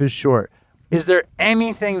long, life is short. Is there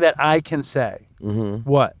anything that I can say? Mm-hmm.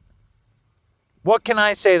 What? What can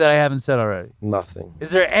I say that I haven't said already? Nothing. Is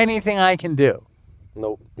there anything I can do?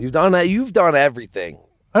 Nope. You've done that. You've done everything.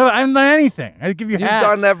 I haven't done anything. I give you You've hats.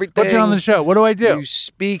 done everything. Put you on the show. What do I do? You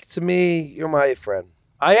speak to me. You're my friend.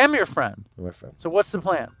 I am your friend. You're my friend. So what's the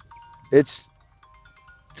plan? It's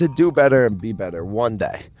to do better and be better one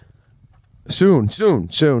day. Soon.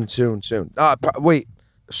 Wait.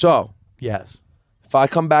 So Yes. if I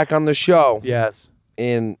come back on the show Yes.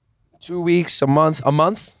 in 2 weeks, a month,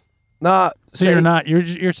 nah. So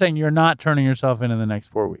you're saying you're not turning yourself in the next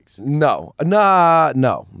 4 weeks. No. I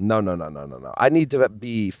need to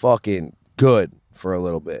be fucking good for a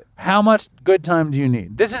little bit. How much good time do you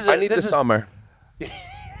need? I need the summer.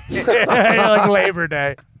 like Labor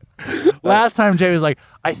Day. Last time Jay was like,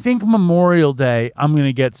 I think Memorial Day I'm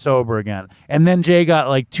gonna get sober again. And then Jay got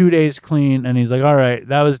like 2 days clean and he's like, all right,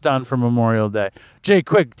 that was done for Memorial Day. Jay,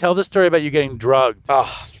 quick, tell the story about you getting drugged.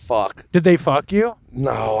 Oh, fuck. Did they fuck you?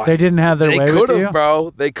 No. They didn't have their They way could with you? have,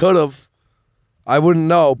 bro. They could have. I wouldn't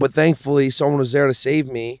know, but thankfully someone was there to save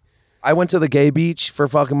me. I went to the gay beach for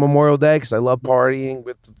fucking Memorial Day because I love partying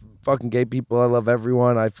with fucking gay people. I love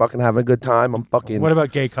everyone. I fucking have a good time. I'm fucking What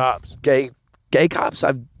about gay cops? gay cops.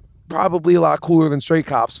 I'm probably a lot cooler than straight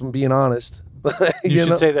cops, if I'm being honest. You should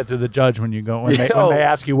know? say that to the judge when you go when they Yo,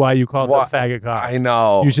 ask you why you called them faggot cops. I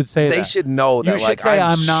know. You should say they that. should know that. You should like, say,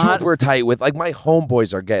 I'm not super tight with like my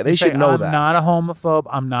homeboys are gay. They Say, should know I'm that. not a homophobe.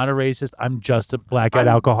 I'm not a racist. I'm just a blackout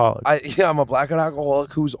alcoholic. I'm a blackout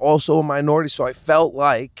alcoholic who's also a minority, so I felt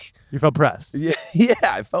like You felt pressed. yeah,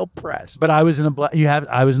 I felt pressed. But I was in a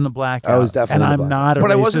I was in a blackout. I was definitely and in a I'm blackout. not a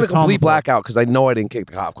But I wasn't a racist complete homophobe. blackout because I know I didn't kick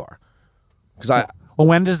the cop car. Because Well,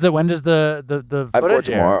 when does the I have court footage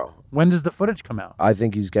air? tomorrow. When does the footage come out? I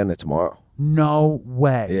think he's getting it tomorrow. No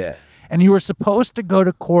way. Yeah. And you were supposed to go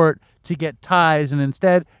to court to get ties, and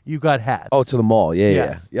instead you got hats. Oh, to the mall. Yeah,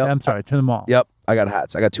 yes. yeah. Yep. I'm sorry, to the mall. Yep. I got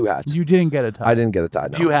hats. I got 2 hats. You didn't get a tie. I didn't get a tie.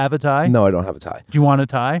 No. Do you have a tie? No, I don't have a tie. Do you want a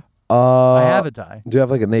tie? I have a tie. Do you have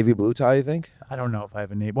like a navy blue tie? You think? I don't know if I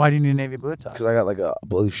have a navy. Why do you need a navy blue tie? Because I got like a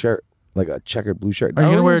blue shirt, like a checkered blue shirt. Are you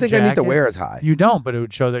I gonna don't wear even a think I need to jacket? wear a tie. You don't, but it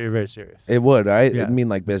would show that you're very serious. It would, right? Yeah. It'd mean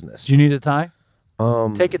like business. Do you need a tie?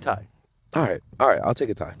 Take a tie. All right. I'll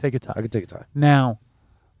take a tie. Take a tie. I can take a tie. Now,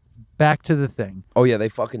 back to the thing. Oh yeah, they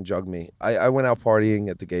fucking drugged me. I went out partying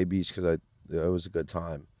at the gay beach because it was a good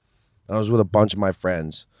time. And I was with a bunch of my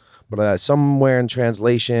friends. But somewhere in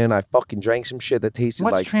translation, I fucking drank some shit that tasted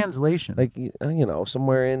What's like translation? like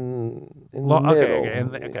somewhere in the middle.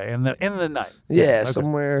 Okay, in the night. Yeah,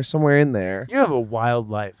 okay. somewhere in there. You have a wild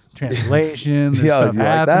life. Translation, there's Yo, stuff you like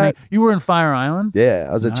happening. that? You were in Fire Island? Yeah,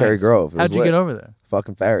 I was at Cherry Grove. How'd you get over there?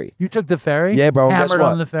 Fucking ferry. You took the ferry? Yeah, bro. Hammered Guess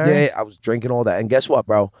what? on the ferry? Yeah, I was drinking all that. And guess what,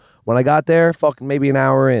 bro? When I got there, fucking maybe an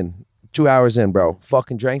hour in, 2 hours in, bro,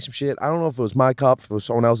 fucking drank some shit. I don't know if it was my cup, if it was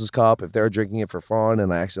someone else's cup, if they were drinking it for fun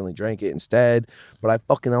and I accidentally drank it instead. But I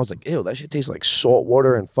was like, ew, that shit tastes like salt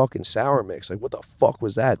water and fucking sour mix. Like, what the fuck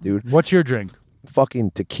was that, dude? What's your drink?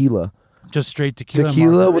 Fucking tequila. Just straight tequila?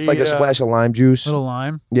 Tequila with like a splash of lime juice. Little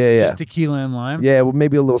lime? Yeah. Just tequila and lime? Yeah, well,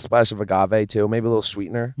 maybe a little splash of agave too. Maybe a little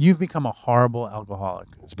sweetener. You've become a horrible alcoholic.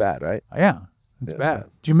 It's bad, right? Yeah. It's bad.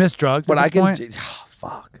 Do you miss drugs But at I this can... point?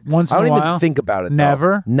 Fuck. Once in I a don't while? even think about it.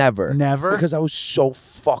 Never? Though. Never. Never? Because I was so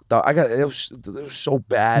fucked up. It was so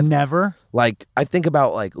bad. Never? Like, I think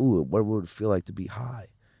about like, ooh, what would it feel like to be high?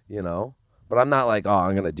 You know? But I'm not like, oh,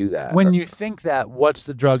 I'm gonna do that. When you think that, what's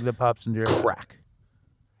the drug that pops into your head? Crack.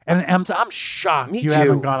 And I'm shocked Me you too.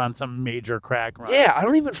 haven't gone on some major crack run. Yeah, I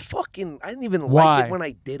didn't even Why? like it when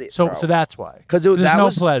I did it. So that's why. Because there's that no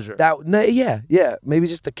was pleasure. Yeah. Maybe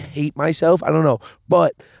just to hate myself. I don't know.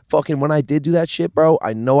 But fucking when I did do that shit, bro,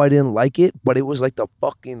 I know I didn't like it, but it was like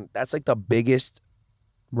that's like the biggest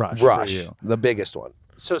rush for you. The biggest one.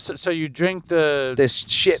 So you drink this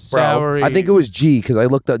shit, bro. soury- I think it was G because I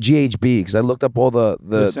looked up GHB because I looked up all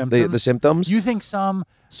the symptoms. You think some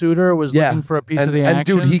suitor was looking for a piece of the and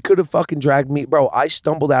action? dude, he could have fucking dragged me, bro. I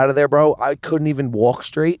stumbled out of there, bro. I couldn't even walk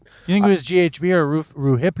straight. You think it was GHB or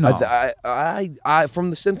Rohypnol? I from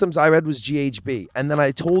the symptoms I read was GHB, and then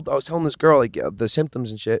I was telling this girl like the symptoms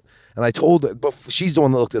and shit, and I told her, but she's the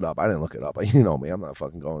one that looked it up. I didn't look it up. You know me, I'm not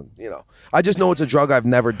fucking going. I just know it's a drug I've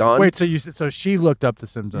never done. Wait, so she looked up the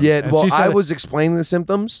symptoms? Yeah, and well, she said I was explaining the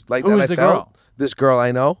symptoms like Who that. was I the felt. girl? This girl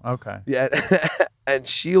I know. Okay. Yeah, and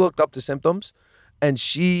she looked up the symptoms, and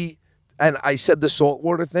I said the salt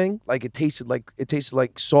water thing, like it tasted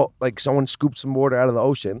like salt, like someone scooped some water out of the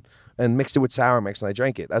ocean and mixed it with sour mix, and I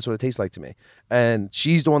drank it. That's what it tastes like to me. And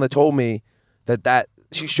she's the one that told me that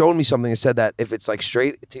she showed me something and said that if it's like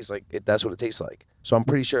straight, it tastes like it. That's what it tastes like. So I'm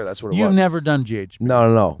pretty sure that's what it was. You've never done GHB?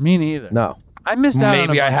 No. Me neither. No. I missed out on a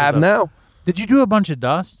Maybe I bunch have of now. Did you do a bunch of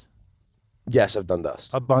dust? Yes, I've done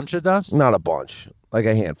dust. A bunch of dust? Not a bunch, like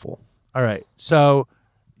a handful. All right. So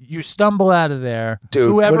you stumble out of there. Dude,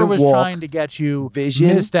 whoever couldn't was walk. trying to get you Vision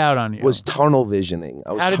missed out on you. Was tunnel visioning.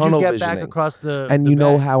 I was How did tunnel you get visioning. back across the And the you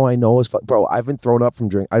know bay? how I know is bro, I haven't thrown up from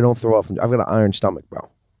drink. I don't throw up from I've got an iron stomach, bro.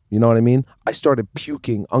 You know what I mean? I started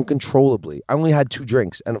puking uncontrollably. I only had 2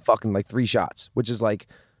 drinks and fucking like 3 shots, which is like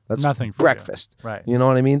that's Nothing for breakfast. you. Right. You know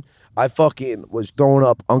what I mean? I fucking was throwing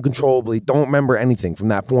up uncontrollably. Don't remember anything from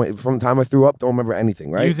that point. From the time I threw up, don't remember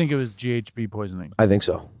anything, right? You think it was GHB poisoning? I think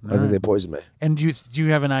so. I think right. they poisoned me. And do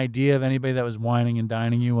you have an idea of anybody that was whining and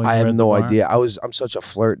dining you? While I you were have at the no bar? idea. I'm such a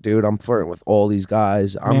flirt, dude. I'm flirting with all these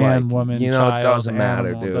guys. I'm Man, like, woman, it child, doesn't matter,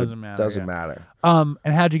 animal, dude. doesn't matter, Doesn't yeah. matter.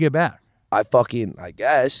 And how'd you get back? I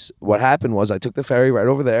guess what happened was I took the ferry right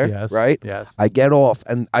over there, Yes. right? Yes. I get off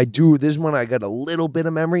and this is when I got a little bit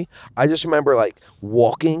of memory. I just remember like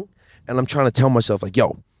walking and I'm trying to tell myself like,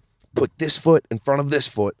 yo, put this foot in front of this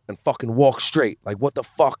foot and fucking walk straight. Like, what the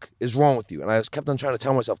fuck is wrong with you? And I just kept on trying to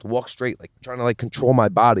tell myself to walk straight, like trying to like control my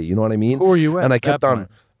body. You know what I mean? Who were you with? And I at kept that on point?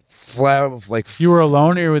 flat like You were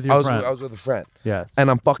alone or you were with your I was friend? I was with a friend. Yes. And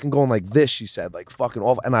I'm fucking going like this, she said, like fucking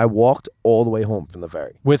off. And I walked all the way home from the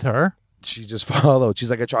ferry. With her? She just followed.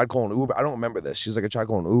 She's like, I tried calling Uber. I don't remember this. She's like, I tried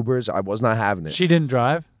calling Ubers. I was not having it. She didn't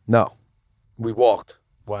drive? No. We walked.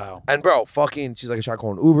 Wow. And bro, fucking, she's like, I tried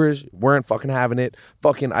calling Ubers. Weren't fucking having it.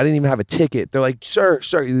 Fucking, I didn't even have a ticket. They're like, sir.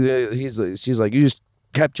 She's like, you just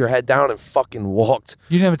kept your head down and fucking walked.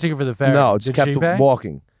 You didn't have a ticket for the ferry? No, just Did she pay? kept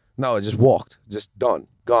walking. No, I just walked. Just done.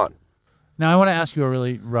 Gone. Now I want to ask you a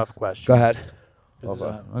really rough question. Go ahead.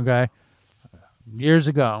 Okay. Years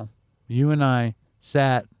ago, you and I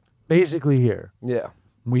sat basically here. Yeah.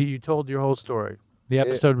 You told your whole story. The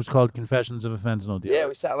episode was called Confessions of a Fentanyl Dealer. Yeah,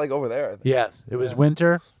 we sat like over there. I think. Yes. It was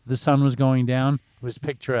winter. The sun was going down. It was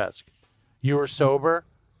picturesque. You were sober.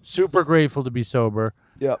 Super grateful to be sober.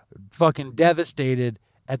 Yep. Fucking devastated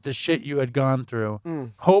at the shit you had gone through.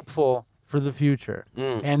 Hopeful for the future.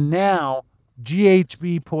 And now,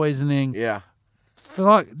 GHB poisoning. Yeah.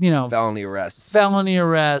 Felony arrest.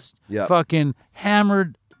 Yep. Fucking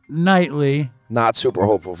hammered nightly. Not super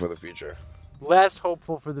hopeful for the future. Less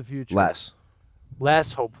hopeful for the future.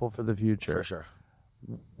 Less hopeful for the future. For sure.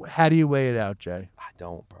 How do you weigh it out, Jay? I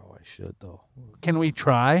don't, bro. I should, though. Can we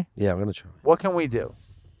try? Yeah, I'm going to try. What can we do?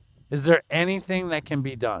 Is there anything that can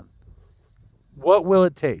be done? What will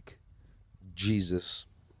it take? Jesus.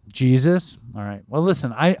 Jesus? All right. Well,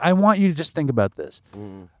 listen, I want you to just think about this.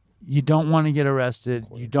 You don't want to get arrested.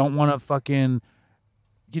 You don't want to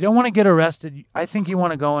get arrested. I think you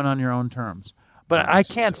want to go in on your own terms. But I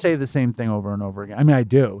can't say the same thing over and over again. I mean, I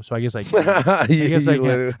do, so I guess I can. I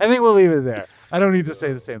can. I think we'll leave it there. I don't need to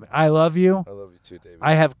say the same thing. I love you. I love you too, David.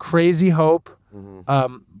 I have crazy hope,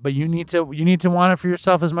 but you need to want it for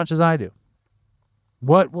yourself as much as I do.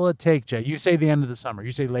 What will it take, Jay? You say the end of the summer.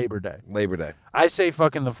 You say Labor Day. Labor Day. I say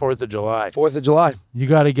fucking the 4th of July. 4th of July. You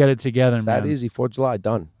got to get it together, It's man. that easy. 4th of July,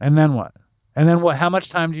 done. And then what? And then what? How much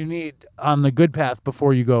time do you need on the good path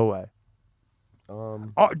before you go away?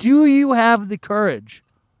 Do you have the courage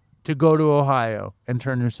to go to Ohio and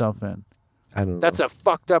turn yourself in? I don't know. That's a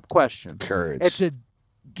fucked up question. Courage.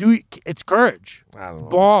 It's courage. I don't know.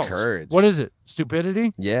 Balls. It's courage. What is it?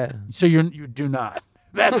 Stupidity? Yeah. So you do not.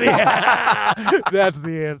 That's the that's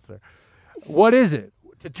the answer. What is it?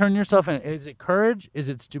 To turn yourself in? Is it courage? Is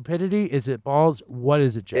it stupidity? Is it balls? What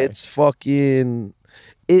is it, Jay? It's fucking.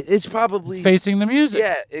 It's probably facing the music.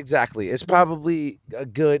 Yeah, exactly. It's probably a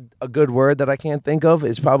good word that I can't think of.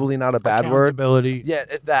 It's probably not a bad word. Accountability. Yeah,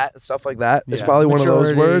 that stuff like that. It's Yeah. probably one of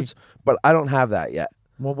those Maturity. words, but I don't have that yet.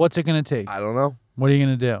 Well, what's it going to take? I don't know. What are you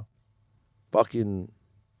going to do? Fucking.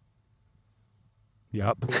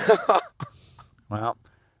 Yup. Well,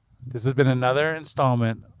 this has been another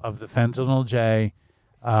installment of the Fentanyl Jay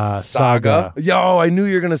saga. Yo, I knew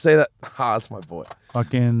you were gonna say that. That's my boy.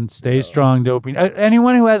 Fucking stay strong, Dopey.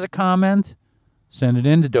 Anyone who has a comment, send it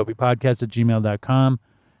in to dopeypodcast@gmail.com.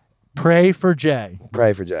 Pray for Jay.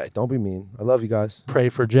 Pray for Jay. Don't be mean. I love you guys. Pray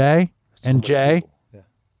for Jay. And Jay,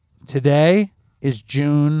 today is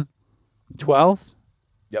June 12th.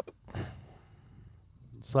 Yep.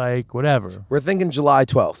 It's like whatever. We're thinking July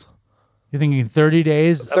 12th. You're thinking 30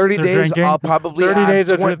 days? 30 days. Drinking? I'll probably 30 have days.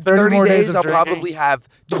 30 more days. I'll drinking? probably have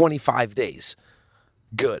 25 days.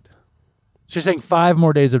 Good. So you're saying 5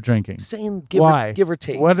 more days of drinking? Saying why? Give or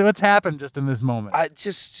take. What's happened just in this moment?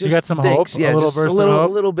 Just you got some thanks. hope? Yeah, a little just burst a little, of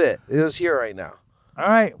hope? a little bit. It was here right now. All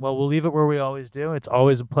right. Well, we'll leave it where we always do. It's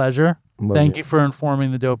always a pleasure. Thank you for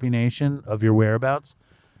informing the Dopey Nation of your whereabouts.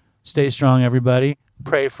 Stay strong, everybody.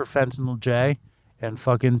 Pray for Fentanyl Jay and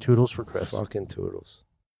fucking toodles for Chris. Fucking toodles.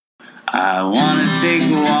 I wanna take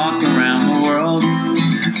a walk around the world.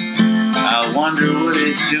 I wonder would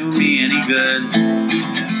it do me any good?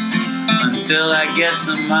 Until I get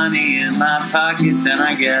some money in my pocket, then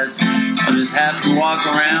I guess I'll just have to walk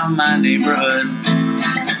around my neighborhood.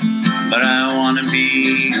 But I wanna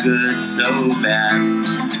be good so bad.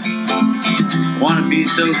 Wanna be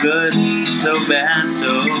so good, so bad,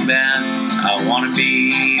 so bad. I wanna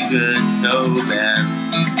be good so bad.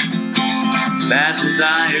 Bad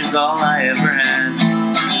desire's all I ever had.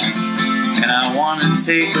 And I wanna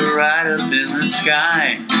take a ride up in the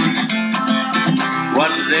sky.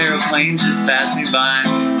 Watch as aeroplanes just pass me by.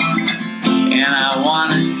 And I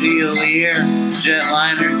wanna see a Lear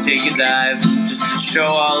jetliner take a dive, just to show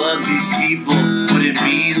all of these people what it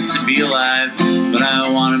means to be alive. But I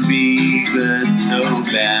wanna be good so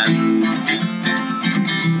bad.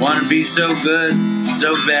 Wanna be so good,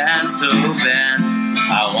 so bad, so bad.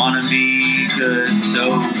 I wanna be good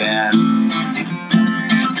so bad.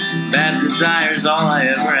 Bad desire's all I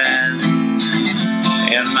ever had.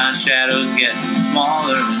 And my shadow's getting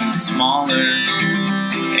smaller and smaller.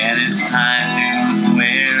 And it's time to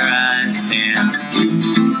where I stand.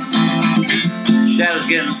 Shadow's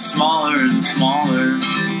getting smaller and smaller.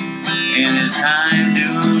 And it's time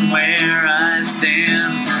to where I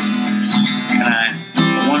stand. And I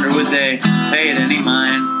wonder would they pay it any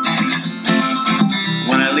mind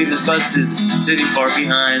when I leave this busted city far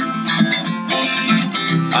behind.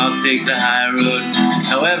 I'll take the high road,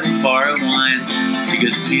 however far it winds,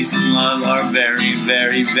 because peace and love are very,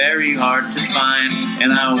 very, very hard to find.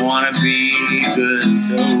 And I wanna be good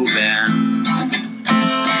so bad.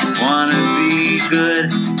 Wanna be good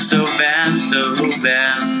so bad, so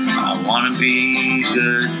bad. I wanna be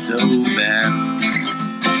good so bad.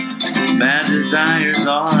 Bad desire's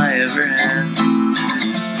all I ever had.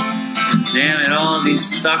 Damn it, all these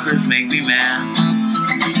suckers make me mad.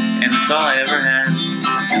 And it's all I ever had.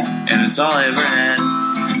 And it's all I ever had.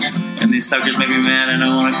 And these suckers make me mad, and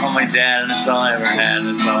I wanna call my dad. And it's all I ever had. And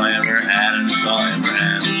it's all I ever had. And it's all I ever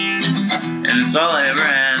had. And it's all I ever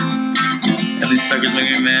had. And these suckers make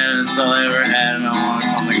me mad, and it's all I ever had. And I wanna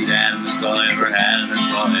call my dad. And it's all I ever had. And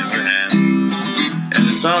it's all I ever had. And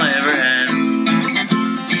it's all I ever had.